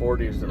 30s and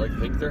 40s that like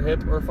think they're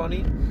hip or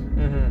funny.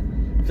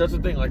 Mm-hmm. That's the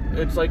thing. Like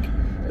it's like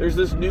there's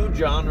this new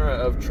genre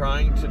of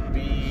trying to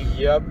be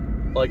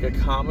like a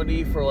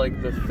comedy for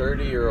like the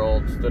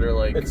 30-year-olds that are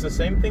like. It's the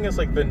same thing as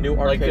like the new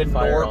Arcade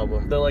Fire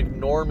album. The like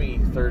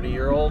normie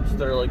 30-year-olds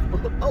that are like,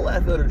 I'll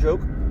laugh at a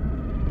joke.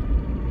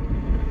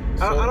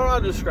 So, I don't know how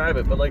to describe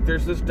it, but like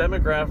there's this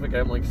demographic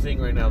I'm like seeing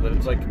right now that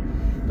it's like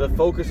the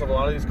focus of a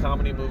lot of these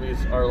comedy movies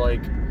are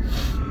like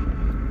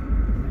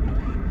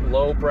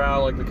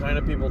lowbrow, like the kind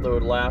of people that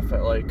would laugh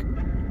at like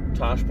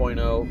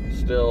Tosh.0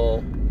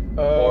 still,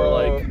 or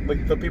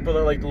like the people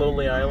that like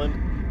Lonely Island.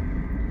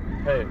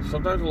 Hey,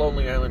 sometimes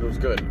Lonely Island was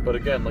good, but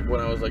again, like when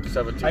I was like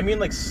 17. I mean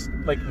like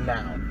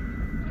now,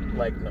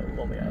 like no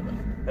Lonely Island.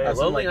 Hey, As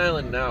in, Lonely like,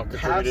 Island now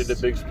contributed to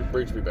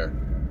Brigsby Bear.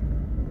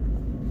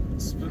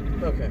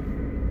 Okay.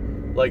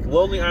 Like,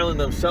 Lonely Island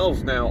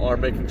themselves now are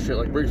making shit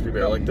like Brigsby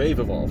Bear. Like, they've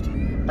evolved.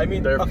 I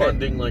mean, they're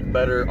funding, like,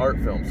 better art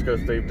films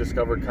because they've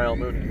discovered Kyle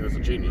Mooney, who's a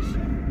genius.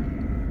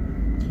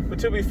 But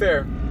to be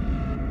fair,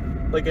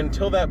 like,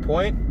 until that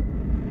point,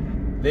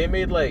 they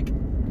made, like,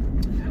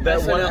 that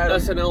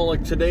SNL,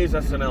 like, today's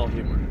SNL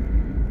humor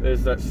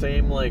is that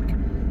same, like,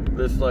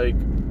 this, like,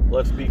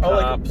 let's be cops. Oh,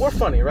 like, we're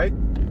funny, right?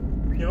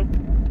 You know?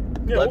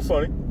 Yeah, we're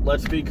funny.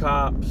 Let's be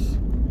cops.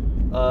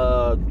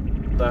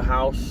 The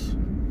House.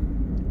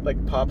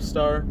 Like, Pop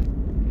Star.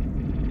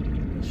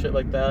 Shit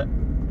like that.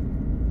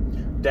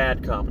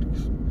 Dad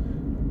comedies.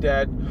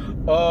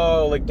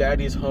 Like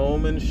Daddy's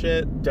Home and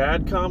shit.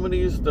 Dad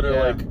comedies that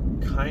are, like,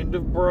 kind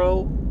of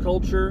bro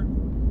culture,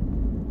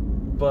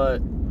 but...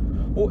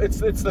 Well, it's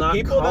the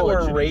people that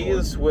were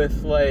raised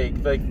with,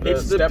 like the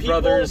Step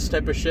Brothers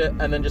type of shit,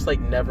 and then just, like,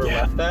 never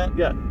left that.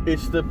 Yeah,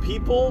 it's the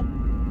people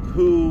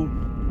who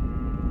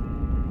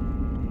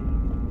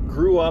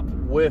grew up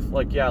with,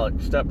 like, like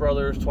Step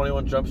Brothers,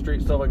 21 Jump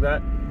Street, stuff like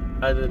that,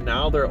 and then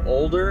now they're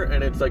older,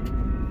 and it's, like,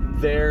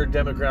 their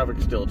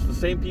demographic still. It's the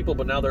same people,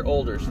 but now they're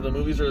older, so the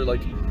movies are,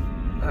 like,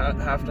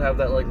 have to have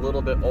that, like,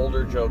 little bit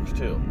older jokes,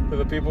 too. For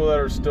the people that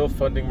are still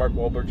funding Mark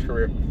Wahlberg's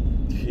career.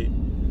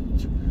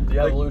 The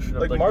evolution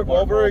of, like, Mark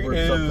Wahlberg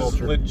is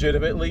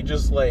legitimately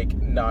just, like,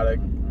 not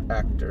an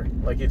actor.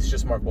 Like, it's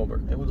just Mark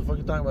Wahlberg. Hey, what the fuck are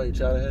you talking about, you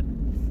chatterhead?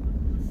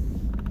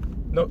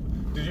 No,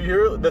 did you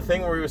hear the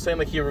thing where he was saying,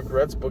 like, he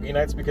regrets Boogie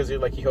Nights because he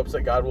hopes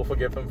that God will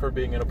forgive him for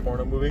being in a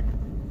porno movie?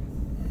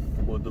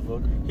 What the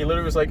fuck? He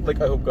literally was like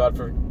I hope God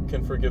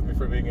can forgive me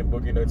for being in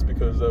Boogie Nights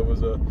because that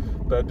was a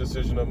bad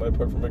decision on my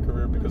part for my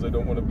career because I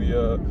don't want to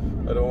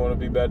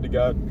be bad to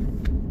God.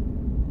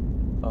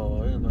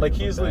 Oh, I didn't know. Like,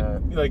 he's kind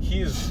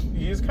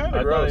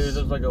of gross. I thought he was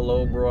just like a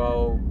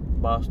lowbrow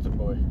Boston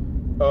boy.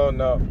 Oh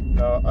no,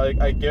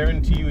 I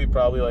guarantee you he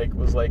probably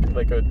was like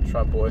a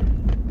Trump boy.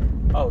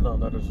 Oh no,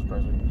 that doesn't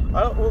surprise me.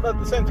 Well, at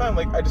the same time,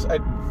 like, I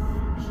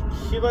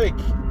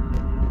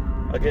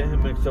get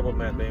him mixed up with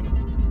Matt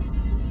Damon.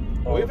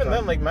 Well, even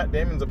then, like, Matt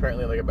Damon's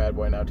apparently, like, a bad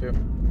boy now too.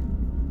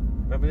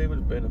 Matt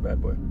Damon's been a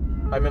bad boy.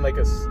 I mean, like,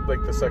 the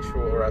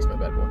sexual harassment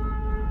bad boy.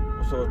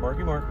 So was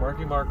Marky Mark.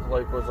 Marky Mark,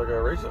 like, was like a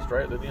racist,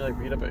 right? Didn't he, like,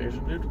 beat up an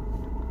Asian dude?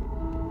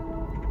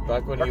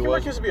 Back when Marky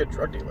Mark used to be a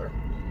drug dealer.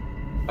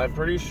 I'm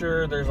pretty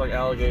sure there's, like,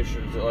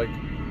 allegations that, like,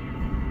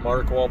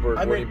 Mark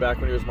Wahlberg, back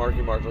when he was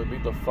Marky Mark, like,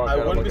 beat the fuck out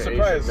of, like, an Asian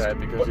guy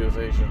because he was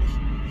Asian.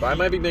 But I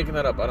might be making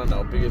that up. I don't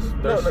know, because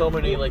there's so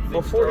many, like, things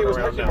before he was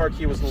around Marky Mark,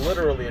 he was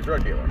literally a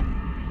drug dealer.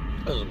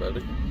 Doesn't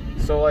matter.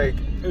 So, like,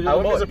 I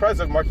wouldn't be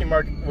surprised if Marky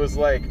Mark was,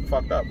 like,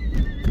 fucked up.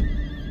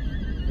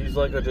 He's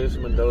like a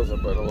Jason Mendoza,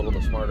 but a little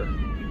bit smarter.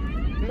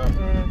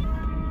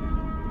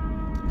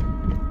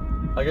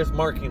 I guess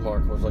Marky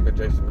Mark was like a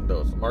Jason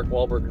Mendoza. Mark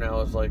Wahlberg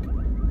now is like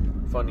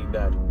funny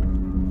dad.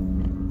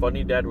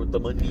 Funny dad with the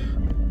money.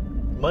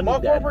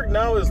 Mark Wahlberg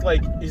now is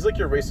like, he's like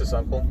your racist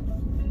uncle.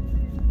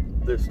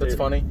 That's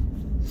funny.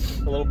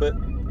 A little bit.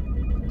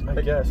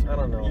 I guess. I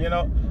don't know. You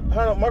know, I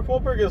don't know. Mark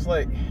Wahlberg is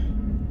like...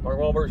 Mark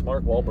Wahlberg's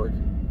Mark Wahlberg.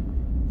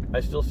 I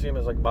still see him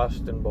as like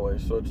Boston Boy,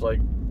 so it's like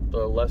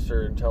the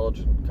lesser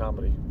intelligent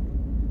comedy.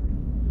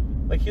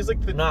 Like, he's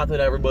like the... Not that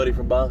everybody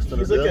from Boston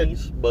is like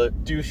gummies,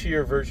 but...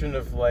 douchier version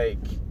of, like...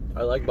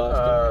 I like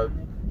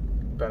Boston.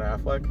 Ben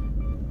Affleck.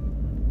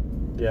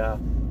 Yeah.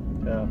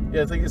 Yeah.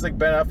 Yeah, it's like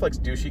Ben Affleck's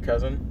douchey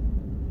cousin.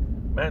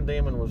 Matt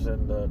Damon was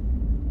in the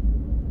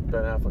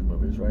Ben Affleck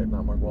movies, right?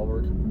 Not Mark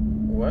Wahlberg.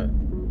 What?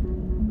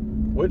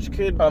 Which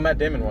kid? Oh, Matt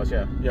Damon was,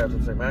 yeah. Yeah, I was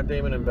gonna say, Matt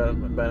Damon and Ben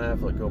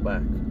Affleck go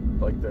back.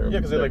 Like, they're yeah,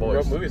 because they, like, boys.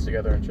 wrote movies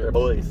together and shit. They're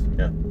boys.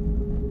 Yeah.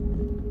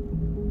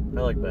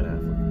 I like Ben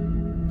Affleck.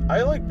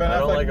 I like Ben Affleck. I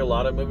don't like a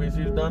lot of movies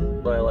he's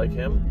done, but I like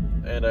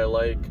him, and I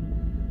like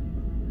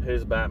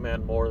his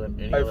Batman more than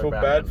any other Batman. I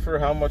feel bad for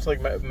how much,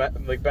 like, Ben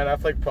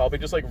Affleck probably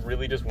just, like,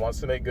 really just wants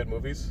to make good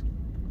movies.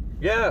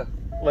 Yeah.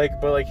 Like,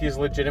 but, like, he's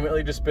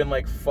legitimately just been,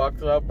 like,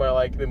 fucked up by,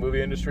 like, the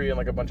movie industry and,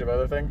 like, a bunch of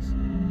other things.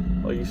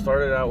 Like, he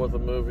started out with a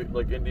movie,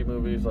 like, indie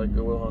movies, like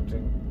Good Will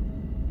Hunting.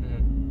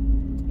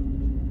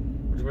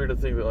 Mm-hmm. It's weird to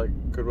think that, like,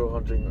 Good Will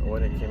Hunting,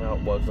 when it came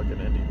out, was, like, an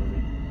indie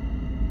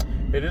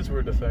movie. It is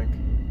weird to think.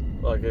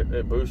 Like,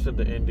 it boosted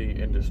the indie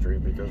industry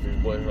because these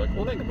boys are like,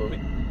 we'll make a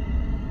movie.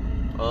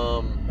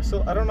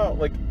 So, I don't know,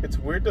 like, it's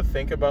weird to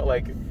think about,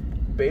 like,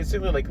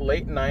 basically, like,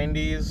 late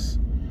 90s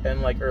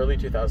and, like, early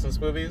 2000s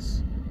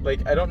movies.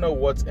 Like, I don't know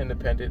what's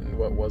independent and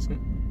what wasn't.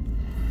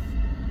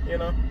 You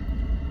know?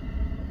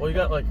 Well, you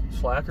got, like,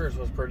 Slackers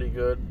was pretty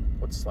good.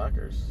 What's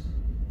Slackers?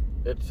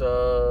 It's,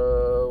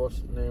 what's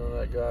the name of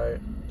that guy?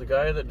 The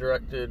guy that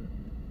directed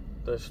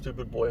the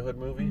Stupid Boyhood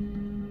movie.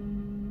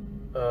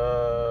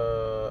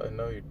 I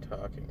know who you're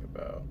talking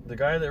about. The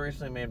guy that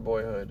recently made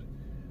Boyhood.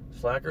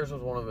 Slackers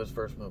was one of his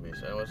first movies,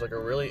 and it was like a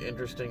really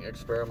interesting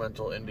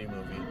experimental indie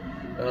movie.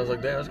 And I was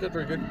like, damn, that's good,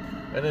 pretty good.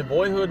 And then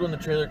Boyhood, when the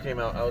trailer came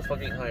out, I was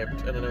fucking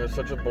hyped, and then it was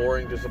such a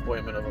boring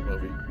disappointment of a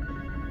movie.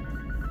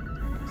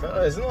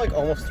 Isn't it like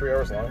almost 3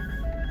 hours long?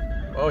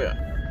 Oh yeah.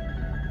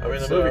 I mean, the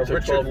It's, movie took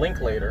Richard 12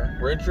 Linklater.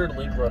 Richard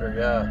Linklater,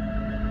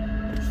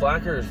 yeah.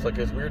 Slackers, like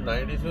his weird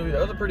 90s movie.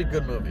 That was a pretty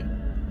good movie.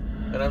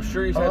 And I'm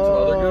sure he's had some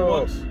other good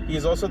ones.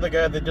 He's also the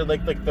guy that did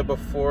like the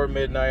before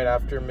midnight,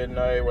 after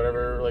midnight,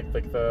 whatever, like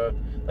the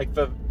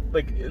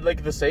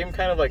same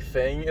kind of like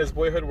thing as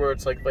Boyhood, where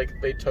it's like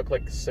they took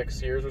like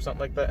 6 years or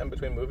something like that in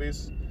between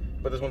movies.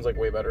 But this one's like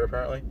way better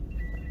apparently.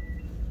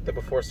 The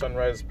Before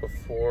Sunrise,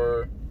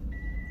 Before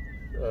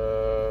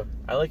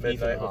I like Midnight,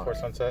 Ethan Hawke. Before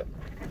Sunset.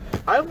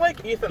 I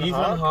like Ethan Hawke.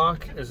 Ethan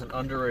Hawke is an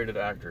underrated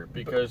actor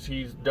because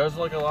he does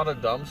like a lot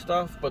of dumb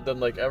stuff, but then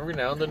like every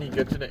now and then he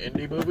gets in an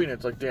indie movie and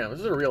it's like, damn, this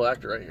is a real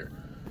actor right here.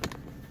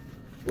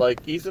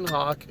 Like Ethan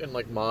Hawke and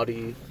like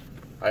Maudie,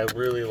 I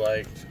really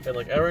liked, and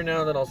like every now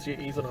and then I'll see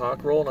an Ethan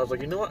Hawke role and I was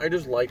like, you know what, I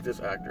just like this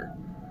actor.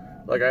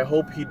 Like I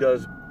hope he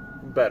does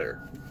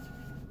better.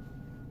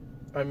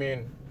 I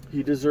mean,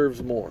 he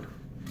deserves more,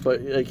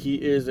 but like he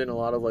is in a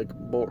lot of like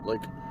lowbrow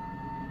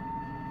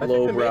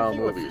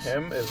movies. With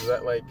him is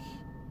that like,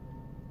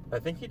 I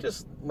think he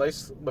just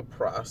likes the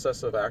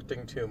process of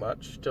acting too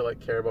much to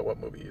like care about what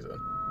movie he's in.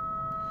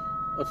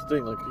 That's the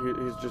thing. Like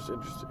he's just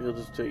interested. He'll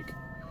just take,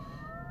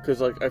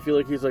 because like I feel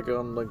like he's like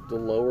on like the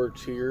lower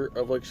tier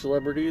of like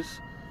celebrities,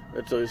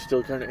 and so he's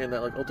still kind of in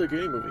that like I'll take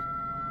any movie,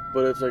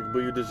 but it's like but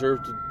you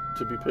deserve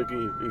to be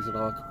picky, Ethan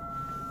Hawke.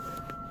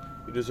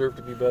 You deserve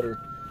to be better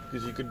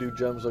because you can do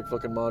gems like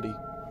fucking Maudie.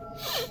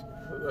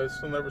 I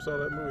still never saw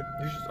that movie.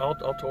 You should. I'll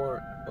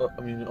torrent.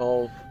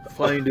 I'll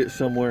find it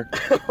somewhere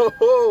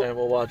and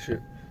we'll watch it.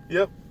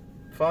 Yep.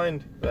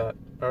 Find that.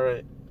 All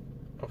right.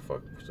 Oh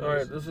fuck. All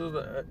right. This is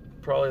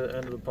probably the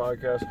end of the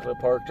podcast because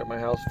I parked at my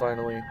house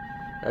finally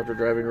after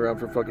driving around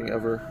for fucking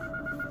ever.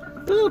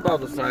 This is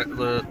about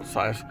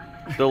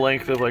the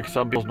length of like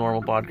some people's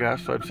normal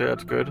podcasts. So I'd say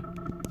that's good.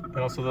 And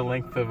also the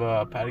length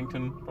of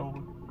Paddington,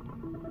 probably.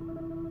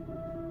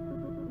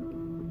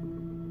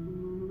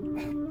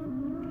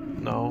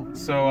 No.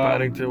 So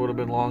Paddington would have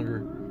been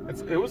longer.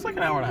 It was like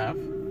an hour and a half.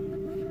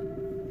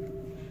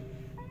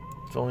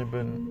 It's only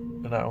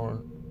been an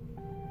hour.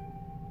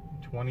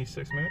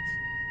 26 minutes?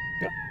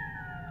 Yeah.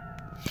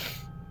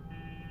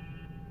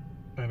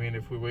 I mean,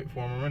 if we wait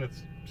 4 more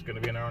minutes, it's going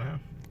to be an hour and a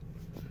half.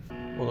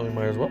 Well, then we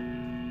might as well.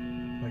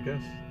 I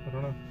guess. I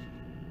don't know.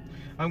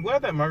 I'm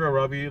glad that Margot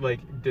Robbie, like,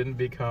 didn't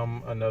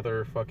become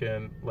another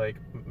fucking, like,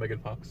 Megan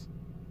Fox.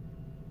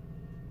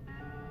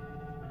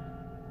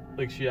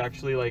 Like, she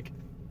actually, like,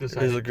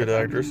 decided... She's a good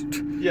actress.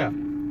 Yeah.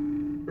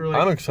 Like,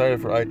 I'm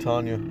excited for I,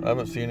 Tonya. I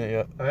haven't seen it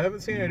yet. I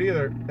haven't seen it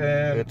either.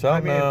 And it's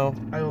out now.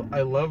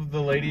 I love the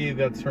lady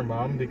that's her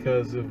mom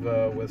because of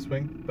West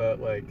Wing,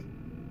 but like...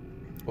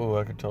 Oh,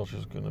 I can tell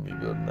she's going to be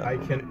good in that I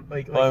movie. can,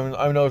 like... Well,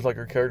 I know it's like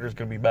her character's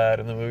going to be bad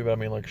in the movie, but I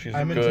mean, like, she's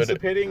a good actress. I'm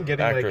anticipating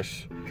getting, like,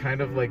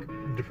 kind of, like,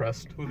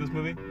 depressed with this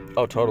movie.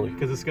 Oh, totally.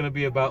 Because it's going to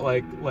be about,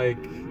 like,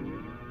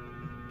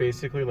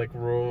 basically, like,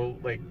 rural,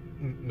 like,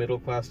 middle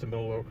class to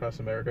lower class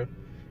America.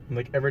 And,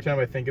 like, every time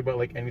I think about,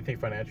 like, anything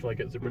financial, I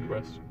get super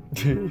depressed.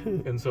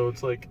 And so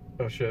it's like,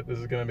 oh shit, this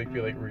is gonna make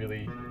me, like,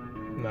 really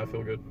not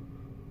feel good.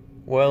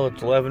 Well,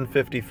 it's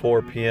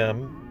 11:54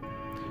 p.m.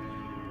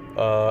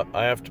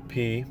 I have to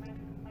pee.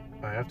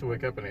 I have to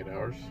wake up in 8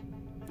 hours.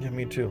 Yeah,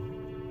 me too.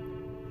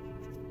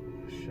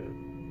 Shit.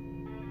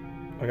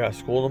 I got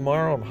school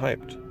tomorrow. I'm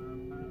hyped.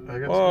 I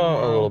got school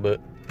tomorrow. A little bit.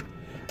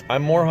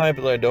 I'm more hyped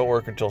that I don't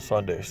work until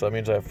Sunday, so that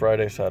means I have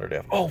Friday, Saturday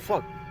off. Oh,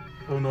 fuck.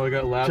 Oh, no, I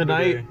got lab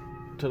today.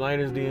 Tonight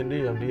is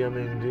D&D. I'm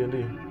DMing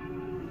D&D.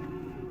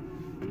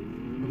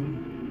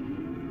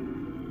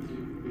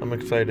 I'm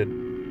excited.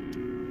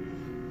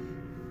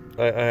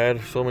 I had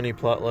so many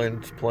plot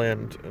lines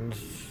planned, and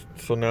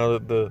so now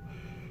that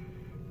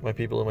my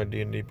people in my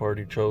D&D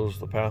party chose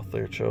the path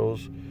they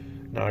chose,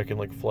 now I can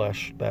like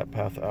flesh that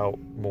path out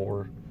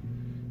more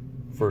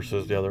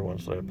versus the other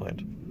ones that I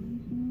planned.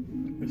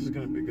 This is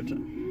gonna be a good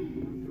time.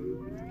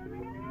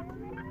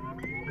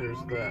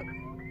 There's that.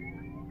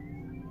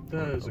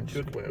 That is a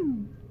good whip.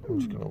 I'm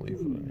just gonna leave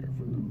it in here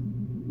for now.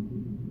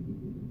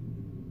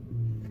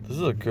 This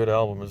is a good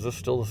album. Is this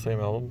still the same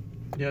album?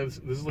 Yeah, this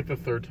is like the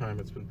third time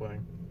it's been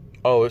playing.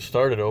 Oh, it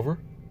started over?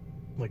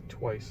 Like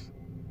twice.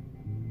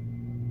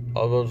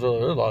 Oh, there's a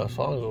lot of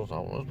songs on this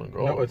album. It's been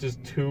going. No, it's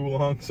just 2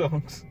 long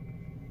songs.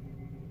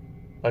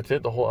 That's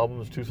it? The whole album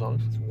is 2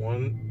 songs? It's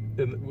one...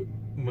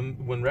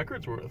 When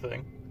records were a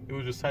thing, it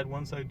was just side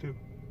 1, side 2.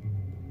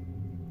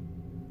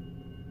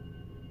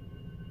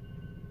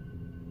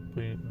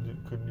 But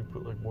couldn't you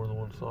put like more than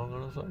one song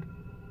on a side?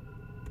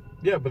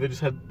 Yeah, but they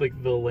just had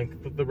like the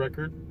length of the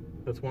record.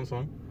 That's 1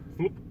 song.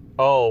 Floop.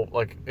 Oh,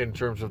 like in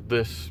terms of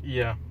this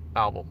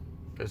album.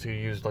 Because he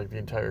used like the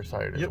entire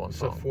side as one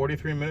song. So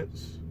 43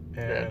 minutes,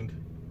 and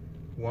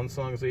one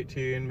song is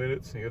 18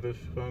 minutes, and the other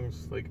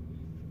song's like,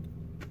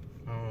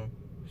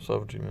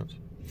 17 minutes.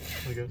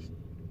 I guess.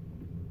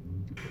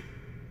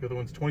 The other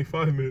one's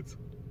 25 minutes.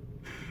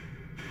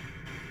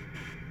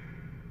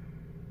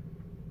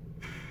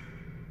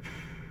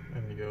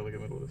 And you go like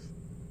in the middle of this.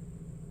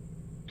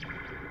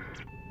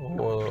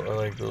 Oh, I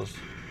like those.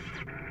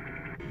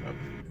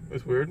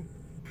 It's weird,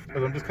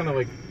 because I'm just kind of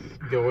like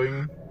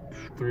going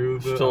through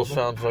the Still album.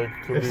 sounds like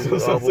could It be still the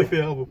sounds album. like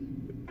the album.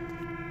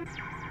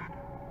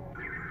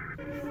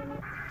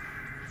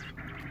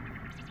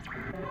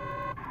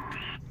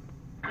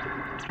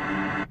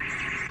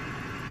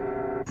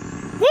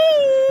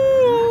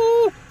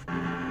 Woo!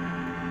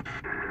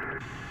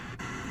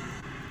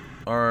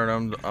 All right,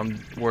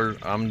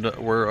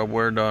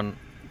 we're done.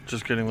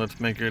 Just kidding. Let's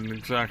make it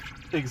exact.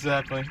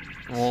 Exactly.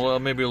 Well,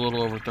 maybe a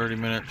little over 30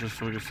 minutes, just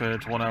so we can say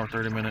it's 1 hour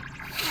 30 minutes.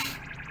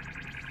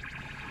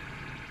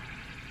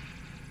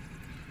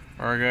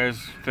 All right, guys.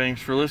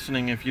 Thanks for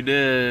listening. If you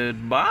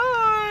did,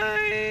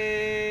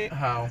 bye.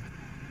 How?